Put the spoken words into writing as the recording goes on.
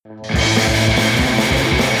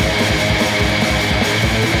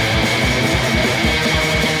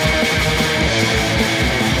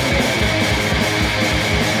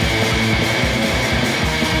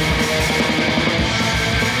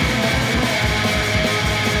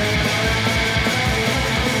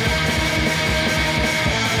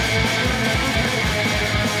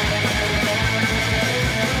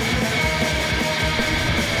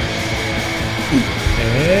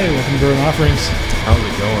Offerings. How's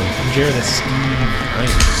it going? I'm Jared. That's Steve. I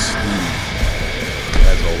am Steve,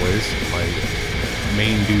 as always. My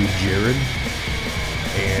main dude, Jared.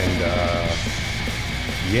 And,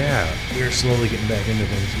 yeah. We're slowly getting back into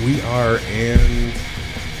things. We are, and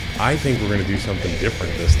I think we're going to do something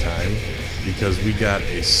different this time because we got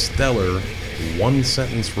a stellar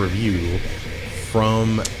one-sentence review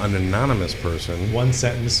from an anonymous person. One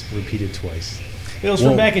sentence repeated twice. It was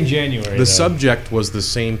from back in January. The subject was the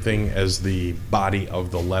same thing as the body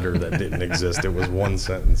of the letter that didn't exist. It was one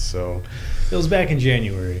sentence, so... It was back in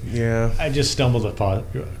January. Yeah. I just stumbled across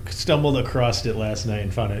it last night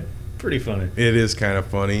and found it pretty funny. It is kind of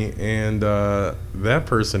funny, and that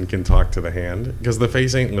person can talk to the hand because the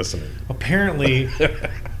face ain't listening. Apparently,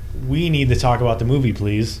 we need to talk about the movie,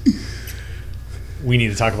 please. We need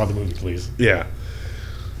to talk about the movie, please. Yeah.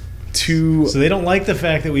 So they don't like the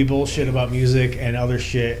fact that we bullshit about music and other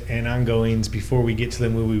shit and ongoings before we get to the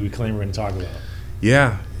movie we claim we're going to talk about.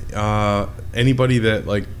 Yeah. Anybody that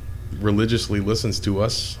like religiously listens to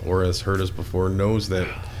us or has heard us before knows that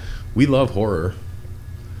we love horror,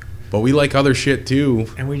 but we like other shit too.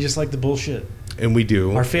 And we just like the bullshit. And we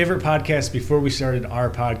do. Our favorite podcasts before we started our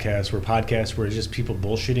podcast were podcasts where it's just people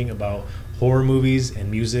bullshitting about horror movies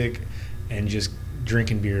and music and just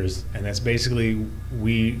drinking beers, and that's basically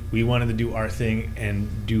we wanted to do our thing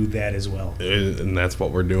and do that as well, and that's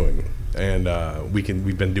what we're doing, and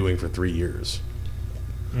we've been doing for 3 years.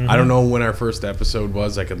 Mm-hmm. I don't know when our first episode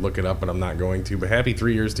was. I could look it up, but I'm not going to. But happy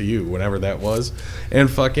 3 years to you, whenever that was.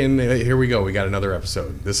 And fucking here we go. We got another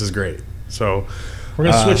episode. This is great. So we're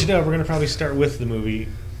gonna switch it up. We're gonna probably start with the movie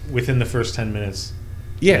within the first 10 minutes.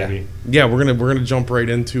 Yeah, maybe. Yeah. We're gonna jump right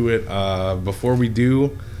into it. Before we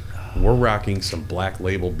do, we're rocking some Black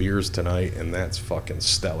Label beers tonight, and that's fucking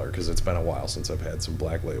stellar because it's been a while since I've had some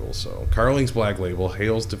Black Label. So Carling's Black Label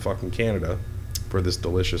hails to fucking Canada for this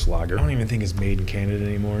delicious lager. I don't even think it's made in Canada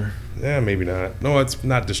anymore. Yeah, maybe not. No, it's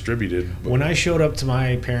not distributed. When I showed up to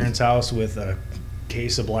my parents' house with a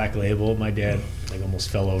case of Black Label, my dad like almost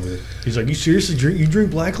fell over. He's like, "You seriously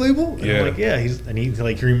drink Black Label?" And yeah. I'm like, "Yeah."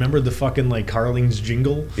 He remembered the fucking like Carling's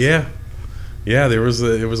jingle. Yeah. Yeah, it was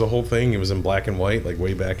a whole thing. It was in black and white, like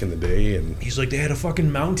way back in the day, and he's like, they had a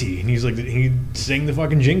fucking Mountie, and he's like, he sang the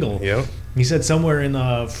fucking jingle. Yeah. He said somewhere in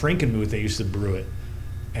Frankenmuth they used to brew it,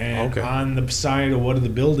 and on the side of one of the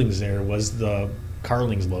buildings there was the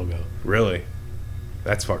Carling's logo. Really,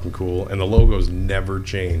 that's fucking cool. And the logo's never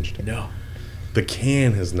changed. No, the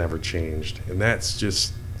can has never changed, and that's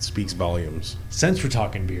just speaks volumes. Since we're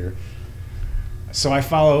talking beer, so I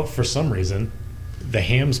follow for some reason the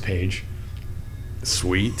Hams page.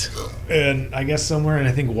 Sweet. And I guess somewhere in,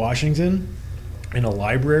 I think, Washington, in a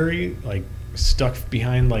library, like stuck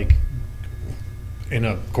behind, like in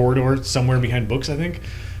a corridor somewhere behind books, I think,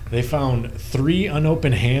 they found 3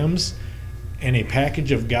 unopened Hams and a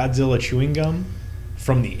package of Godzilla chewing gum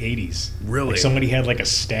from the 80s. Really? Like somebody had like a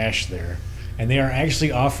stash there. And they are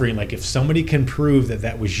actually offering, like, if somebody can prove that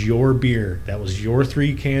that was your beer, that was your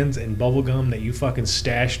 3 cans and bubble gum that you fucking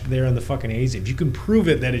stashed there in the fucking 80s, if you can prove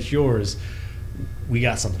it that it's yours, we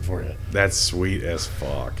got something for you. That's sweet as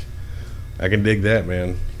fuck. I can dig that,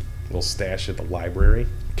 man. Little stash at the library.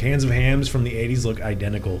 Cans of Hams from the 80s look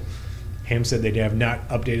identical. Ham said they have not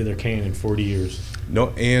updated their can in 40 years. No,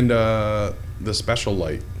 and the Special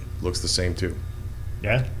Light looks the same too.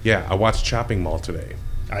 Yeah? Yeah, I watched Chopping Mall today.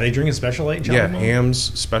 Are they drinking Special Light in Yeah, Chopping Mall?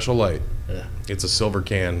 Ham's Special Light. Ugh. It's a silver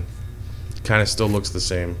can. Kind of still looks the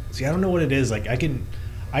same. See, I don't know what it is. Like, I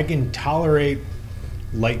can tolerate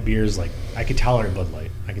light beers. Like, I can tolerate Bud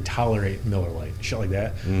Light. I can tolerate Miller Lite. Shit like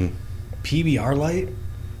that. PBR Light?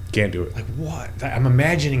 Can't do it. Like, what? I'm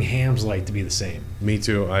imagining Ham's Light to be the same. Me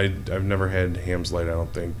too. I've never had Ham's Light, I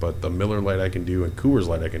don't think, but the Miller Light I can do, and Coors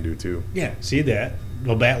Light I can do too. Yeah, see that?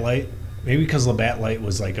 Labatt Light. Maybe because Labatt Light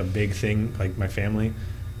was like a big thing, like my family,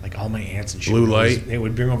 like all my aunts and shit. Blue Light? They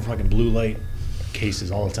would bring over fucking Blue Light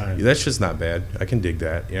cases all the time. Yeah, that shit's not bad. I can dig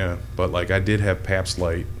that, yeah. But like I did have Pabst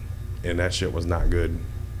Light, and that shit was not good.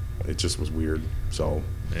 It just was weird. So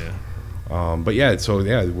yeah. But yeah, so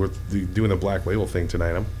yeah, we're doing the Black Label thing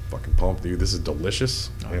tonight. I'm fucking pumped, dude. This is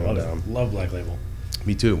delicious. I love it. Love Black Label.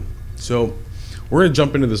 Me too. So we're gonna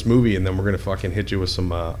jump into this movie, and then we're gonna fucking hit you with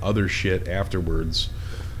some other shit afterwards.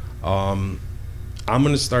 I'm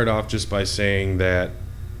gonna start off just by saying that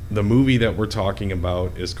the movie that we're talking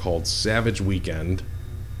about is called Savage Weekend,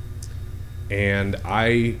 and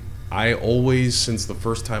I always, since the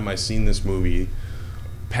first time I seen this movie,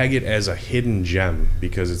 peg it as a hidden gem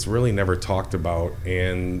because it's really never talked about,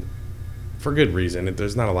 and for good reason.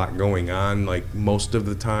 There's not a lot going on like most of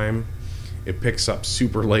the time. It picks up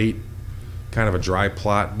super late, kind of a dry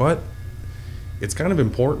plot, but it's kind of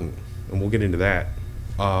important. and we'll get into that.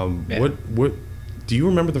 Yeah. What do you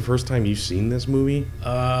remember the first time you seen this movie?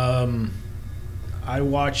 I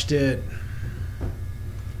watched it.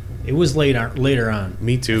 It was later on.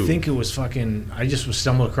 Me too. I think it was fucking. I just was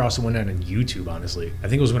stumbled across it one night on YouTube. Honestly, I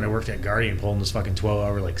think it was when I worked at Guardian, pulling this fucking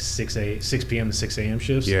 12-hour like 6 p.m. to 6 a.m.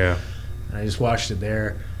 shifts. Yeah. And I just watched it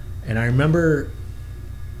there, and I remember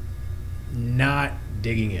not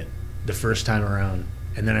digging it the first time around,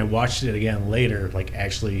 and then I watched it again later, like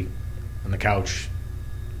actually on the couch,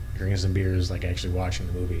 drinking some beers, like actually watching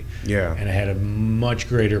the movie. Yeah. And I had a much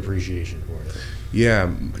greater appreciation for it.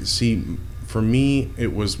 Yeah. See, for me,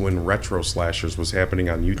 it was when Retro Slashers was happening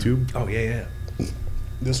on YouTube. Oh yeah.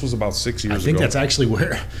 This was about 6 years ago. I think that's actually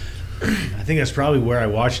where. I think that's probably where I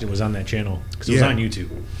watched it. Was on that channel because it was on YouTube.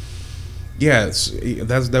 Yeah,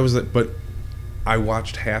 that was it. But I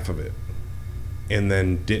watched half of it and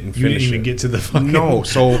then didn't finish it. You didn't even get to the fucking. No,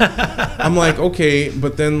 so I'm like, okay,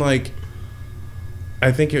 but then like,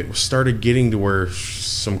 I think it started getting to where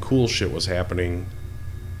some cool shit was happening,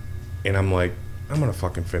 and I'm like, I'm gonna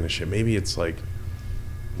fucking finish it. Maybe it's like,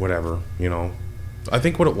 whatever, you know. I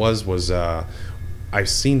think what it was I've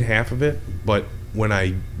seen half of it, but when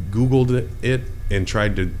I Googled it and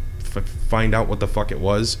tried to find out what the fuck it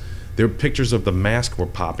was, their pictures of the mask were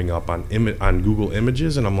popping up on Google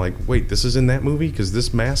Images, and I'm like, wait, this is in that movie? Because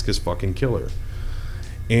this mask is fucking killer.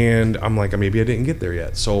 And I'm like, maybe I didn't get there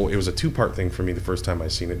yet. So it was a two-part thing for me the first time I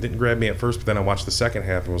seen it. It didn't grab me at first, but then I watched the second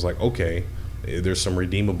half and was like, okay, there's some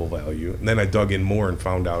redeemable value. And then I dug in more and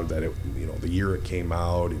found out that it, you know, the year it came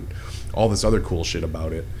out and all this other cool shit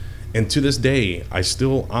about it. And to this day, I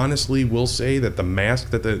still honestly will say that the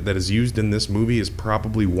mask that is used in this movie is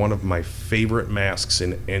probably one of my favorite masks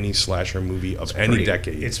in any slasher movie of any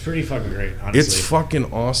decade. It's pretty fucking great, honestly. It's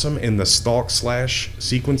fucking awesome. And the stalk slash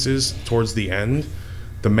sequences towards the end,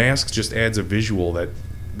 the mask just adds a visual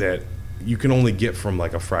that you can only get from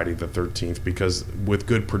like a Friday the 13th, because with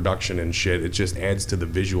good production and shit, it just adds to the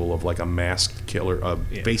visual of like a masked killer, a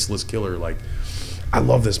faceless killer. Like, I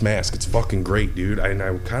love this mask. It's fucking great, dude. And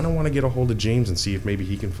I kind of want to get a hold of James and see if maybe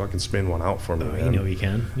he can fucking spin one out for me. You know he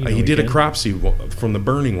can. He did a cropsy from the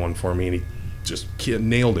Burning one for me, and he just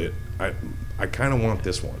nailed it. I kind of want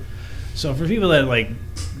this one. So for people that like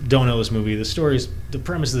don't know this movie, the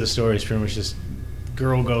premise of the story is pretty much just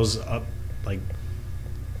girl goes up like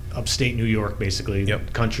upstate New York, basically,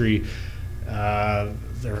 country. They're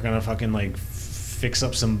gonna fucking like fix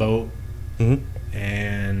up some boat,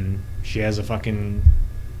 and she has a fucking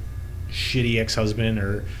shitty ex-husband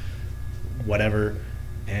or whatever,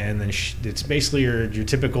 and then it's basically your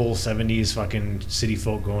typical 70s fucking city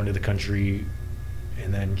folk going to the country,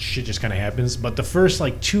 and then shit just kind of happens. But the first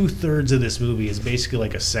like 2/3 of this movie is basically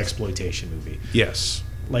like a sexploitation movie. Yes.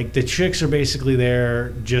 Like the chicks are basically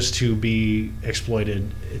there just to be exploited.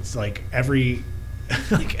 It's like every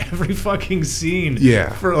fucking scene. Yeah.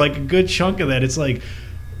 For like a good chunk of that, it's like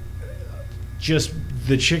just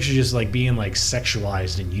the chicks are just like being like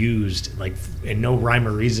sexualized and used, like, and no rhyme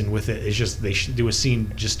or reason with it. It's just they should do a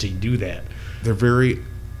scene just to do that. They're very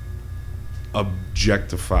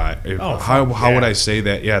objectified. Oh, how would I say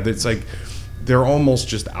that? Yeah, it's like they're almost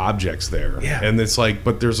just objects there. Yeah. And it's like,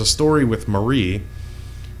 but there's a story with Marie.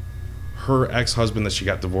 Her ex-husband that she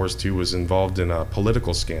got divorced to was involved in a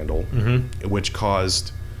political scandal, which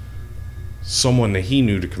caused someone that he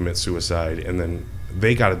knew to commit suicide, and then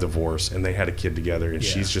they got a divorce and they had a kid together, and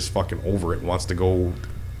she's just fucking over it and wants to go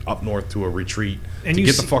up north to a retreat and to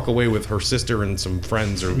get the fuck away with her sister and some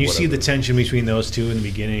friends or whatever. You see the tension between those two in the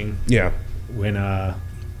beginning. Yeah. When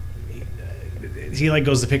he like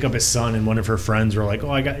goes to pick up his son, and one of her friends were like,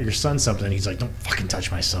 "Oh, I got your son something." And he's like, "Don't fucking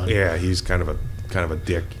touch my son." Yeah, he's kind of a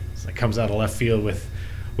dick. It's like comes out of left field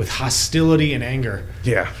with hostility and anger.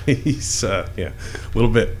 Yeah, he's a little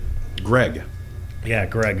bit. Greg. Yeah,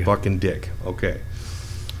 Greg. Fucking dick. Okay.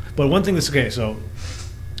 But one thing that's okay, so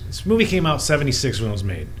this movie came out 76 when it was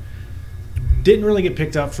made. Didn't really get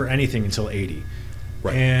picked up for anything until 80.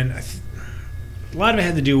 Right. And a lot of it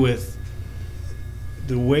had to do with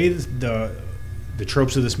the way the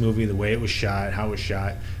tropes of this movie, the way it was shot, how it was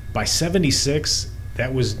shot. By 76,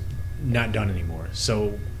 that was not done anymore.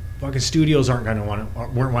 So fucking studios weren't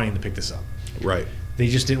wanting to pick this up. Right. They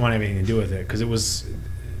just didn't want to have anything to do with it because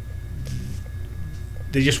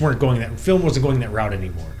they just weren't going that. Film wasn't going that route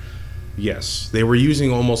anymore. Yes, they were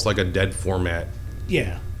using almost like a dead format.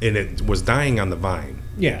 Yeah. And it was dying on the vine.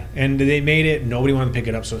 Yeah, and they made it. Nobody wanted to pick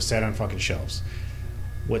it up, so it sat on fucking shelves.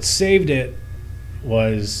 What saved it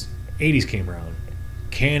was 80s came around.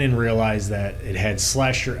 Cannon realized that it had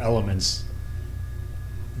slasher elements,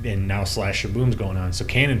 and now slasher boom's going on. So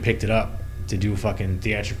Cannon picked it up to do fucking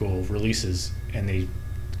theatrical releases, and they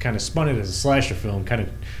kind of spun it as a slasher film, kind of,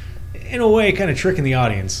 in a way, kind of tricking the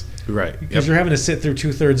audience. Right. Because you're having to sit through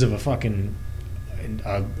 2/3 of a fucking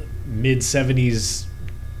mid-70s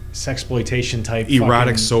sexploitation type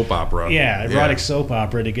erotic fucking, soap opera. Yeah, erotic soap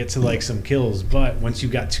opera to get to like some kills. But once you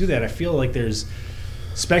got to that, I feel like there's,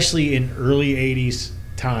 especially in early 80s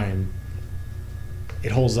time,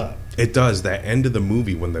 it holds up. It does. That end of the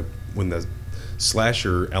movie when the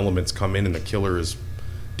slasher elements come in and the killer is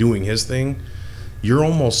doing his thing, you're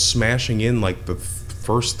almost smashing in like the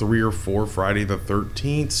first 3 or 4 Friday the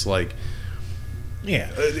 13th. Like,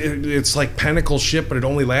 yeah, it's like pinnacle shit, but it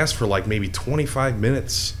only lasts for like maybe 25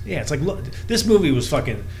 minutes. Yeah, it's like this movie was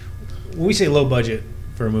fucking. When we say low budget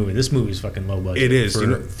for a movie, this movie is fucking low budget. It is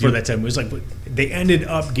for that time. It was like they ended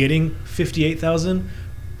up getting $58,000,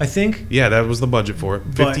 I think. Yeah, that was the budget for it.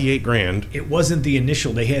 58 grand. It wasn't the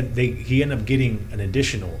initial. He ended up getting an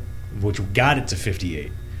additional, which got it to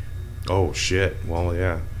 58. Oh shit. Well,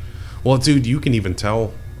 yeah. Well, dude, you can even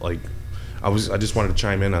tell. Like, I just wanted to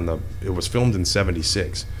chime in on it was filmed in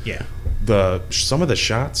 '76. Yeah. Some of the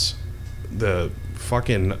shots, the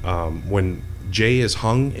fucking when Jay is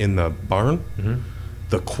hung in the barn, mm-hmm.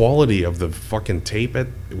 the quality of the fucking tape it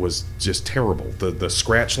was just terrible. The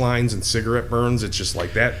scratch lines and cigarette burns. It's just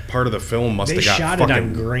like that part of the film must have got shot fucking. It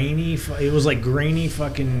on grainy. It was like grainy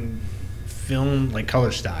fucking film, like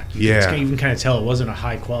color stock. You can even kind of tell it wasn't a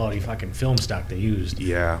high quality fucking film stock they used.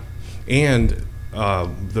 Yeah, and.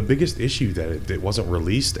 The biggest issue that it wasn't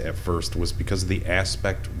released at first was because of the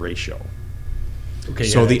aspect ratio. Okay,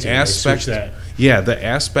 so the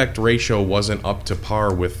aspect ratio wasn't up to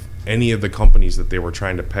par with any of the companies that they were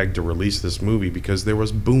trying to peg to release this movie because there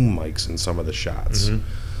was boom mics in some of the shots. Mm-hmm.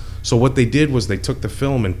 So what they did was they took the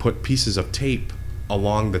film and put pieces of tape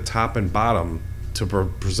along the top and bottom to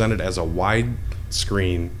present it as a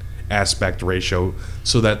widescreen aspect ratio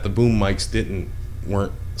so that the boom mics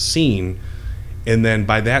weren't seen. And then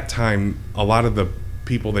by that time, a lot of the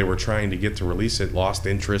people they were trying to get to release it lost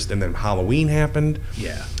interest, and then Halloween happened.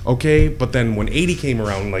 Yeah. Okay, but then when 80 came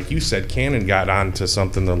around, like you said, Canon got onto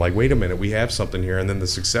something. They're like, wait a minute, we have something here. And then the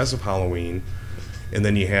success of Halloween, and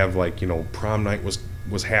then you have like, prom night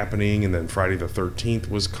was happening, and then Friday the 13th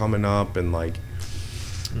was coming up, and like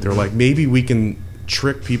they're like, maybe we can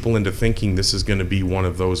trick people into thinking this is going to be one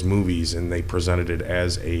of those movies, and they presented it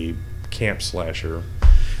as a camp slasher.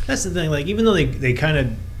 That's the thing. Like, even though they kind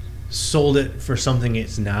of sold it for something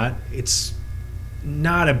it's not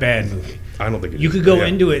a bad movie. I don't think it is. You could go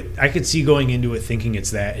into it. I could see going into it thinking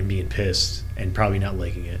it's that and being pissed and probably not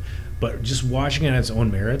liking it. But just watching it on its own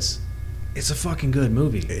merits, it's a fucking good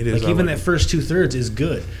movie. It is. Like, even that first 2/3 is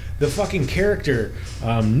good. The fucking character,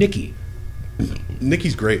 Nikki.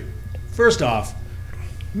 Nikki's great. First off,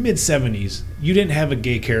 mid-70s, you didn't have a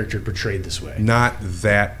gay character portrayed this way. Not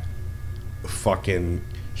that fucking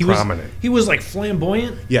prominent. He was like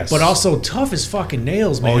flamboyant, yes, but also tough as fucking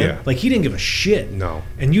nails, man. Oh, yeah. Like, he didn't give a shit. No.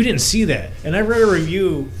 And you didn't see that. And I read a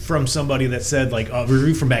review from somebody that said, like, a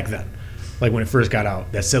review from back then, like when it first got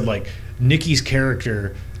out, that said, like, Nikki's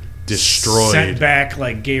character destroyed, sent back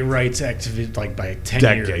like gay rights activists like by 10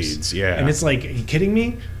 decades, years. Yeah. And it's like, are you kidding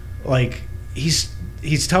me? Like, he's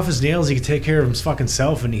tough as nails. He can take care of his fucking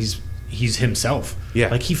self, and he's himself. Yeah.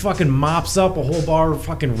 Like, he fucking mops up a whole bar of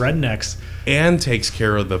fucking rednecks. And takes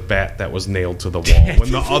care of the bat that was nailed to the wall.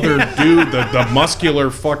 When the other dude, the muscular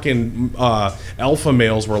fucking alpha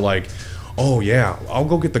males were like, oh yeah, I'll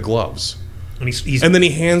go get the gloves. And then he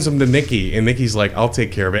hands them to Nikki, and Nikki's like, I'll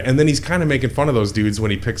take care of it. And then he's kind of making fun of those dudes when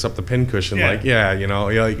he picks up the pincushion, like,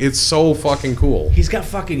 it's so fucking cool. He's got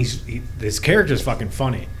fucking, his character's fucking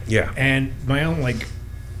funny. Yeah. And my own, like,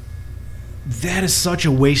 that is such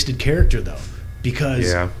a wasted character, though.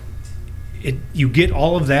 Because you get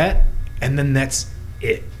all of that, and then that's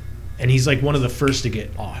it. And he's like one of the first to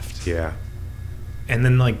get offed. Yeah. And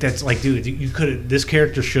then, like, that's like, dude, this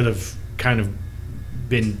character should have kind of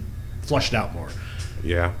been flushed out more.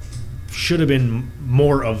 Yeah. Should have been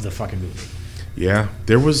more of the fucking movie. Yeah.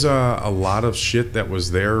 There was a lot of shit that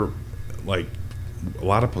was there, like, a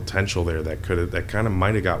lot of potential there that kind of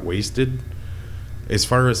might have got wasted. As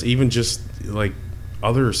far as even just, like,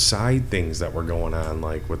 other side things that were going on,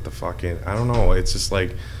 like with the fucking, I don't know, it's just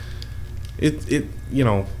like, it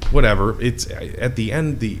whatever. It's at the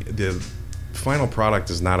end, the final product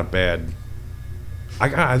is not a bad. I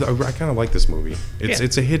kind of like this movie.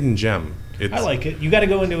 It's a hidden gem. I like it. You got to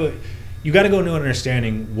go into it. You got to go into it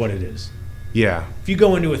understanding what it is. Yeah. If you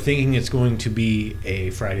go into it thinking it's going to be a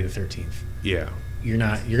Friday the 13th, you're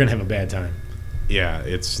not. You're gonna have a bad time. Yeah,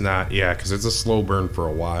 it's not. Yeah, because it's a slow burn for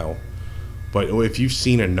a while. But if you've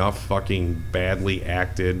seen enough fucking badly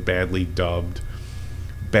acted, badly dubbed,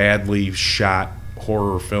 badly shot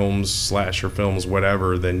horror films, slasher films,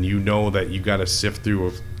 whatever, then you know that you got to sift through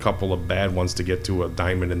a couple of bad ones to get to a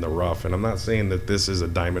diamond in the rough. And I'm not saying that this is a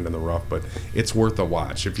diamond in the rough, but it's worth a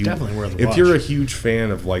watch. If you, definitely worth a if watch. you're a huge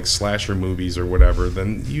fan of like slasher movies or whatever,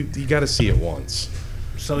 then you got to see it once.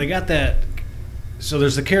 So they got that. So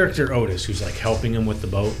there's the character Otis who's like helping him with the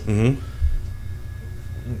boat. Mm-hmm.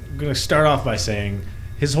 I'm gonna start off by saying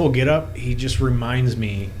his whole getup, he just reminds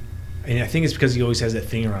me, and I think it's because he always has that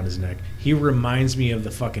thing around his neck. He reminds me of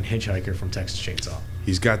the fucking hitchhiker from Texas Chainsaw.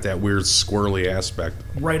 He's got that weird squirrely aspect.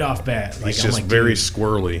 Right off bat, like He's I'm just like, very dude.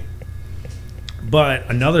 squirrely. But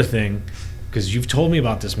another thing, because you've told me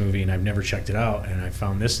about this movie and I've never checked it out, and I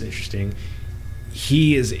found this interesting.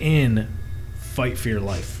 He is in Fight for Your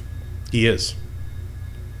Life, He is.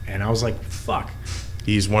 and I was like, "Fuck."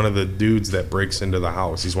 He's one of the dudes that breaks into the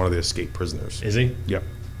house. He's one of the escaped prisoners. Is he? Yep.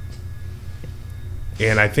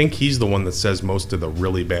 And I think he's the one that says most of the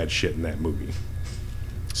really bad shit in that movie.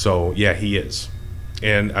 So yeah, he is.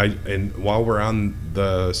 And while we're on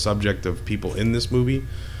the subject of people in this movie,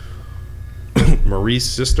 Marie's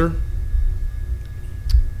sister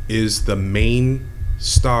is the main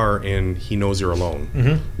star in He Knows You're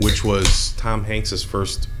Alone, which was Tom Hanks'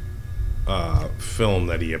 first film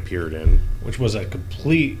that he appeared in. Which was a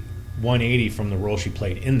complete 180 from the role she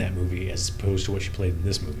played in that movie as opposed to what she played in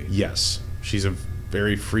this movie. Yes, she's a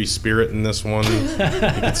very free spirit in this one, you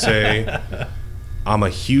could say. I'm a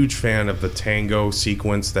huge fan of the tango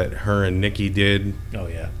sequence that her and Nikki did. Oh,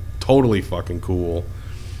 yeah. Totally fucking cool.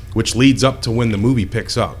 Which leads up to when the movie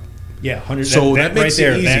picks up. Yeah, 100. So that makes right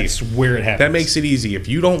there, it easy. that's where it happens. That makes it easy. If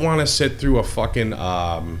you don't want to sit through a fucking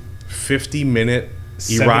 50-minute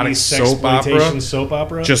erotic 70s soap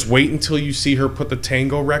opera. just wait until you see her put the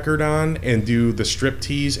tango record on and do the strip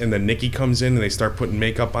tease, and then Nikki comes in and they start putting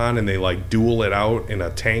makeup on and they like duel it out in a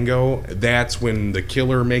tango. That's when the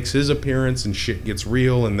killer makes his appearance and shit gets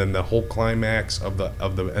real, and then the whole climax of the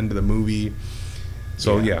end of the movie.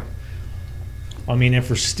 So yeah. I mean, if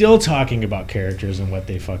we're still talking about characters and what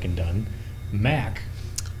they fucking done, Mac,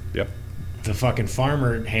 Yep. the fucking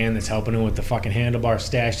farmer hand that's helping him with the fucking handlebar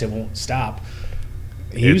stash that won't stop.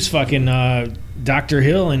 He was fucking Dr.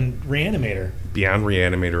 Hill and Reanimator. Beyond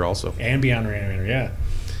Reanimator also. And Beyond Reanimator, yeah.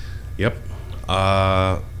 Yep.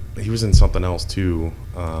 He was in something else too.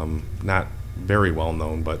 Not very well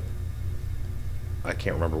known, but I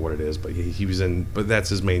can't remember what it is. But he was in. But that's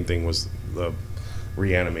his main thing, was the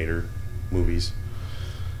Reanimator movies.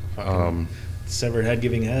 Severed head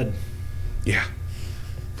giving head. Yeah.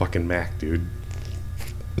 Fucking Mac, dude.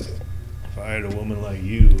 If I had a woman like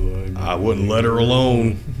you, I wouldn't let her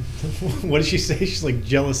alone. What did she say? She's like,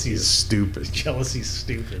 jealousy He's is stupid. Jealousy's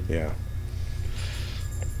stupid. Yeah.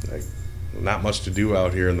 Like, not much to do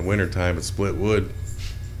out here in the wintertime at Split Wood.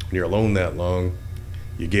 When you're alone that long,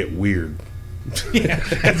 you get weird. Yeah,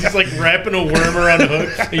 he's like wrapping a worm around a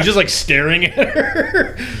hook. And he's just like staring at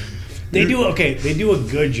her. They do a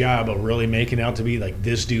good job of really making out to be like,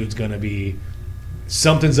 this dude's gonna be,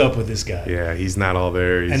 something's up with this guy. Yeah, he's not all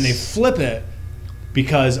there. And they flip it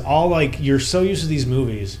because all like, you're so used to these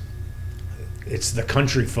movies, it's the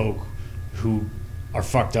country folk who are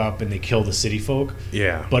fucked up and they kill the city folk.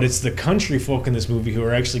 Yeah. But it's the country folk in this movie who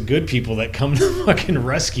are actually good people that come to fucking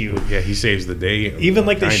rescue. Yeah, he saves the day. Even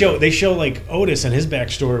like they kind of. show like Otis and his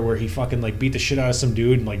backstory where he fucking like beat the shit out of some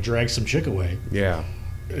dude and like dragged some chick away. Yeah.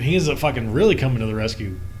 He ends up fucking really coming to the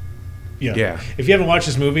rescue. Yeah. Yeah. If you haven't watched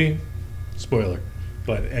this movie, spoiler.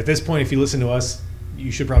 But at this point, if you listen to us,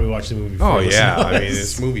 you should probably watch the movie. Before Oh you listen yeah, to I mean us.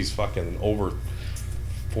 this movie's fucking over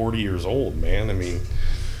 40 years old, man. I mean,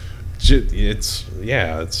 it's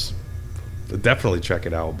definitely check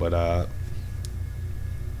it out. But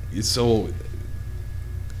so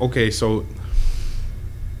okay, so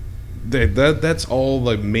that's all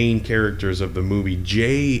the main characters of the movie.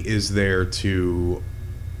 Jay is there to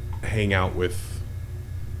hang out with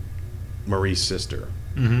Marie's sister.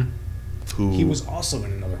 Mm-hmm. Who He was also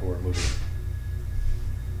in another horror movie.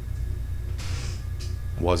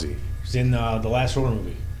 was he? He was in the last horror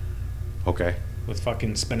movie Okay, with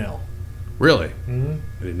fucking Spinell. really? Mm-hmm.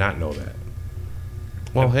 I did not know that.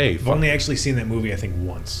 Well, hey, I've only actually seen that movie, I think,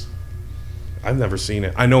 once. I've never seen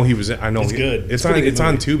it. I know he was in. I know It's good. It's It's a on. pretty good It's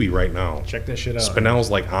on Tubi right now. Check that shit out.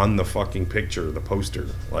 Spinell's like on the fucking picture, the poster,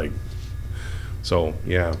 like. So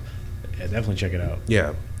yeah, Yeah, definitely check it out.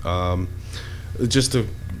 yeah. Just a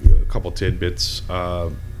couple tidbits.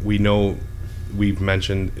 We know we've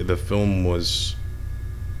mentioned the film was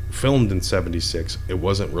filmed in '76. It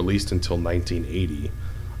wasn't released until 1980,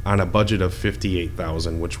 on a budget of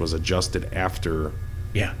 $58,000, which was adjusted after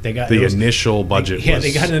Yeah, they got the initial budget. Yeah, was,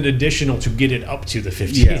 they got an additional to get it up to the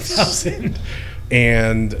 58,000.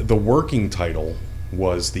 And the working title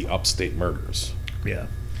was the Upstate Murders. Yeah.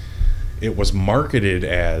 It was marketed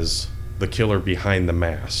as The Killer Behind the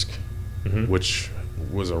Mask, which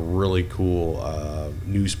was a really cool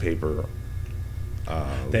newspaper.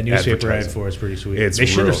 That newspaper ad for is pretty sweet. It's they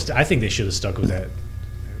should real. have. I think they should have stuck with that.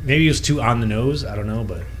 Maybe it was too on the nose. I don't know,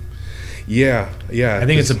 but Yeah. I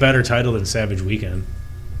think it's a better title than Savage Weekend.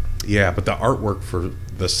 Yeah, but the artwork for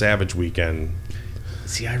the Savage Weekend,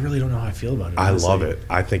 See, I really don't know how I feel about it. I honestly. love it.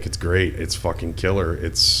 I think it's great. It's fucking killer.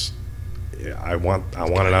 I want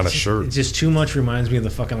it on a shirt. It just too much reminds me of the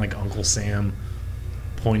fucking like Uncle Sam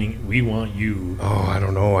pointing. We want you. Oh, I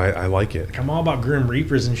don't know. I like it. Like, I'm all about Grim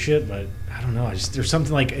Reapers and shit, but I don't know. There's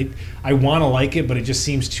something like I want to like it, but it just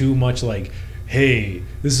seems too much like, hey,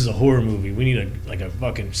 this is a horror movie. We need a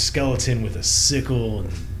fucking skeleton with a sickle.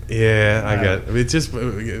 And, Yeah, I get it.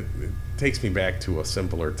 It takes me back to a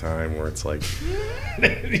simpler time where it's like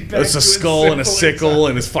it's a skull and a sickle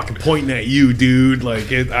and it's fucking pointing at you, dude.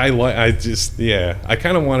 Like I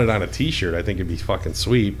kind of want it on a T-shirt. I think it'd be fucking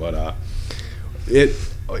sweet, but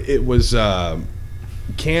it was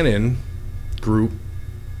Canon Group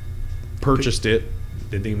purchased it.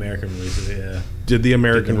 Did the American release of it? Yeah. Did the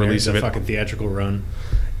American release of the it? fucking theatrical run.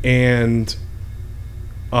 And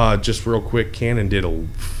just real quick, Canon did a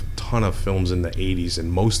ton of films in the 80s,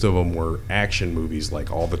 and most of them were action movies, like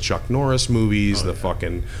all the Chuck Norris movies,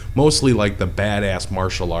 fucking, mostly like the badass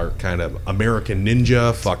martial art kind of American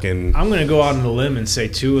Ninja fucking. I'm going to go out on a limb and say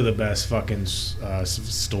two of the best fucking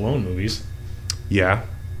Stallone movies. Yeah.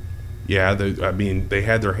 Yeah, they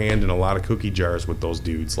had their hand in a lot of cookie jars with those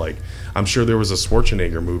dudes. Like, I'm sure there was a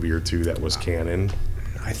Schwarzenegger movie or two that was Canon.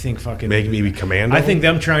 I think fucking... Maybe Commando? I think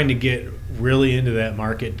them trying to get really into that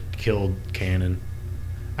market killed Canon.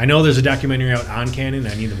 I know there's a documentary out on Canon.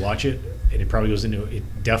 I need to watch it. And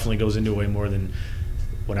it definitely goes into way more than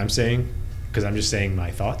what I'm saying, because I'm just saying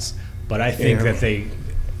my thoughts. But I think that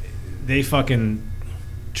they fucking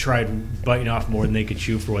tried biting off more than they could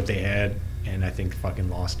chew for what they had, and I think fucking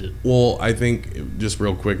lost it. Well, I think, just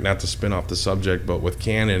real quick, not to spin off the subject, but with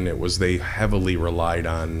Canon, it was they heavily relied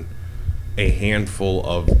on a handful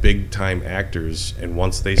of big-time actors, and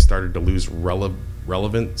once they started to lose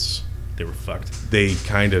relevance, they were fucked. They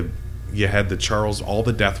kind of, you had all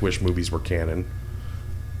the Death Wish movies were Canon.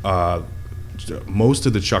 Most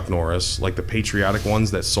of the Chuck Norris, like the patriotic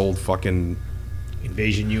ones that sold fucking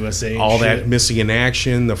Invasion USA, all that Missing in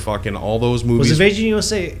Action, the fucking all those movies. Was Invasion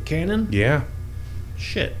USA Canon? Yeah.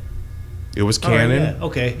 Shit. It was Canon. Right, yeah.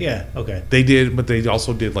 Okay, yeah, okay. They did, but they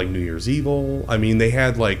also did like New Year's Evil. I mean, they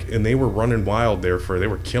had and they were running wild there they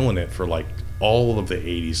were killing it for like all of the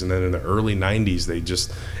 80s, and then in the early 90s, they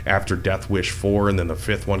just, after Death Wish 4, and then the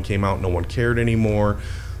 5th one came out, no one cared anymore.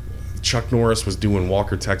 Chuck Norris was doing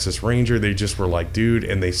Walker, Texas Ranger. They just were like, dude,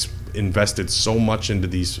 and they invested so much into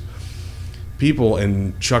these people,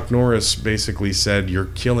 and Chuck Norris basically said, you're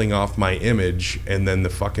killing off my image, and then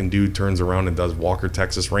the fucking dude turns around and does Walker,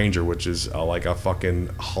 Texas Ranger, which is like a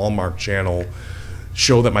fucking Hallmark Channel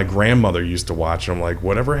show that my grandmother used to watch. And I'm like,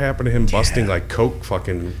 whatever happened to him busting like coke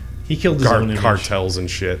fucking he killed his own image. Cartels and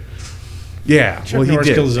shit. Yeah, Chuck Norris he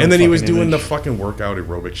did. killed his own And then he was fucking doing image. the fucking workout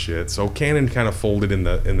aerobic shit. So Canon kind of folded in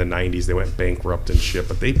the 90s. They went bankrupt and shit,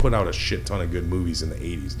 but they put out a shit ton of good movies in the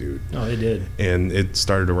 80s, dude. No, they did. And it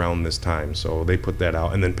started around this time, so they put that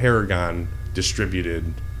out. And then Paragon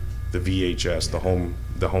distributed the VHS,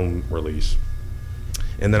 the home release.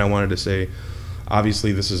 And then I wanted to say,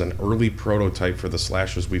 obviously, this is an early prototype for the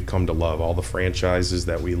slashers we've come to love. All the franchises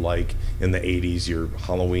that we like in the 80s, your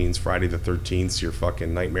Halloweens, Friday the 13th, your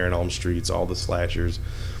fucking Nightmare on Elm Streets, all the slashers.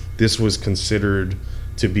 This was considered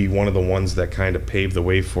to be one of the ones that kind of paved the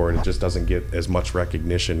way for it. It just doesn't get as much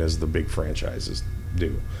recognition as the big franchises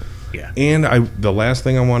do. Yeah. And the last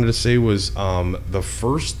thing I wanted to say was the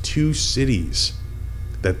first two cities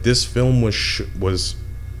that this film was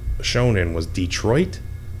shown in was Detroit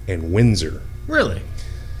and Windsor. Really?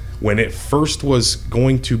 When it first was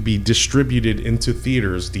going to be distributed into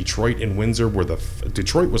theaters, Detroit and Windsor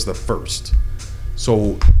Detroit was the first.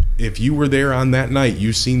 So if you were there on that night,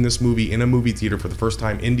 you seen this movie in a movie theater for the first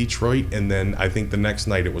time in Detroit, and then I think the next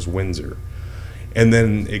night it was Windsor. And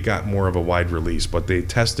then it got more of a wide release, but they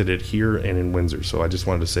tested it here and in Windsor. So I just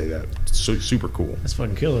wanted to say that. So super cool. That's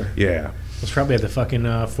fucking killer. Yeah. It's probably at the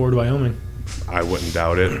fucking Ford, Wyoming. I wouldn't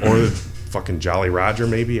doubt it. Or the fucking Jolly Roger,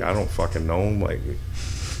 maybe. I don't fucking know. Like,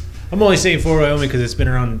 I'm only saying Ford, Wyoming because it's been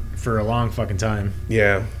around for a long fucking time.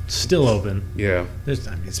 yeah, Still open. yeah,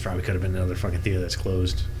 It's probably could have been another fucking theater that's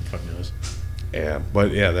closed. Fuck knows. yeah.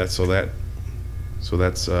 But yeah, that's some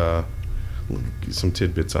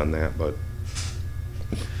tidbits on that. But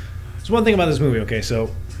So one thing about this movie, okay, so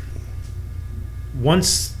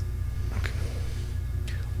once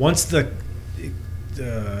once the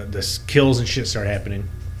kills and shit start happening,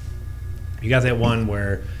 you got that one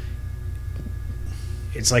where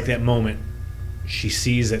it's like that moment she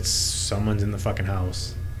sees that someone's in the fucking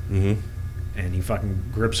house, Mm-hmm. and he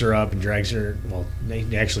fucking grips her up and drags her. Well,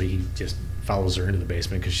 actually, he just follows her into the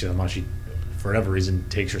basement because she, for whatever reason,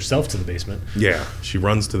 takes herself to the basement. Yeah, she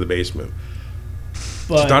runs to the basement.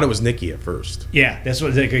 But She thought it was Nikki at first. yeah, that's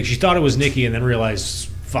what she thought it was Nikki, and then realized,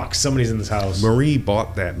 fuck, somebody's in this house. Marie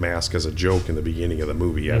bought that mask as a joke in the beginning of the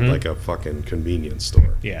movie at Mhm. like a fucking convenience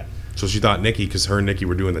store. Yeah. So she thought Nikki, because her and Nikki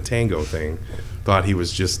were doing the tango thing, thought he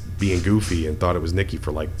was just being goofy and thought it was Nikki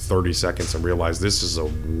for like 30 seconds and realized this is a...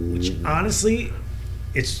 Honestly,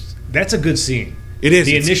 that's a good scene. It is.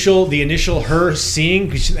 The It's- initial her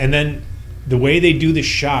seeing, and then the way they do the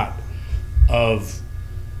shot of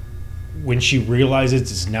when she realizes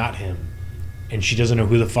it's not him, and she doesn't know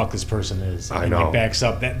who the fuck this person is. I and know. Like backs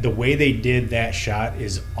up. That the way they did that shot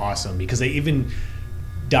is awesome because they even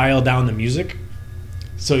dial down the music,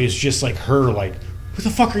 so it's just like her, like, who the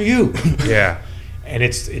fuck are you? Yeah, And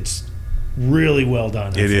it's really well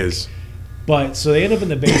done. it is. But so they end up in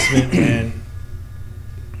the basement and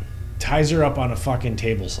ties her up on a fucking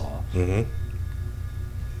table saw. Mm-hmm.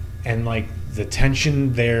 And like the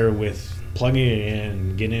tension there with plugging it in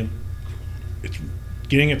and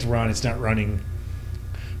getting it to run, it's not running.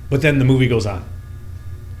 But then the movie goes on.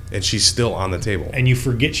 And she's still on the table. And you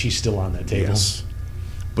forget she's still on that table. Yes.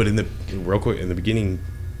 But real quick, in the beginning,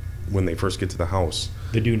 when they first get to the house,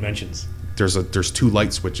 The dude mentions. there's two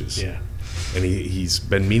light switches. Yeah. And he's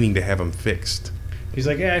been meaning to have them fixed. He's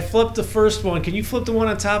like, yeah, I flipped the first one. Can you flip the one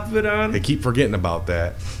on top of it on? They keep forgetting about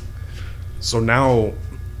that. So now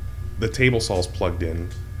the table saw's plugged in,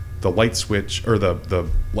 the light switch or the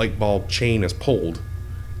light bulb chain is pulled.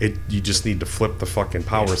 You just need to flip the fucking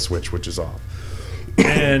power switch, which is off.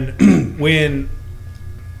 And when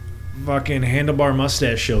fucking Handlebar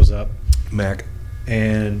Mustache shows up, Mac.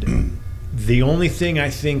 and the only thing I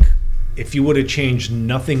think, if you would have changed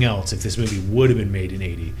nothing else, if this movie would have been made in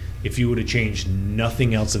 80, if you would have changed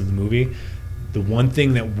nothing else of the movie, the one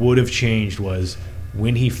thing that would have changed was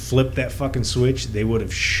when he flipped that fucking switch, they would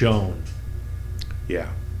have shown Yeah.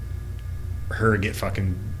 her get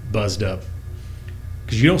fucking buzzed up.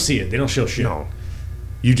 Because you don't see it. They don't show shit. No.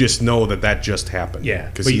 You just know that just happened. Yeah.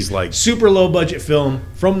 Because but he's like... super low budget film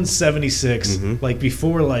from 76, Mhm. like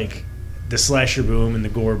before like the slasher boom and the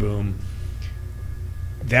gore boom.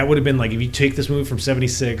 That would have been like, if you take this movie from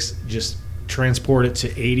 76, just transport it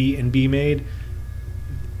to 80 and be made,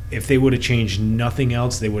 if they would have changed nothing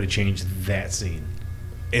else, they would have changed that scene.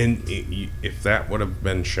 And if that would have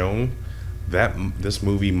been shown, this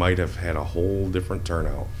movie might have had a whole different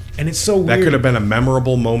turnout. And it's so weird. That could have been a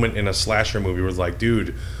memorable moment in a slasher movie where it's like,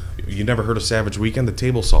 dude, you never heard of Savage Weekend? The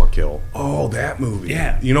table saw kill. Oh, that movie.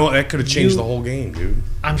 Yeah. You know, that could have changed the whole game, dude.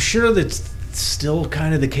 I'm sure that's still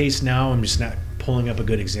kind of the case now. I'm just not pulling up a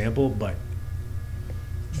good example, but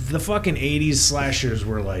the fucking 80s slashers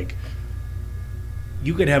were like,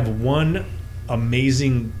 you could have one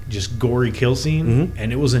amazing, just gory kill scene, Mhm.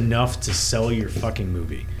 and it was enough to sell your fucking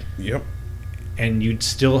movie. Yep. And you'd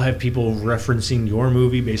still have people referencing your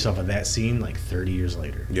movie based off of that scene like 30 years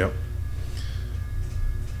later. Yep.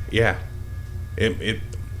 Yeah. It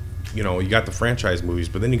you know, you got the franchise movies,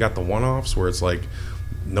 but then you got the one-offs where it's like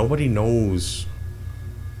nobody knows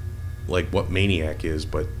like what Maniac is,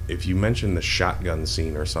 but if you mention the shotgun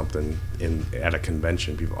scene or something at a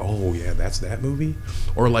convention, people, oh yeah, that's that movie.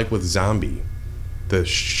 Or like with Zombie, the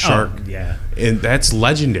shark, Oh, yeah. and that's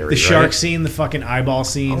legendary. The shark right? scene, the fucking eyeball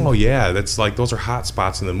scene. Oh yeah, that's like those are hot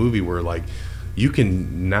spots in the movie where like you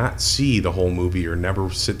can not see the whole movie or never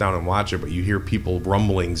sit down and watch it, but you hear people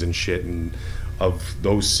rumblings and shit and of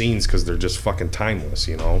those scenes because they're just fucking timeless,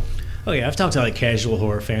 you know. Oh yeah, I've talked to like casual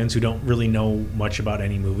horror fans who don't really know much about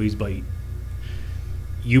any movies, but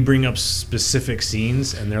you bring up specific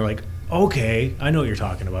scenes and they're like, okay, I know what you're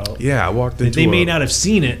talking about. Yeah, I walked into They may not have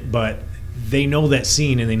seen it, but they know that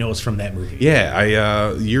scene and they know it's from that movie.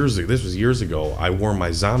 Yeah, this was years ago. I wore my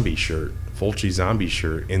zombie shirt, Fulci zombie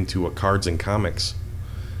shirt, into a Cards and Comics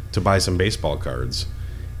to buy some baseball cards.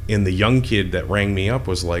 And the young kid that rang me up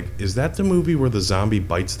was like, "Is that the movie where the zombie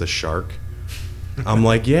bites the shark?" I'm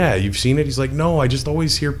like, "Yeah, you've seen it?" He's like, "No, I just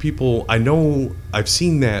always hear people. I know I've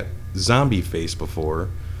seen that zombie face before."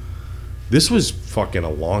 This was fucking a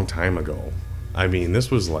long time ago. I mean, this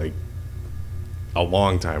was like a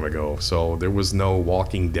long time ago. So there was no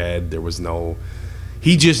Walking Dead. There was no...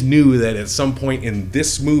 He just knew that at some point in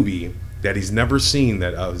this movie that he's never seen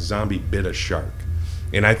that a zombie bit a shark.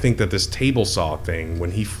 And I think that this table saw thing,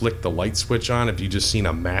 when he flicked the light switch on, if you just seen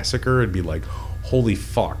a massacre, it'd be like, holy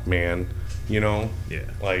fuck, man. you know? Yeah.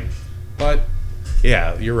 Like, but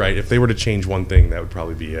yeah, you're right. If they were to change one thing, that would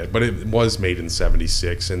probably be it. But it was made in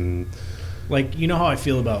 '76, and Like, you know how I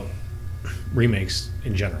feel about remakes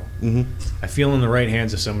in general. Mhm. I feel in the right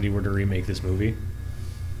hands if somebody were to remake this movie,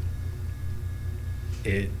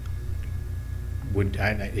 it would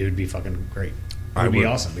be fucking great. It would be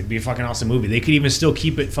awesome. It'd be a fucking awesome movie. They could even still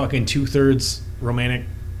keep it fucking 2/3 romantic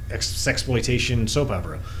sexploitation soap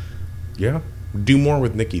opera. yeah, do more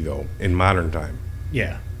with Nicky though in modern time.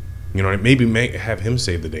 Yeah. You know, maybe have him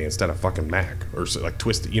save the day instead of fucking Mac or like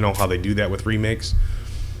twist it. You know how they do that with remakes.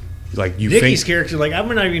 Like you Nicky's think character, like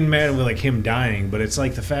I'm not even mad with like him dying, but it's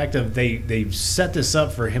like the fact of they set this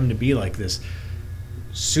up for him to be like this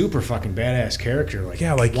super fucking badass character, like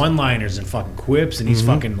Yeah, like- one-liners and fucking quips, and he's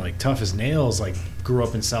fucking like tough as nails, like grew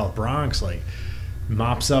up in South Bronx, like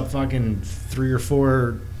mops up fucking 3 or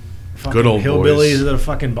 4 fucking Good old hillbillies boys. at a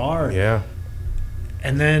fucking bar, yeah,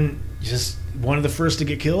 and then just one of the first to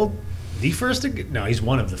get killed. The first to get, no, he's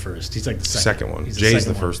one of the first. He's like the Second one. He's Jay's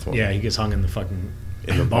second the first one. Yeah, he gets hung in the fucking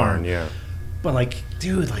in the barn. Yeah, But like,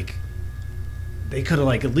 dude, like they could have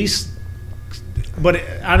like at least. But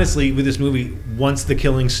honestly, with this movie, once the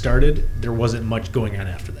killing started, there wasn't much going on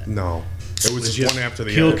after that. no, it was just one after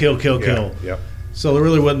the kill, other. kill, kill, Yeah, kill. Yep. So there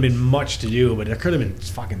really wouldn't been much to do, but there could have been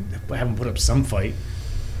fucking having put up some fight.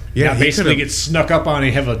 Yeah, Not he basically could've- get snuck up on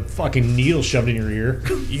and have a fucking needle shoved in your ear.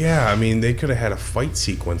 Yeah, I mean, they could have had a fight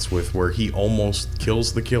sequence with where he almost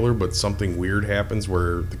kills the killer, but something weird happens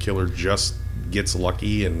where the killer just gets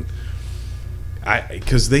lucky, and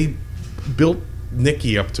because they built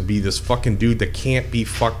Nicky up to be this fucking dude that can't be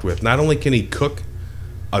fucked with. Not only can he cook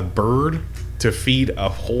a bird to feed a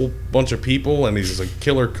whole bunch of people, and he's a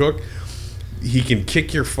killer cook. He can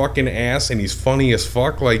kick your fucking ass, and he's funny as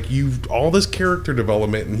fuck. Like all this character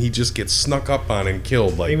development, and he just gets snuck up on and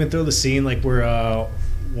killed. They Like, even throw the scene like where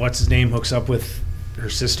what's his name hooks up with her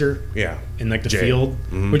sister yeah, in like the Jay. field,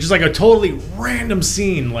 Mhm. which is like a totally random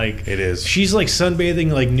scene. Like It is. She's like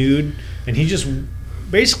sunbathing like nude, and he just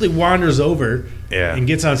basically wanders over Yeah. and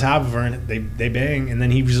gets on top of her, and they bang, and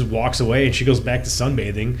then he just walks away, and she goes back to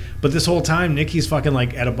sunbathing. But this whole time, Nicky's fucking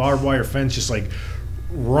like at a barbed wire fence, just like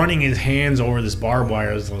running his hands over this barbed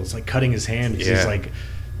wire. It's like cutting his hand because he's Yeah.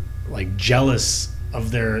 like jealous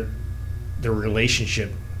of their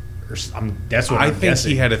relationship. Or that's what I I'm think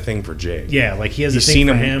guessing. he had a thing for Jay. Yeah, like he has You've a thing seen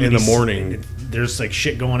for him him in the he's- morning. There's like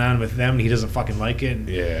shit going on with them, and he doesn't fucking like it. And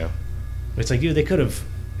Yeah. it's like, dude, they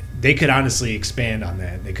could honestly expand on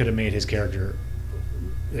that. They could have made his character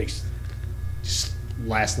like just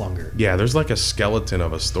last longer. Yeah, there's like a skeleton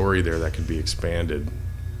of a story there that could be expanded.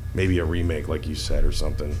 Maybe a remake, like you said, or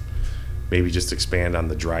something. Maybe just expand on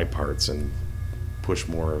the dry parts and push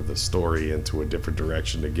more of the story into a different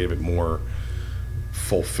direction to give it more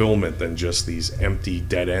fulfillment than just these empty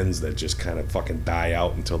dead ends that just kind of fucking die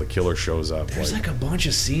out until the killer shows up. There's like a bunch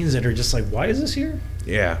of scenes that are just like, why is this here?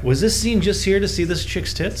 yeah, Was this scene just here to see this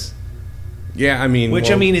chick's tits? yeah. I mean, Which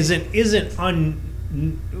well, I mean isn't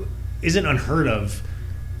unheard of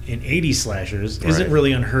in 80s slashers. Isn't Right.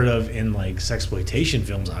 really unheard of in like sexploitation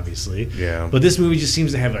films, obviously. Yeah. But this movie just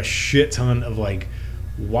seems to have a shit ton of like,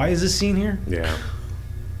 why is this scene here? yeah,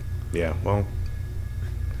 yeah. Well,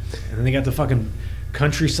 And then they got the fucking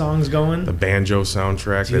country songs going. the banjo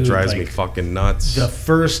soundtrack that Dude, drives me like, fucking nuts. The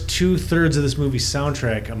first 2/3 of this movie's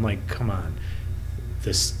soundtrack, I'm like, come on.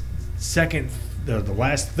 This the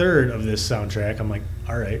last third of this soundtrack, I'm like,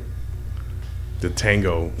 all right. The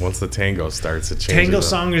tango, once the tango starts, it changes. Tango up.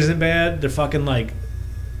 song isn't bad. They're fucking like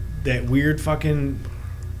that weird fucking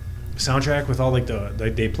soundtrack with all like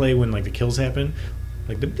they play when like the kills happen,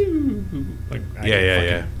 like the like I Yeah, can yeah, fucking-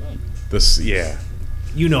 yeah. This, yeah.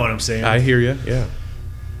 You know what I'm saying? I hear you. Yeah.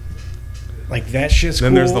 Like that shit's Then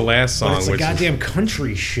cool. there's the last but song, it's like which is- goddamn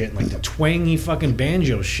country shit, like the twangy fucking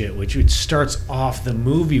banjo shit, which it starts off the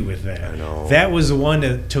movie with that. I know. That was the one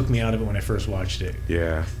that took me out of it when I first watched it.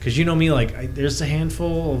 Yeah. Because you know me, like there's a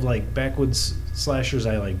handful of like backwoods slashers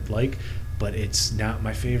I like, but it's not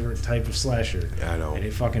my favorite type of slasher. I know. And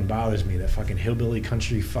it fucking bothers me, that fucking hillbilly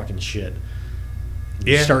country fucking shit.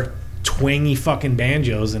 You Yeah. start twangy fucking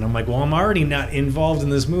banjos, and I'm like, well, I'm already not involved in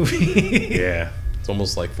this movie. Yeah. It's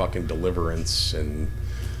almost like fucking Deliverance, and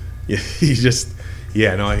you just,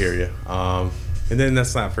 yeah, no, I hear you. And then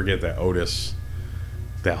let's not forget that Otis,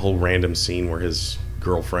 that whole random scene where his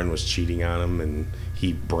girlfriend was cheating on him, and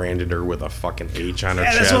he branded her with a fucking H on her Yeah,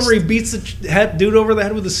 chest. that's one where he beats the dude over the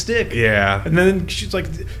head with a stick. Yeah. And then she's like,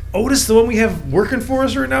 Otis, the one we have working for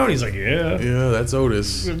us right now? And he's like, yeah. Yeah, that's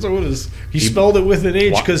Otis. It's Otis. He spelled it with an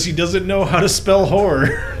H because he doesn't know how to spell whore.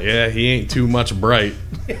 Yeah, he ain't too much bright.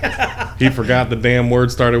 He forgot the damn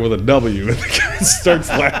word started with a W, and the guy starts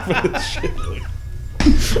laughing at shit. Like,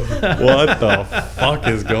 what the fuck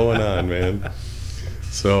is going on, man?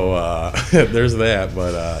 So there's that,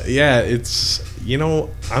 but yeah, it's, you know,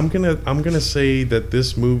 I'm gonna say that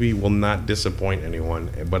this movie will not disappoint anyone,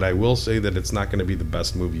 but I will say that it's not gonna be the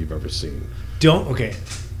best movie you've ever seen.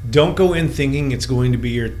 Don't go in thinking it's going to be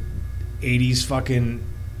your 80s fucking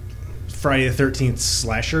Friday the 13th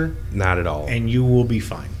slasher, Not at all. and you will be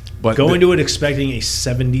fine. But Go into it expecting a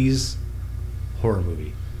 70s horror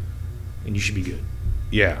movie, and you should be good.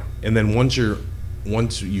 Yeah, and then once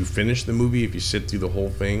you finish the movie, if you sit through the whole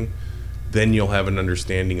thing, then you'll have an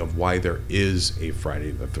understanding of why there is a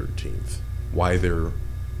Friday the 13th, why there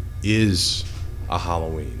is a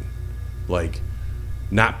Halloween. Like,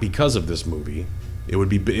 not because of this movie. It would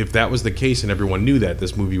be, if that was the case and everyone knew that,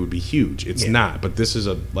 this movie would be huge. It's not, but this is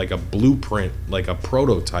a blueprint, like a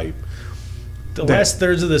prototype. The last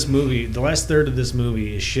third of this movie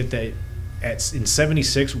is shit that in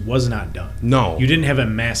 76 was not done. No. You didn't have a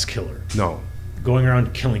mass killer No. going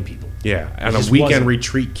around killing people. Yeah, It and a just weekend wasn't.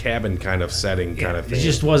 retreat cabin kind of setting kind of thing. It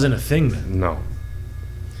just wasn't a thing then. No.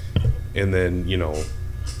 And then, you know,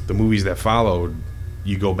 the movies that followed,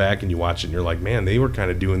 you go back and you watch it and you're like, man, they were kind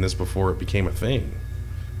of doing this before it became a thing.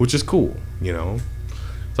 Which is cool, you know?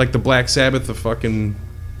 It's like the Black Sabbath of fucking,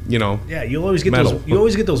 you know. Yeah, you'll always get Metal.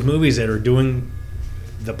 those movies that are doing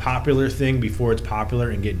the popular thing before it's popular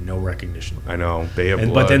and get no recognition. I know, Bay of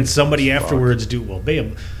And, Blood. but then somebody Fuck. afterwards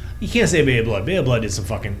you can't say Bay of Blood. Bay of Blood did some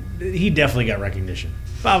fucking. He definitely got recognition.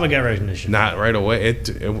 Baba got recognition. Not right away.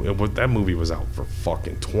 That movie was out for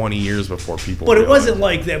fucking 20 years before people. But it realized wasn't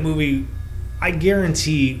like that movie. I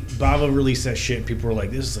guarantee Baba released that shit and people were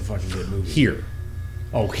like, this is a fucking good movie. here.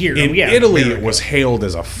 Oh, here. In Oh, yeah, Italy, America. it was hailed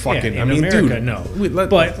as a fucking. Yeah, I in mean, America, dude. no.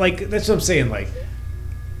 But, like, that's what I'm saying. Like,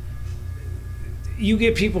 you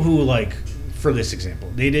get people who, like, for this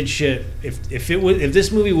example, they did shit. If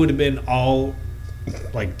this movie would have been all,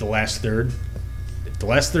 like, the last third, if the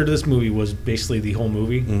last third of this movie was basically the whole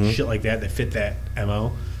movie, shit like that fit that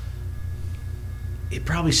MO, it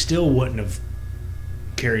probably still wouldn't have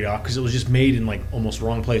carried off because it was just made in, like, almost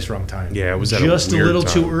wrong place, wrong time. Yeah, it was at just a a weird little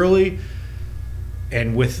time. too early,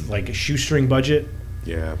 and with, like, a shoestring budget.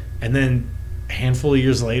 Yeah. And then a handful of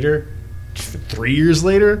years later, 3 years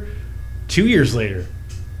later, 2 years later,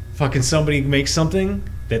 fucking somebody makes something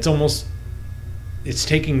that's almost, it's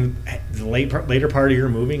taking the later part of your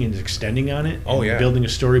movie and extending on it. Oh, and yeah. building a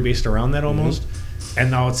story based around that almost.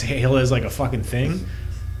 And now it's hailed as like a fucking thing.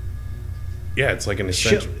 Yeah, it's like an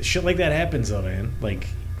essential. Shit like that happens though, man. Like,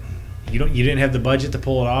 you didn't have the budget to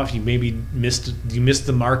pull it off. You maybe missed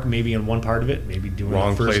the mark maybe in one part of it. Maybe doing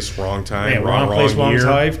Wrong the first, place, wrong time. yeah, wrong place, wrong year.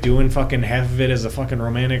 time. Doing fucking half of it as a fucking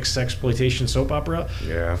romantic sexploitation soap opera.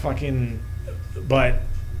 Yeah. Fucking, but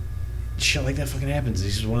shit like that fucking happens.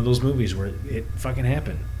 This is one of those movies where it fucking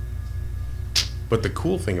happened. But the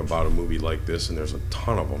cool thing about a movie like this, and there's a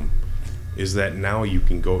ton of them, is that now you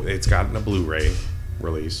can go. It's gotten a Blu-ray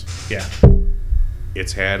release. Yeah,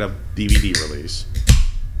 It's had a DVD release.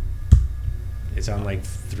 it's on like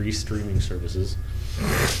 3 streaming services.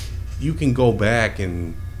 You can go back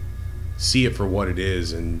and see it for what it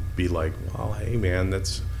is and be like, well, hey, man,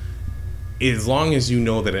 that's... As long as you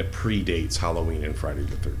know that it predates Halloween and Friday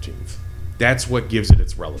the 13th. That's what gives it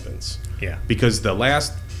its relevance. Yeah, Because the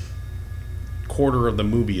last quarter of the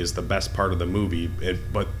movie is the best part of the movie,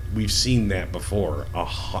 but we've seen that before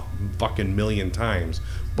fucking million times.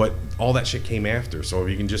 But all that shit came after. So if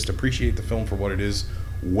you can just appreciate the film for what it is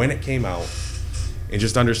when it came out, and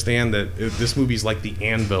just understand that this movie's like the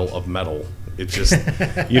anvil of metal. It just,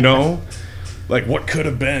 you know, like what could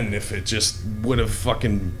have been if it just would have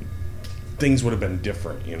fucking, things would have been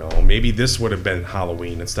different, you know. Maybe this would have been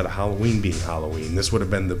Halloween instead of Halloween being Halloween. This would have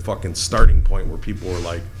been the fucking starting point where people were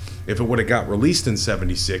like, if it would have got released in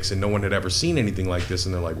 76 and no one had ever seen anything like this,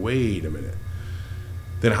 and they're like, wait a minute.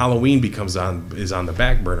 Then Halloween is on the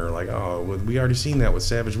back burner, like, oh, well, we already seen that with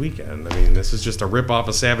Savage Weekend. I mean, this is just a rip-off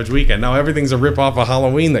of Savage Weekend. Now everything's a rip-off of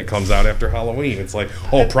Halloween that comes out after Halloween. It's like,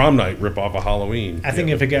 oh, Prom Night, rip-off of Halloween. I think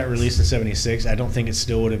if it got released in 76, I don't think it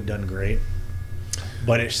still would have done great.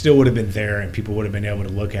 But it still would have been there, and people would have been able to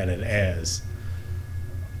look at it as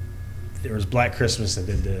there was Black Christmas that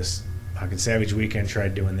did this. Fucking Savage Weekend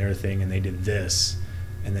tried doing their thing, and they did this.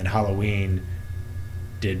 And then Halloween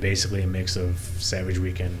did basically a mix of Savage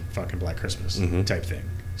Weekend, fucking Black Christmas Mm-hmm. type thing.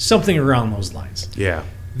 Something around those lines. Yeah.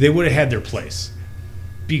 They would have had their place.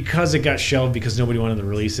 Because it got shelved because nobody wanted to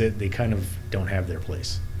release it, they kind of don't have their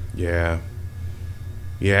place. Yeah.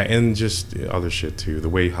 Yeah, and just other shit too. The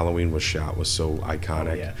way Halloween was shot was so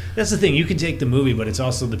iconic. Oh, yeah. That's the thing. You can take the movie, but it's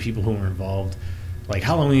also the people who are involved. Like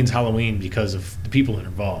Halloween's Halloween because of the people that are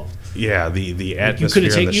involved. Yeah, the You atmosphere.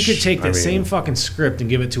 could take that same fucking script and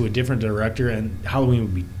give it to a different director, and Halloween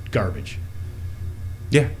would be garbage.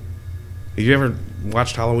 Yeah. Have you ever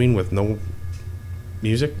watched Halloween with no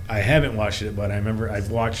music? I haven't watched it, but I remember I've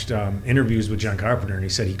watched interviews with John Carpenter, and he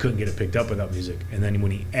said he couldn't get it picked up without music. And then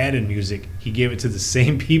when he added music, he gave it to the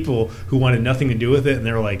same people who wanted nothing to do with it, and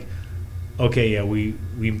they were like, "Okay, yeah, we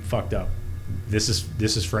fucked up. This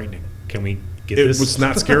is frightening. Can we get It this?" was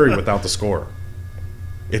not scary without the score.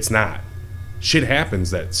 It's not. Shit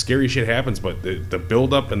happens. That scary shit happens, but the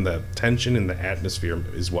build up and the tension and the atmosphere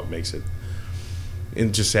is what makes it.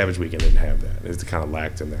 And just Savage Weekend didn't have that. It kind of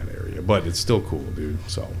lacked in that area, but it's still cool, dude.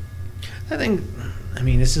 So I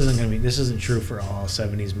mean, this isn't true for all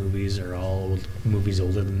 '70s movies or all movies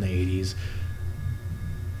older than the '80s.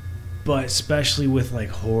 But especially with like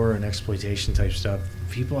horror and exploitation type stuff,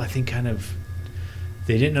 people I think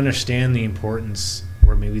they didn't understand the importance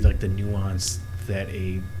or maybe like the nuance that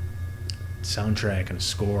a soundtrack and a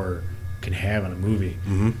score can have on a movie.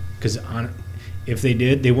 Because if they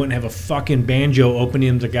did, they wouldn't have a fucking banjo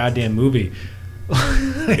opening the goddamn movie.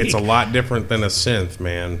 it's a lot different than a synth,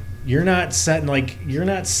 man. You're not setting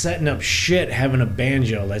up shit having a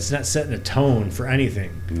banjo. That's not setting a tone for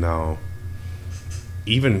anything. No.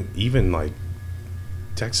 Even like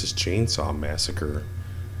Texas Chainsaw Massacre,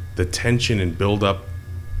 the tension and build up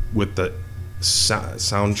with the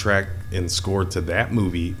soundtrack and score to that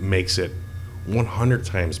movie makes it 100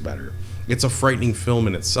 times better. It's a frightening film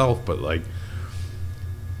in itself, but like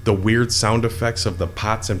the weird sound effects of the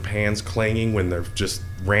pots and pans clanging when they're just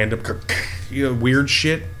random weird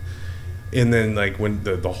shit, and then like when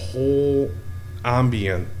the whole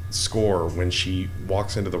ambient score when she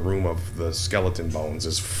walks into the room of the skeleton bones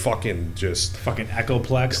is fucking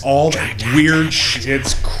Echoplex, all that weird shit.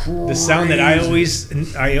 It's crazy. The sound that I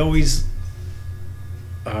always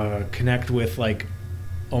connect with, like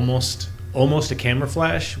almost a camera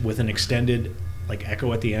flash with an extended like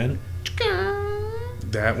echo at the end.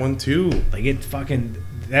 That one too. Like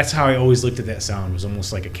that's how I always looked at that sound, was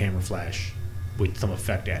almost like a camera flash with some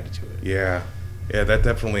effect added to it. Yeah, that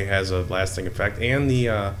definitely has a lasting effect. And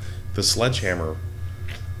the sledgehammer,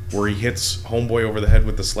 where he hits homeboy over the head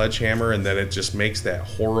with the sledgehammer, and then it just makes that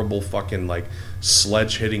horrible fucking like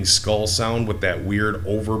sledge hitting skull sound with that weird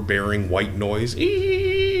overbearing white noise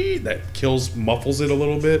that muffles it a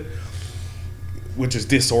little bit, which is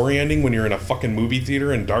disorienting when you're in a fucking movie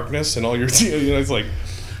theater in darkness and all your it's like.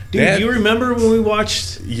 Dude, do you remember when we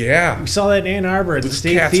watched? Yeah, we saw that in Ann Arbor at the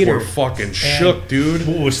State cats Theater. Were fucking shook, dude.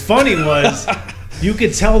 What was funny was you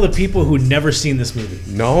could tell the people who'd never seen this movie.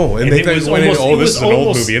 No, and they went in, this is an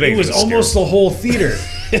old movie. It was almost the whole theater.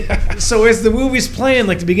 So as the movie's playing,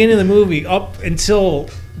 like the beginning of the movie, up until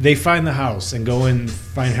they find the house and go and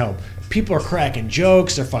find help, people are cracking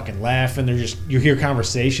jokes, they're fucking laughing, you hear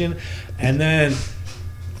conversation, and then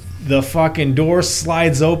the fucking door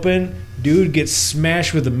slides open. Dude gets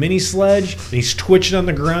smashed with a mini sledge, and he's twitching on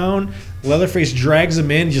the ground. Leatherface drags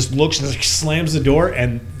him in, just looks and slams the door,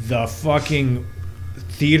 and the fucking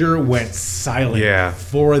theater went silent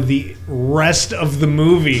for the rest of the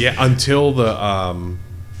movie. Yeah, until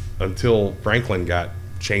Franklin got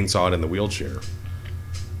chainsawed in the wheelchair.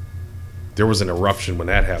 There was an eruption when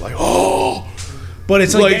that happened. Like, oh! But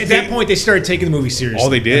it's like at that point they started taking the movie seriously. Oh,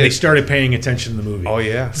 they did. And they started paying attention to the movie. Oh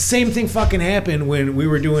yeah. The same thing fucking happened when we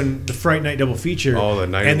were doing the Fright Night double feature. Oh, the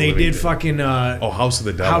night. And they did Dead. fucking. House of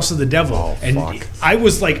the Devil. House of the Devil. Oh, and fuck. I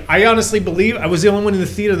was like, I honestly believe I was the only one in the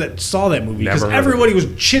theater that saw that movie because everybody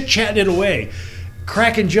was chit chatting it away,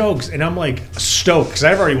 cracking jokes, and I'm like stoked because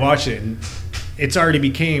I've already watched it and it's already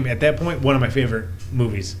became at that point one of my favorite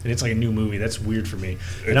movies, and it's like a new movie. That's weird for me.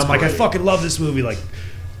 And I'm like, I fucking love this movie. Like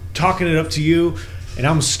talking it up to you. And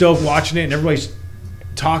I'm stoked watching it, and everybody's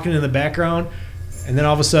talking in the background. And then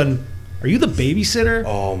all of a sudden, are you the babysitter?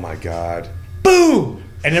 Oh, my God. Boom!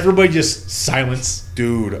 And everybody just silence.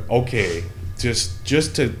 Dude, okay.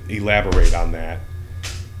 Just to elaborate on that.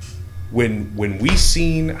 When we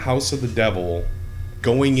seen House of the Devil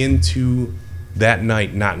going into that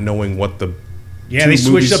night not knowing what the they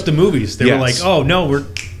switched up the movies. They were like, Yes. oh, no,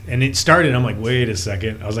 and it started. I'm like, wait a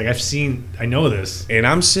second. I was like, I know this. And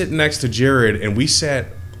I'm sitting next to Jared, and we sat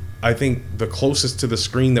I think the closest to the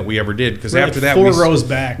screen that we ever did, because We're after like that 4 rows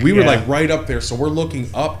back. we were Yeah. like right up there, so we're looking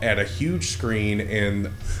up at a huge screen, and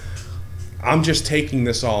I'm just taking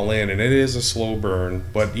this all in, and it is a slow burn.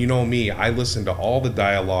 But you know me, I listen to all the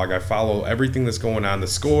dialogue, I follow everything that's going on, the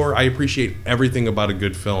score. I appreciate everything about a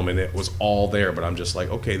good film, and it was all there. But I'm just like,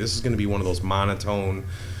 okay, this is going to be one of those monotone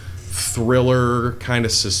thriller kind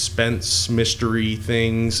of suspense mystery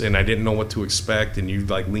things, and I didn't know what to expect. And you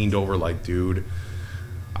like leaned over like, dude,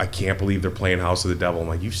 I can't believe they're playing House of the Devil. I'm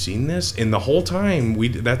like, you've seen this? And the whole time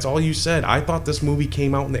that's all you said. I thought this movie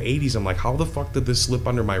came out in the 80s. I'm like, how the fuck did this slip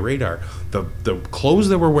under my radar? The clothes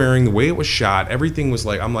they were wearing, the way it was shot, everything was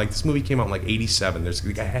like, I'm like, this movie came out in like 87.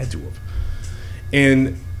 I had to have.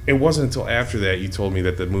 And it wasn't until after that you told me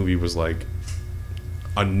that the movie was like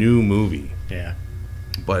a new movie. Yeah.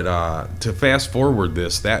 But to fast forward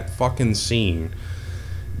that fucking scene,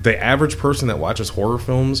 the average person that watches horror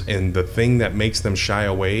films, and the thing that makes them shy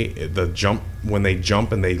away, when they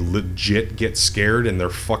jump and they legit get scared and their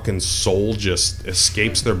fucking soul just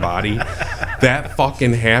escapes their body, that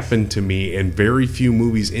fucking happened to me, and very few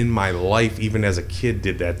movies in my life, even as a kid,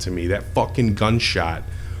 did that to me. That fucking gunshot,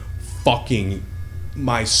 fucking,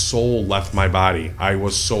 my soul left my body. I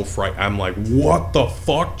was so frightened. I'm like, what the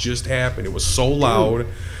fuck just happened? It was so loud.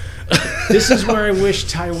 This is where I wish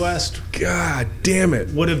Ty West God damn it.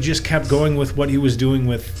 would have just kept going with what he was doing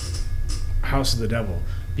with House of the Devil,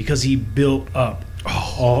 because he built up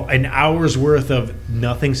all an hour's worth of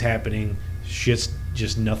nothing's happening, shit's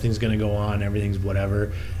just nothing's gonna go on, everything's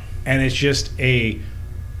whatever, and it's just are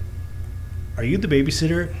you the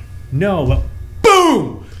babysitter? No, but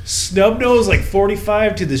boom, snub nose like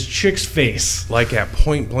 45 to this chick's face, Like at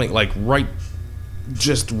point blank, like right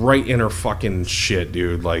in her fucking shit,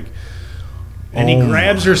 dude. Like, and he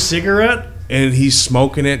grabs her cigarette. and he's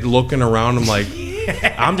smoking it, looking around. I'm like,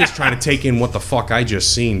 I'm just trying to take in what the fuck I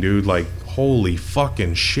just seen, dude. Like, holy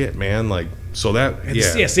fucking shit, man. Like, so that,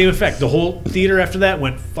 yeah. Same effect. The whole theater after that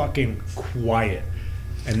went fucking quiet,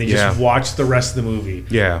 and they just Yeah. watched the rest of the movie.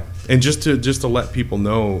 Yeah, and just to let people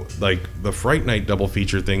know, like the Fright Night double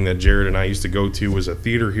feature thing that Jared and I used to go to was a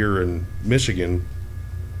theater here in Michigan,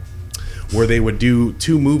 where they would do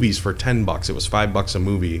 2 movies for $10. It was $5 a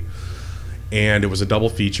movie, and it was a double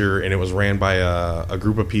feature, and it was ran by a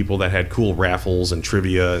group of people that had cool raffles and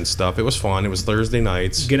trivia and stuff. It was fun. It was Thursday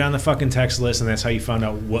nights. Get on the fucking text list, and that's how you found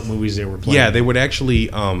out what movies they were playing. Yeah, they would actually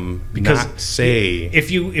because not say if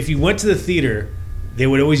you went to the theater, they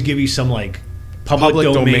would always give you some like public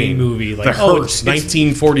domain movie, like The Hearst,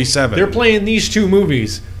 1947. They're playing these 2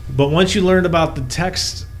 movies, but once you learned about the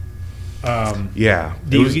text. Yeah,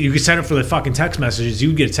 it was- You could sign up for the fucking text messages.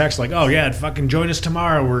 You'd get a text like, "Oh yeah, fucking join us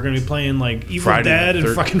tomorrow. We're gonna be playing like Evil Friday the Dead and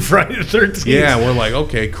 13th. fucking Friday the 13th." Yeah, we're like,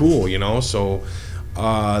 okay, cool, you know. So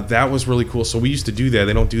that was really cool. So we used to do that.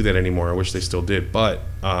 They don't do that anymore. I wish they still did. But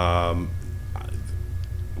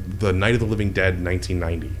the Night of the Living Dead,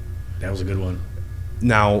 1990. that was a good one.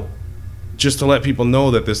 Now, just to let people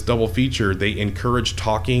know that this double feature, they encourage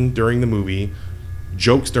talking during the movie,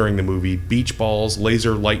 jokes during the movie, beach balls,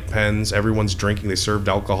 laser light pens, everyone's drinking. They served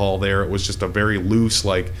alcohol there. It was just a very loose,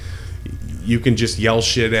 like, you can just yell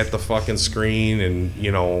shit at the fucking screen, and,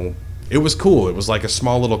 you know, it was cool. It was like a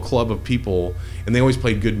small little club of people, and they always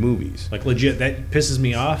played good movies. Like legit, that pisses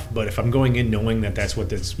me off. But if I'm going in knowing that that's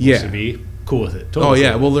what it's supposed Yeah. to be, cool with it. Oh, Totally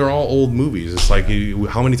yeah. cool. Well, they're all old movies. It's like,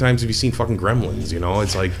 how many times have you seen fucking Gremlins, you know?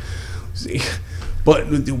 It's like... But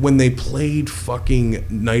when they played fucking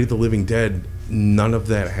Night of the Living Dead, none of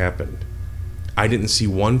that happened. I didn't see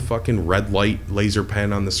one fucking red light laser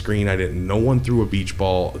pen on the screen. No one threw a beach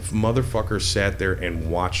ball. Motherfuckers sat there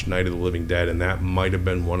and watched Night of the Living Dead, and that might have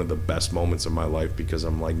been one of the best moments of my life, because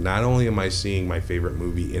I'm like, not only am I seeing my favorite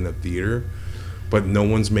movie in a theater, but no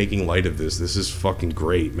one's making light of this. This is fucking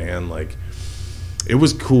great, man. Like, it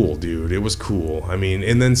was cool, dude. It was cool. I mean,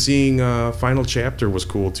 and then seeing Final Chapter was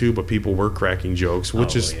cool too, but people were cracking jokes,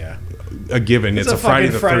 which is yeah. a given. It's a a Friday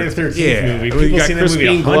the fucking Friday 13th. the 13th Yeah, movie. I mean, you People got seen that movie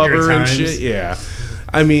Crispin 100 Glover and times. shit. Yeah,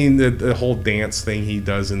 I mean the whole dance thing he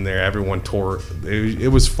does in there. Everyone tore.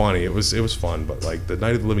 It was funny. It was fun. But like the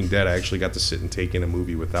Night of the Living Dead, I actually got to sit and take in a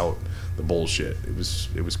movie without the bullshit. It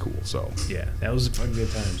was cool. So Yeah, that was fucking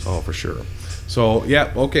good times. oh, for sure. So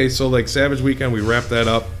yeah, okay. So like Savage Weekend, we wrapped that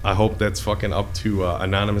up. I hope that's fucking up to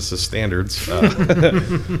Anonymous' standards.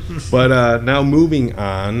 But now moving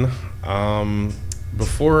on. I'm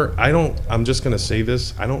just gonna say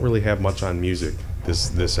this. I don't really have much on music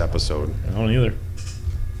this episode. I don't either.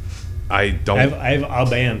 I don't. I have a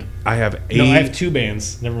band. I have No, I have 2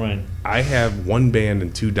 bands. Never mind. I have 1 band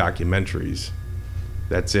and 2 documentaries.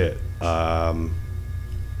 That's it.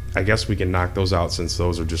 I guess we can knock those out since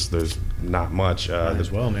those are just not much. Might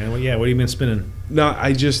as well, man. Well, yeah, what have you been spinning? No,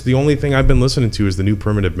 the only thing I've been listening to is the new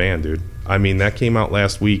Primitive Man, dude. I mean, that came out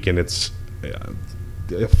last week, and it's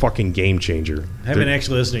a fucking game changer. I haven't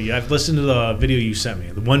actually listened to you. I've listened to the video you sent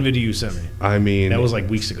me. The one video you sent me. I mean, that was like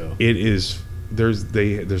weeks ago. It is.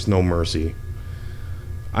 There's no mercy.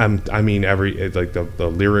 I mean, like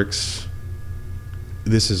the lyrics.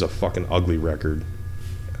 This is a fucking ugly record.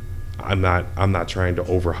 I'm not trying to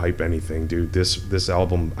overhype anything, dude. This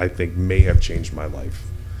album, I think, may have changed my life,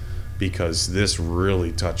 because this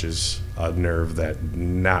really touches a nerve that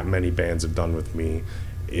not many bands have done with me.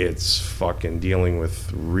 It's fucking dealing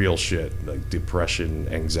with real shit, like depression,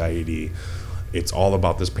 anxiety. It's all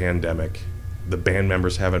about this pandemic. The band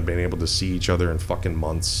members haven't been able to see each other in fucking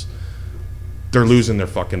months. They're losing their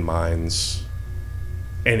fucking minds.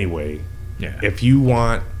 Anyway, Yeah. if you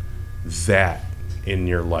want that in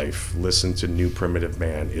your life, listen to New Primitive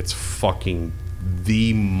Man. It's fucking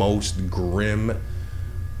the most grim,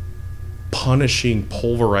 punishing,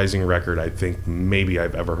 pulverizing record I think maybe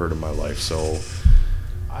I've ever heard in my life. So,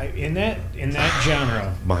 in that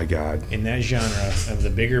genre, my God, in that genre of the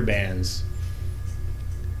bigger bands,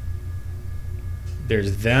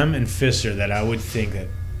 there's them and Fister that I would think that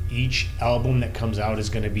each album that comes out is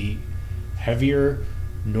going to be heavier,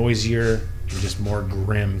 noisier, and just more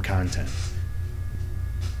grim content.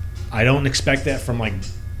 I don't expect that from like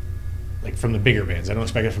from the bigger bands. I don't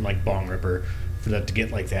expect it from like Bong Ripper for that to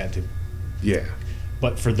get like that. yeah.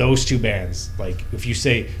 But for those two bands, like if you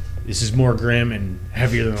say this is more grim and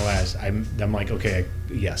heavier than the last, I'm like, okay,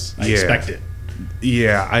 yes, I expect it.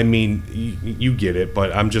 Yeah, I mean, you get it,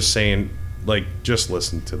 but I'm just saying, like, just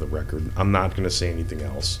listen to the record. I'm not going to say anything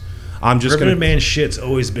else. I'm just Primitive Man shit's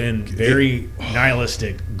always been very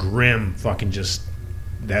nihilistic, grim, fucking just,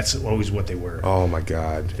 that's always what they were. Oh, my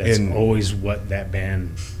God. That's always what that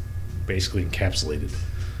band basically encapsulated.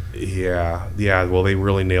 Yeah, well, they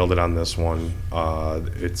really nailed it on this one.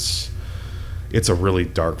 It's a really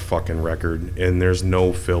dark fucking record, and there's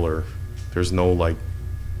no filler. There's no, like,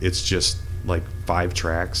 it's just, like, 5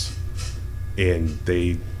 tracks, and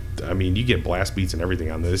I mean, you get blast beats and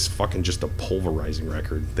everything on this. It's fucking just a pulverizing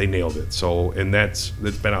record. They nailed it. So, and that's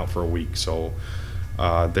been out for a week. So,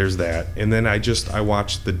 there's that. And then I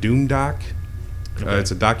watched the Doom doc. Okay.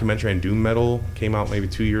 It's a documentary on doom metal. Came out maybe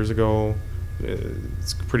 2 years ago.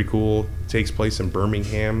 It's pretty cool. It takes place in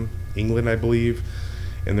Birmingham, England, I believe.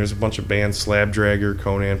 And there's a bunch of bands, Slab Dragger,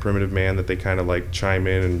 Conan, Primitive Man, that they kind of like chime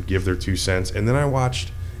in and give their 2 cents. And then I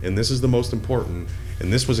watched, and this is the most important,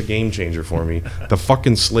 and this was a game changer for me, the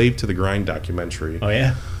fucking Slave to the Grind documentary. Oh,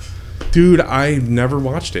 yeah? Dude, I never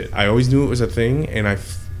watched it. I always knew it was a thing, and I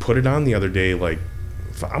put it on the other day, like,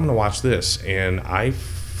 I'm going to watch this. And I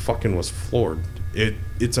fucking was floored.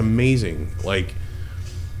 It's amazing. Like,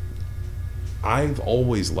 I've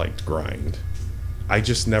always liked grind. I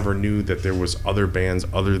just never knew that there was other bands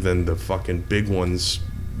other than the fucking big ones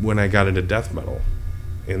when I got into death metal.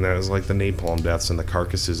 And that was like the Napalm Deaths and the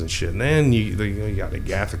Carcasses and shit. And then you got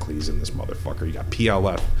Agathocles in this motherfucker. You got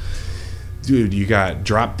PLF. Dude, you got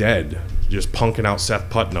Drop Dead just punking out Seth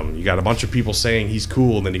Putnam. You got a bunch of people saying he's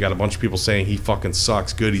cool, and then you got a bunch of people saying he fucking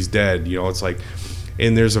sucks. Good, he's dead. You know, it's like...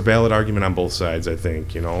 And there's a valid argument on both sides, I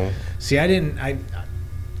think, you know? See,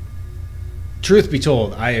 truth be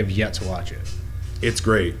told, I have yet to watch it. It's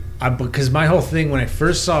great. Because my whole thing, when I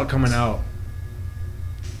first saw it coming out,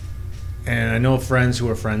 and I know friends who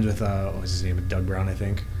are friends with, what was his name? Doug Brown, I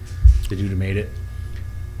think. The dude who made it.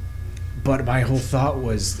 But my whole thought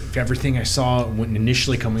was, everything I saw when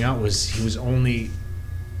initially coming out was he was only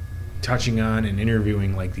touching on and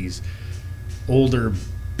interviewing like these older,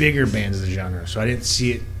 bigger bands of the genre. So I didn't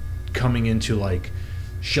see it coming into like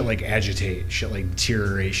shit like Agitate, shit like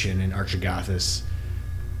Deterioration and Archigothus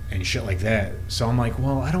and shit like that. So I'm like,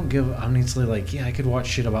 well, I'm instantly like, yeah, I could watch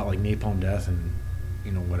shit about like Napalm Death and,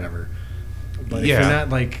 you know, whatever. But if you're not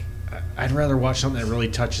like, I'd rather watch something that really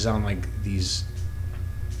touches on like these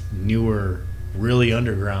newer, really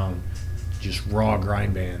underground, just raw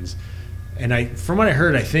grind bands. And from what I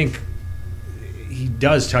heard, I think he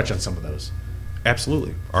does touch on some of those.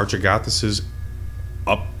 Absolutely. Archigothus is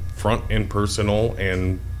up front and personal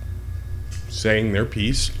and saying their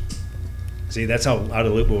piece. See, that's how out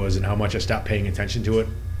of loop it was and how much I stopped paying attention to it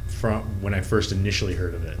from when I first initially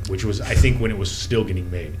heard of it, which was, I think, when it was still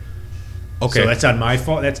getting made. Okay. So that's on my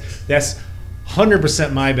fault. That's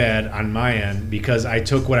 100% my bad on my end, because I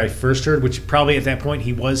took what I first heard, which probably at that point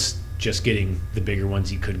he was just getting the bigger ones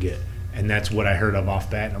he could get. And that's what I heard of off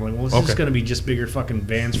bat. And I'm like, well, this is going to be just bigger fucking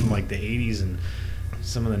bands from like the 80s and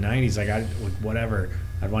some of the 90s. Like, whatever.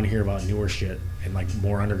 I'd want to hear about newer shit and like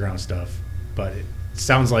more underground stuff. But it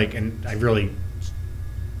sounds like, and I really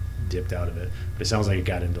dipped out of it. But it sounds like it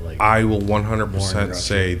got into like. I will More 100% introduction.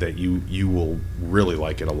 say that you will really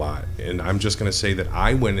like it a lot. And I'm just going to say that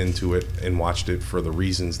I went into it and watched it for the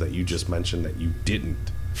reasons that you just mentioned that you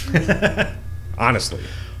didn't. Honestly.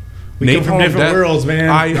 We come from different worlds, man.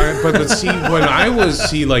 But see, when I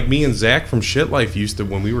was, like me and Zach from Shit Life used to,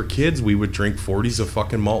 when we were kids, we would drink 40s of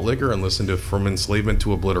fucking malt liquor and listen to From Enslavement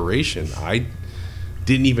to Obliteration. I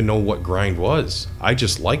didn't even know what grind was. I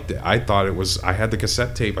just liked it. I thought it was, I had the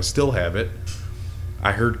cassette tape. I still have it.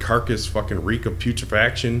 I heard Carcass fucking reek of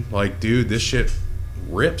putrefaction. Like, dude, this shit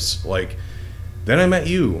rips. Like, then I met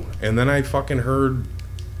you, and then I fucking heard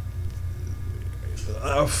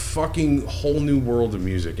a fucking whole new world of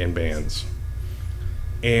music and bands.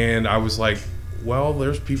 And I was like, well,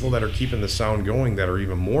 there's people that are keeping the sound going that are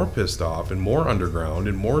even more pissed off and more underground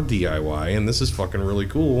and more DIY, and this is fucking really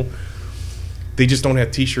cool. They just don't have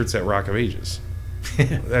t-shirts at Rock of Ages.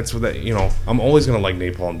 That's what I'm always going to like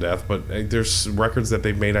Napalm Death, but there's records that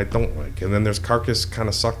they've made I don't like. And then there's Carcass kind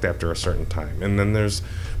of sucked after a certain time. And then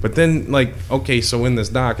okay, so in this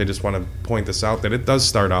doc, I just want to point this out, that it does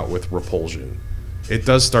start out with Repulsion. It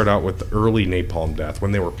does start out with the early Napalm Death,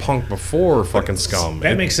 when they were punk before fucking Scum.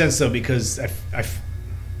 That makes sense, though, because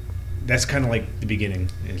that's kind of like the beginning.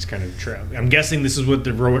 It's kind of I'm guessing this is what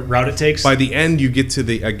the route it takes. By the end, you get to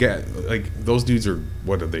those dudes are,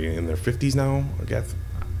 what are they, in their 50s now?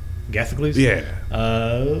 Gathicles? Yeah.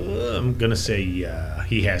 I'm going to say,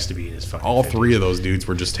 he has to be in his fucking All 50s. three of those dudes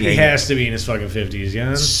were just He hanging. has to be in his fucking 50s,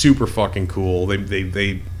 yeah? Super fucking cool.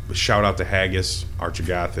 They shout out to Haggis,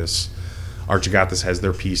 Archigathus. Archigathus has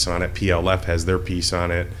their piece on it. PLF has their piece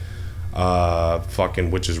on it.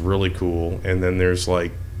 Which is really cool. And then there's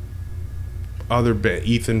like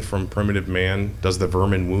Ethan from Primitive Man does the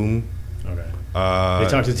Vermin Womb. Okay. They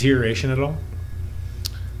talk deterioration at all?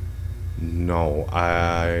 No,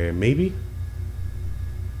 maybe.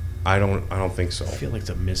 I don't think so. I feel like it's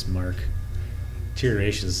a mismark.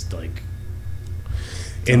 Deterioration's like.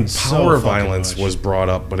 And so Power fucking Violence much. was brought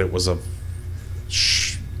up, but it was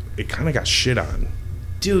it kind of got shit on.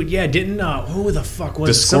 Dude, yeah, didn't who the fuck was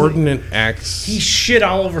it? Discordant Acts. He shit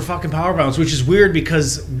all over fucking Power Violence, which is weird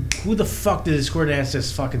because who the fuck did Discordant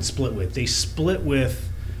Acts fucking split with? They split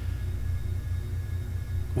with.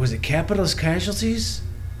 Was it Capitalist Casualties?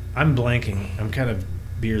 I'm blanking. I'm kind of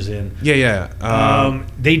beers in. Yeah.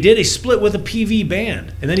 They did a split with a PV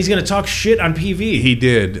band, and then he's gonna talk shit on PV. He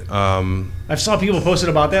did. I've saw people posted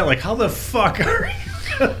about that. Like, how the fuck are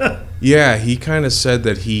you? Yeah, he kind of said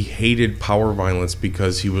that he hated Power Violence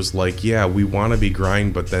because he was like, yeah, we want to be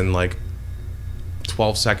grind, but then like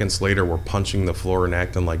 12 seconds later we're punching the floor and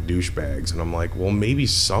acting like douchebags. And I'm like, well, maybe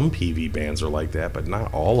some PV bands are like that, but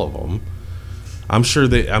not all of them. I'm sure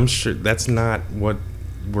that's not what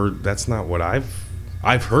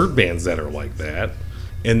I've heard bands that are like that.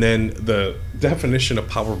 And then the definition of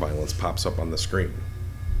Power Violence pops up on the screen.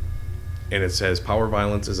 And it says Power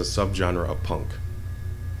Violence is a subgenre of punk.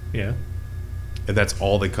 Yeah. And that's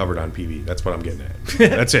all they covered on PV. That's what I'm getting at.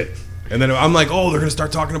 That's it. And then I'm like, oh, they're gonna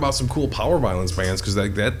start talking about some cool Power Violence bands because they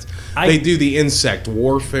do the Insect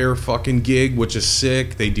Warfare fucking gig, which is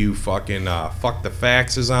sick. They do fucking Fuck the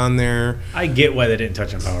Facts is on there. I get why they didn't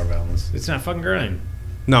touch on Power Violence. It's not fucking grind.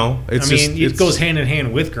 No, it goes hand in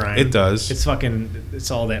hand with grind. It does. It's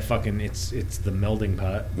all that fucking. It's the melding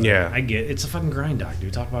pot. Yeah. I get. It's a fucking grind doc,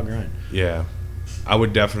 dude. Talk about grind. Yeah. I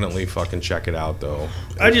would definitely fucking check it out, though.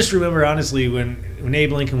 I just remember, honestly, when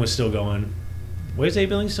Abe Lincoln was still going. Was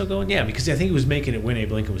Abe Lincoln still going? Yeah, because I think he was making it when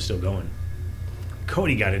Abe Lincoln was still going.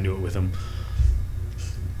 Cody got into it with him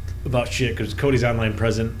about shit, because Cody's online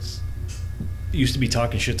presence used to be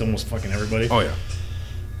talking shit to almost fucking everybody. Oh, yeah.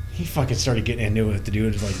 He fucking started getting into it with the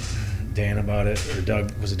dude, like Dan about it, or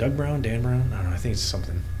Doug. Was it Doug Brown? Dan Brown? I don't know. I think it's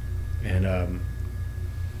something. And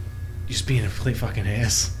just being a complete fucking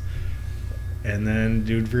ass. And then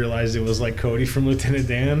dude realized it was like Cody from Lieutenant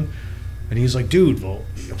Dan, and he was like, "Dude, well,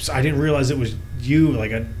 I didn't realize it was you.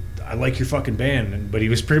 Like, I like your fucking band." But he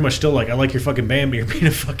was pretty much still like, "I like your fucking band, but you're being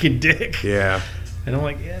a fucking dick." Yeah. And I'm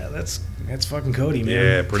like, "Yeah, that's fucking Cody, man."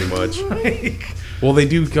 Yeah, pretty much. Like, well,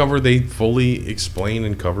 they fully explain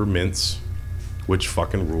and cover Mints, which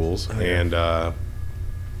fucking rules, and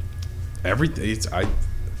everything.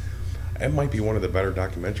 It might be one of the better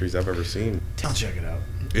documentaries I've ever seen. I'll check it out.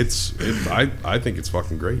 I think it's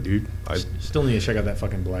fucking great, dude. I Still need to check out that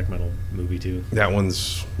fucking black metal movie too. That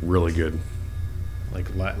one's really good. Like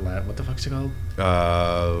what the fuck's it called?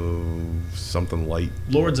 Something light.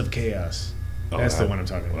 Lords of Chaos. That's the one I'm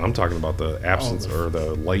talking about. I'm talking about the absence or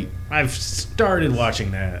the light, I've started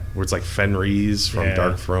watching that. where it's like Fenris from Yeah.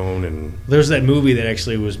 Dark Throne, and There's that movie that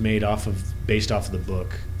actually was based off of the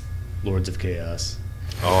book, Lords of Chaos.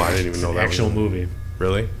 Oh, I didn't even know that. Actual movie.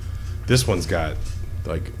 Really? This one's got,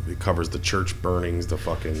 like, it covers the church burnings, the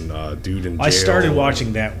fucking dude in jail. I started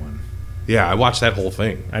watching that one. Yeah, I watched that whole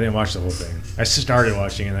thing. I didn't watch the whole thing. I started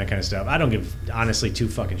watching and that kind of stuff. I don't give, honestly, two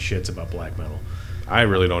fucking shits about black metal. I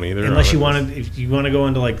really don't either. Unless if you want to go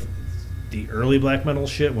into, like, the early black metal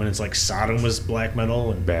shit, when it's like Sodom was black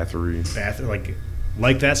metal and Bathory.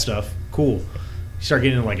 Like that stuff, cool. You start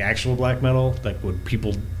getting into, like, actual black metal, like what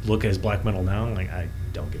people look at as black metal now, like, I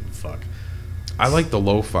don't give a fuck. I like the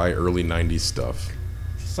lo-fi early 90s stuff.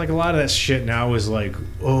 It's like a lot of that shit now is like,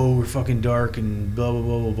 oh, we're fucking dark and blah, blah,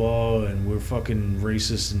 blah, blah, blah, and we're fucking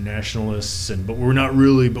racist and nationalists, but we're not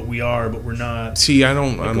really, but we are, but we're not. See, I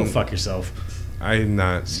don't... Like, go fuck yourself. I'm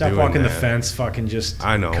not Stop doing walking that. the fence, fucking just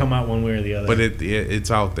I know. come out one way or the other. But it's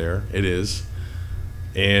out there. It is.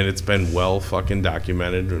 And it's been well fucking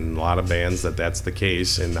documented in a lot of bands that's the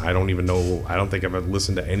case. And I don't even know, I don't think I've ever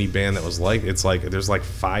listened to any band that was like, it's like, there's like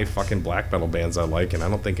 5 fucking black metal bands I like, and I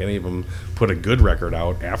don't think any of them put a good record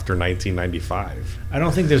out after 1995. I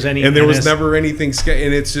don't think there's any... And there was never anything,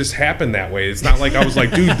 and it's just happened that way. It's not like I was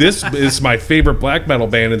like, dude, this is my favorite black metal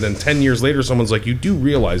band, and then 10 years later someone's like, you do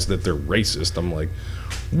realize that they're racist. I'm like,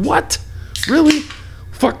 what? Really?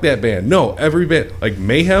 Fuck that band. No, every band, like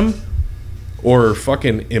Mayhem, or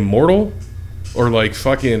fucking Immortal, or like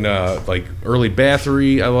fucking like early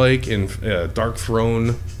Bathory I like, and Dark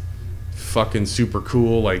Throne, fucking super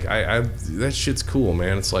cool. Like I that shit's cool,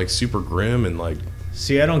 man. It's like super grim and like.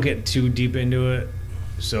 See, I don't get too deep into it,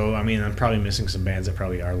 so I mean I'm probably missing some bands that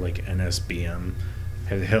probably are like NSBM.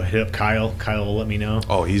 Hit up Kyle. Kyle will let me know.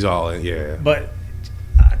 Oh, he's all in, yeah. But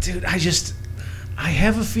dude, I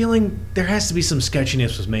have a feeling there has to be some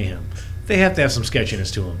sketchiness with Mayhem. They have to have some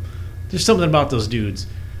sketchiness to them. There's something about those dudes.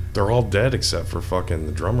 They're all dead except for fucking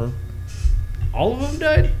the drummer. All of them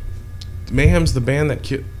died? Mayhem's the band that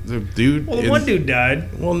killed the dude. Well, one dude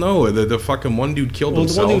died. Well, no, the fucking one dude killed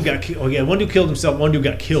himself. The one dude got killed. Oh, yeah, one dude killed himself. One dude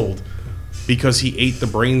got killed. Because he ate the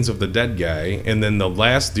brains of the dead guy. And then the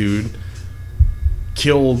last dude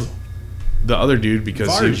killed the other dude because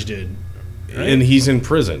Varge did. Right? And he's in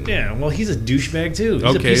prison. Yeah, well, he's a douchebag, too.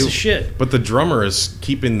 He's a piece of shit. But the drummer is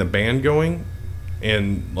keeping the band going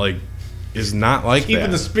and, like, is not like keeping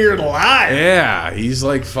that. The spirit alive. Yeah, he's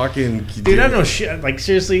like fucking. Dude, I know shit. Like,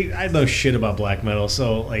 seriously, I know shit about black metal.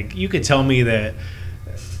 So, like, you could tell me that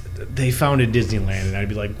they founded Disneyland, and I'd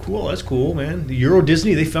be like, cool, that's cool, man. The Euro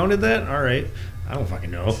Disney, they founded that? All right. I don't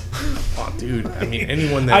fucking know. Oh, dude. I mean,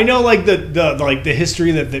 anyone that. I know, like, the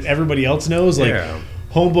history that everybody else knows. Like, yeah.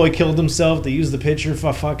 Homeboy killed himself. They used the picture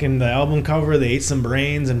for fucking the album cover. They ate some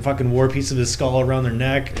brains and fucking wore a piece of his skull around their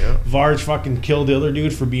neck. Yeah. Varge fucking killed the other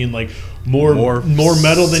dude for being like more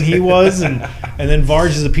metal than he was, and then Varge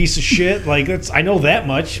is a piece of shit. Like I know that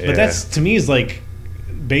much, but that's to me is like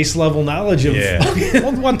base level knowledge of. Yeah.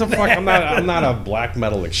 Well, what the fuck? I'm not a black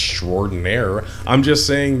metal extraordinaire. I'm just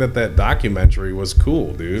saying that documentary was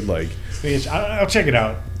cool, dude. Like, I'll check it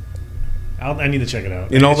out. I need to check it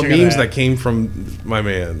out. And all the memes that came from my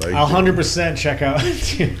man. Like, I'll 100% check out.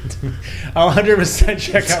 I'll 100%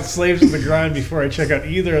 check out Slaves of the Grind before I check out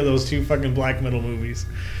either of those two fucking black metal movies.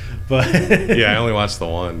 But yeah, I only watched the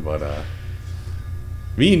one. But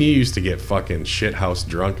me and you used to get fucking shithouse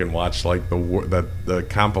drunk and watch like the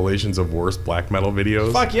compilations of worst black metal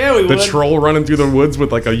videos. Fuck yeah, we would. The troll running through the woods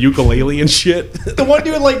with like a ukulele and shit. The one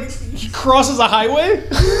dude like he crosses a highway.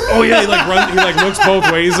 Oh yeah, he like looks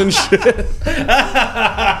both ways and shit.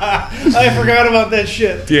 I forgot about that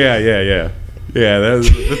shit. Yeah. Yeah,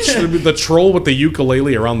 the troll with the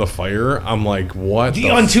ukulele around the fire. I'm like, what? The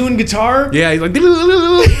untuned guitar? Yeah, he's like.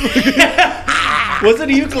 Was it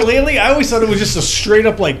a ukulele? I always thought it was just a straight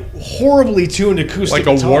up, like, horribly tuned acoustic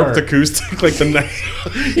like a guitar. warped acoustic, like the night.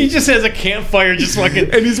 He just has a campfire, just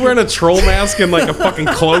fucking. And he's wearing a troll mask and like a fucking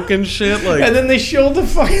cloak and shit. Like, and then they show the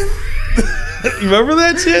fucking. You remember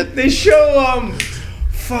that shit? They show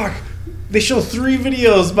They show 3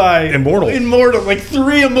 videos by Immortal, like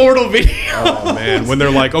 3 Immortal videos. Oh man, when they're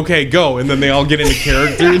like, okay, go, and then they all get into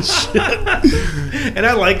character and shit. And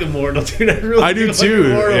I like Immortal, dude. I do like too.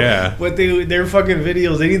 Immortal. Yeah. But their fucking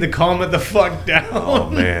videos, they need to calm it the fuck down. Oh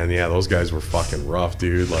man, yeah, those guys were fucking rough,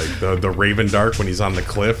 dude. Like the Raven Dark when he's on the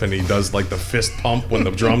cliff and he does like the fist pump when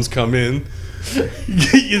the drums come in.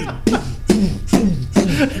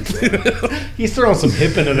 He's throwing some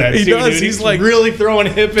hip into that. He does. Dude. He's like really throwing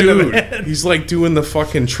hip into that. He's like doing the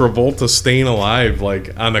fucking Travolta Staying Alive,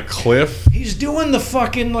 like on a cliff. He's doing the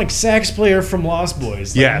fucking like sax player from Lost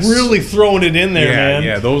Boys. Like, yes, really throwing it in there, man.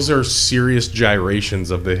 Yeah, those are serious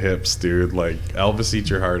gyrations of the hips, dude. Like Elvis,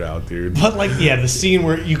 eat your heart out, dude. But like, yeah, the scene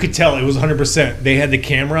where you could tell it was 100%. They had the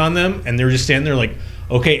camera on them, and they were just standing there like,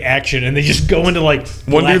 Okay, action, and they just go into like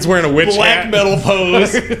One dude's wearing a witch black hat. metal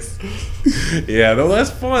pose. Yeah, though that's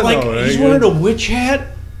fun. Like though, he's right? wearing a witch hat,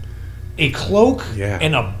 a cloak, Yeah.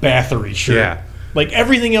 and a Bathory shirt. Yeah. Like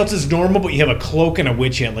everything else is normal, but you have a cloak and a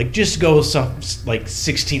witch hat. Like just go some like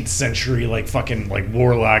 16th century like fucking like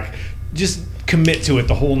warlock. Just commit to it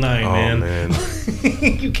the whole nine, Oh, man.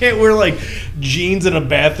 You can't wear like jeans and a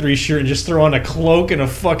Bathory shirt and just throw on a cloak and a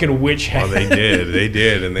fucking witch hat. Oh, they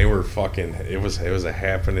did, and they were fucking. It was a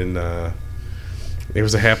happening. It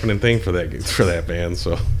was a happening thing for that band.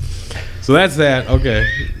 So that's that. Okay.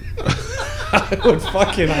 I would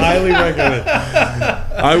fucking highly recommend.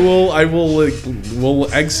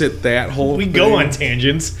 We'll exit that whole. We thing. go on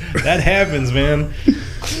tangents. That happens, man.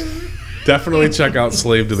 Definitely check out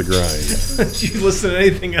Slave to the Grind. Did you listen to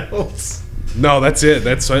anything else? No, that's it.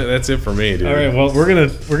 That's it for me, dude. All right, well, we're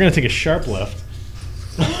gonna take a sharp left.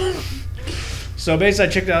 So basically, I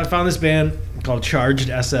checked out. I found this band called Charged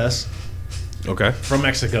SS Okay. from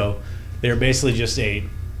Mexico. They're basically just a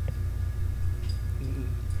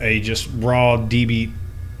just raw D beat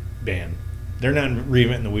band. They're not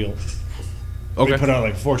reinventing the wheel. Okay. They put out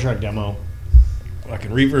like a 4-track demo, like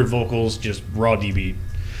reverb vocals, just raw D beat.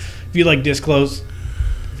 If you like Disclose,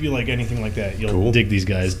 if you like anything like that, you'll Cool. dig these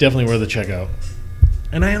guys. Definitely worth a check out.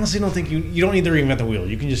 And I honestly don't think you don't need to reinvent the wheel.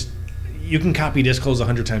 You can copy Disclose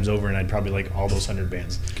 100 times over, and I'd probably like all those 100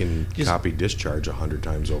 bands. You can Just- copy Discharge 100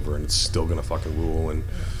 times over, and it's still gonna fucking rule. And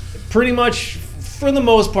Pretty much, for the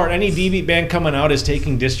most part, any D-Beat band coming out is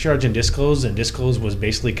taking Discharge and Disclose was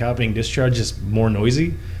basically copying Discharge, just more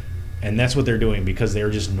noisy. And that's what they're doing because they're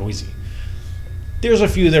just noisy. There's a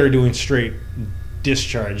few that are doing straight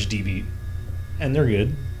Discharge D-Beat, and they're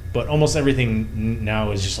good. But almost everything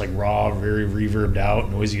now is just like raw, very reverbed out,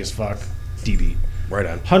 noisy as fuck D-Beat. right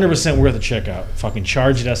on. 100% worth a check out. Fucking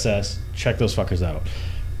Charged SS. Check those fuckers out.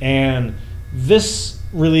 And this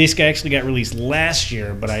release actually got released last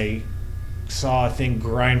year, but I saw, I think,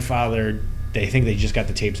 Grindfather, they think they just got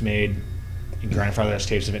the tapes made. Grindfather has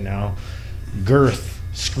tapes of it now. Girth.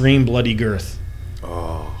 Scream Bloody Girth.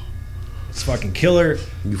 Oh, It's fucking killer.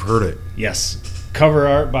 you've heard it, Yes. Cover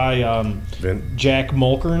art by Vin. Jack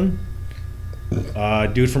Mulkern,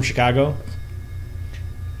 dude from Chicago.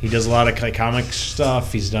 He does a lot of like comic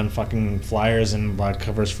stuff. He's done fucking flyers and a lot of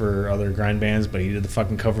covers for other grind bands, but he did the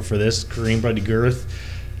fucking cover for this, Scream Bloody Girth.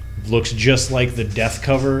 Looks just like the Death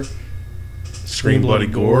cover, Scream Bloody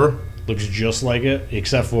Gore. Looks just like it,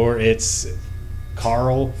 except for it's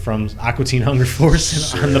Carl from Aqua Teen Hunger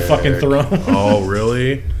Force on the fucking Sick. throne. Oh,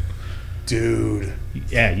 really? Dude.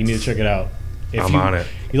 Yeah, you need to check it out. If I'm on it.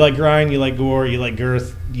 You like grind, you like gore, you like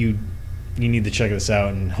girth, you need to check this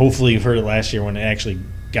out. And hopefully you've heard it last year when it actually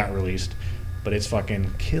got released. But it's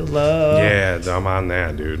fucking killer. Yeah, I'm on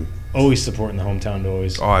that, dude. Always supporting the hometown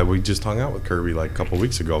boys. We just hung out with Kirby like a couple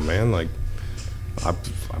weeks ago, man. Like,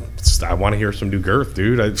 I want to hear some new Girth,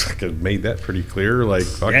 dude. I fucking made that pretty clear. Like,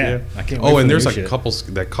 fuck Yeah, yeah. I can't wait Oh, for and the there's new like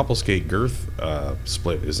shit. that couple skate Girth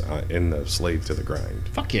split is in the Slave to the Grind.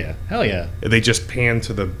 Fuck yeah. Hell yeah. They just pan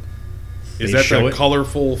to the. Is They that show the it?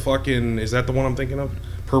 colorful fucking? Is that the one I'm thinking of?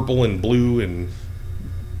 Purple and blue and.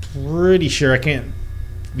 Pretty sure I can't.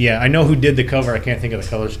 Yeah, I know who did the cover. I can't think of the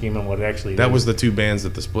color scheme and what it actually That is. was the two bands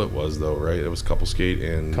that the split was, though, right? It was Couple Skate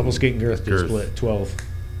and. Couple Skate and Girth did Girth. split 12.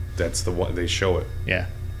 That's the one they show it. Yeah.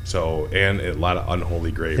 So and a lot of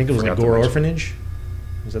Unholy Grave. I think it was like Forgot to Gore mention. Orphanage.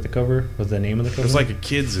 Was that the cover? Was the name of the cover? It was like a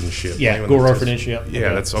kids and shit. Yeah, playing with Gore the- Orphanage, yep. Yeah,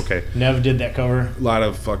 Okay. that's okay. Nev did that cover. A lot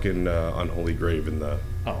of fucking Unholy Grave in the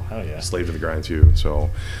Oh, hell yeah. Slave to the Grind too.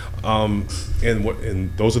 So, and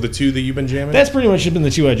those are the two that you've been jamming. That's pretty much been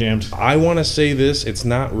the two I jammed. I want to say this. It's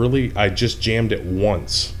not really. I just jammed it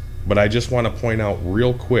once, but I just want to point out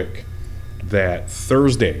real quick that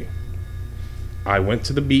Thursday I went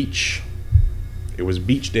to the beach. It was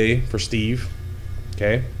beach day for Steve.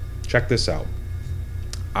 Okay, check this out.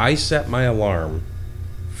 I set my alarm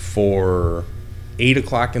for 8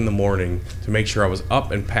 o'clock in the morning to make sure I was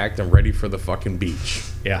up and packed and ready for the fucking beach.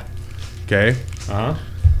 Yeah. Okay. Uh huh.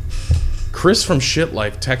 Chris from Shit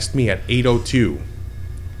Life texted me at 8:02,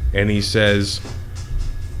 and he says,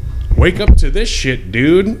 "Wake up to this shit,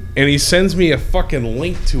 dude!" And he sends me a fucking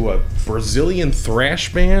link to a Brazilian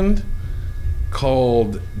thrash band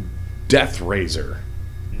called Death Razor.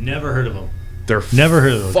 Never heard of them. They're Never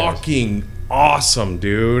heard of those guys. fucking awesome,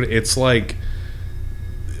 dude. It's like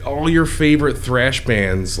all your favorite thrash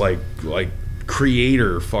bands, like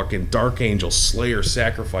Creator, fucking Dark Angel, Slayer,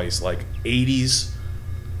 Sacrifice, like 80s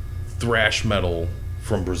thrash metal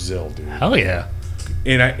from Brazil, dude. Hell yeah.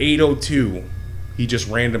 And at 8:02, he just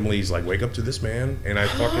randomly is like, "Wake up to this, man!" And I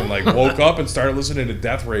fucking like woke up and started listening to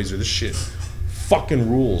Death Razor. This shit fucking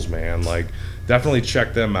rules, man. Like, definitely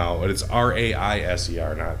check them out. It's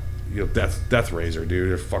Raiser, not Death Razor, dude.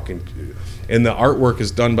 They're fucking, and the artwork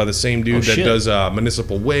is done by the same dude that does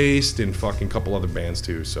Municipal Waste and fucking couple other bands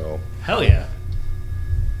too. So hell yeah.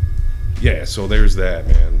 Yeah, so there's that,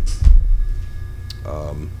 man.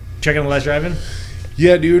 Checking the last drive-in.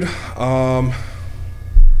 Yeah, dude.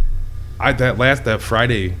 That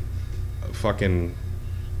Friday, fucking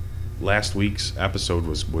last week's episode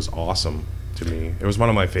was awesome to me. It was one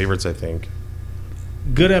of my favorites, I think.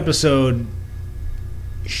 Good episode.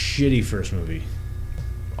 Shitty first movie.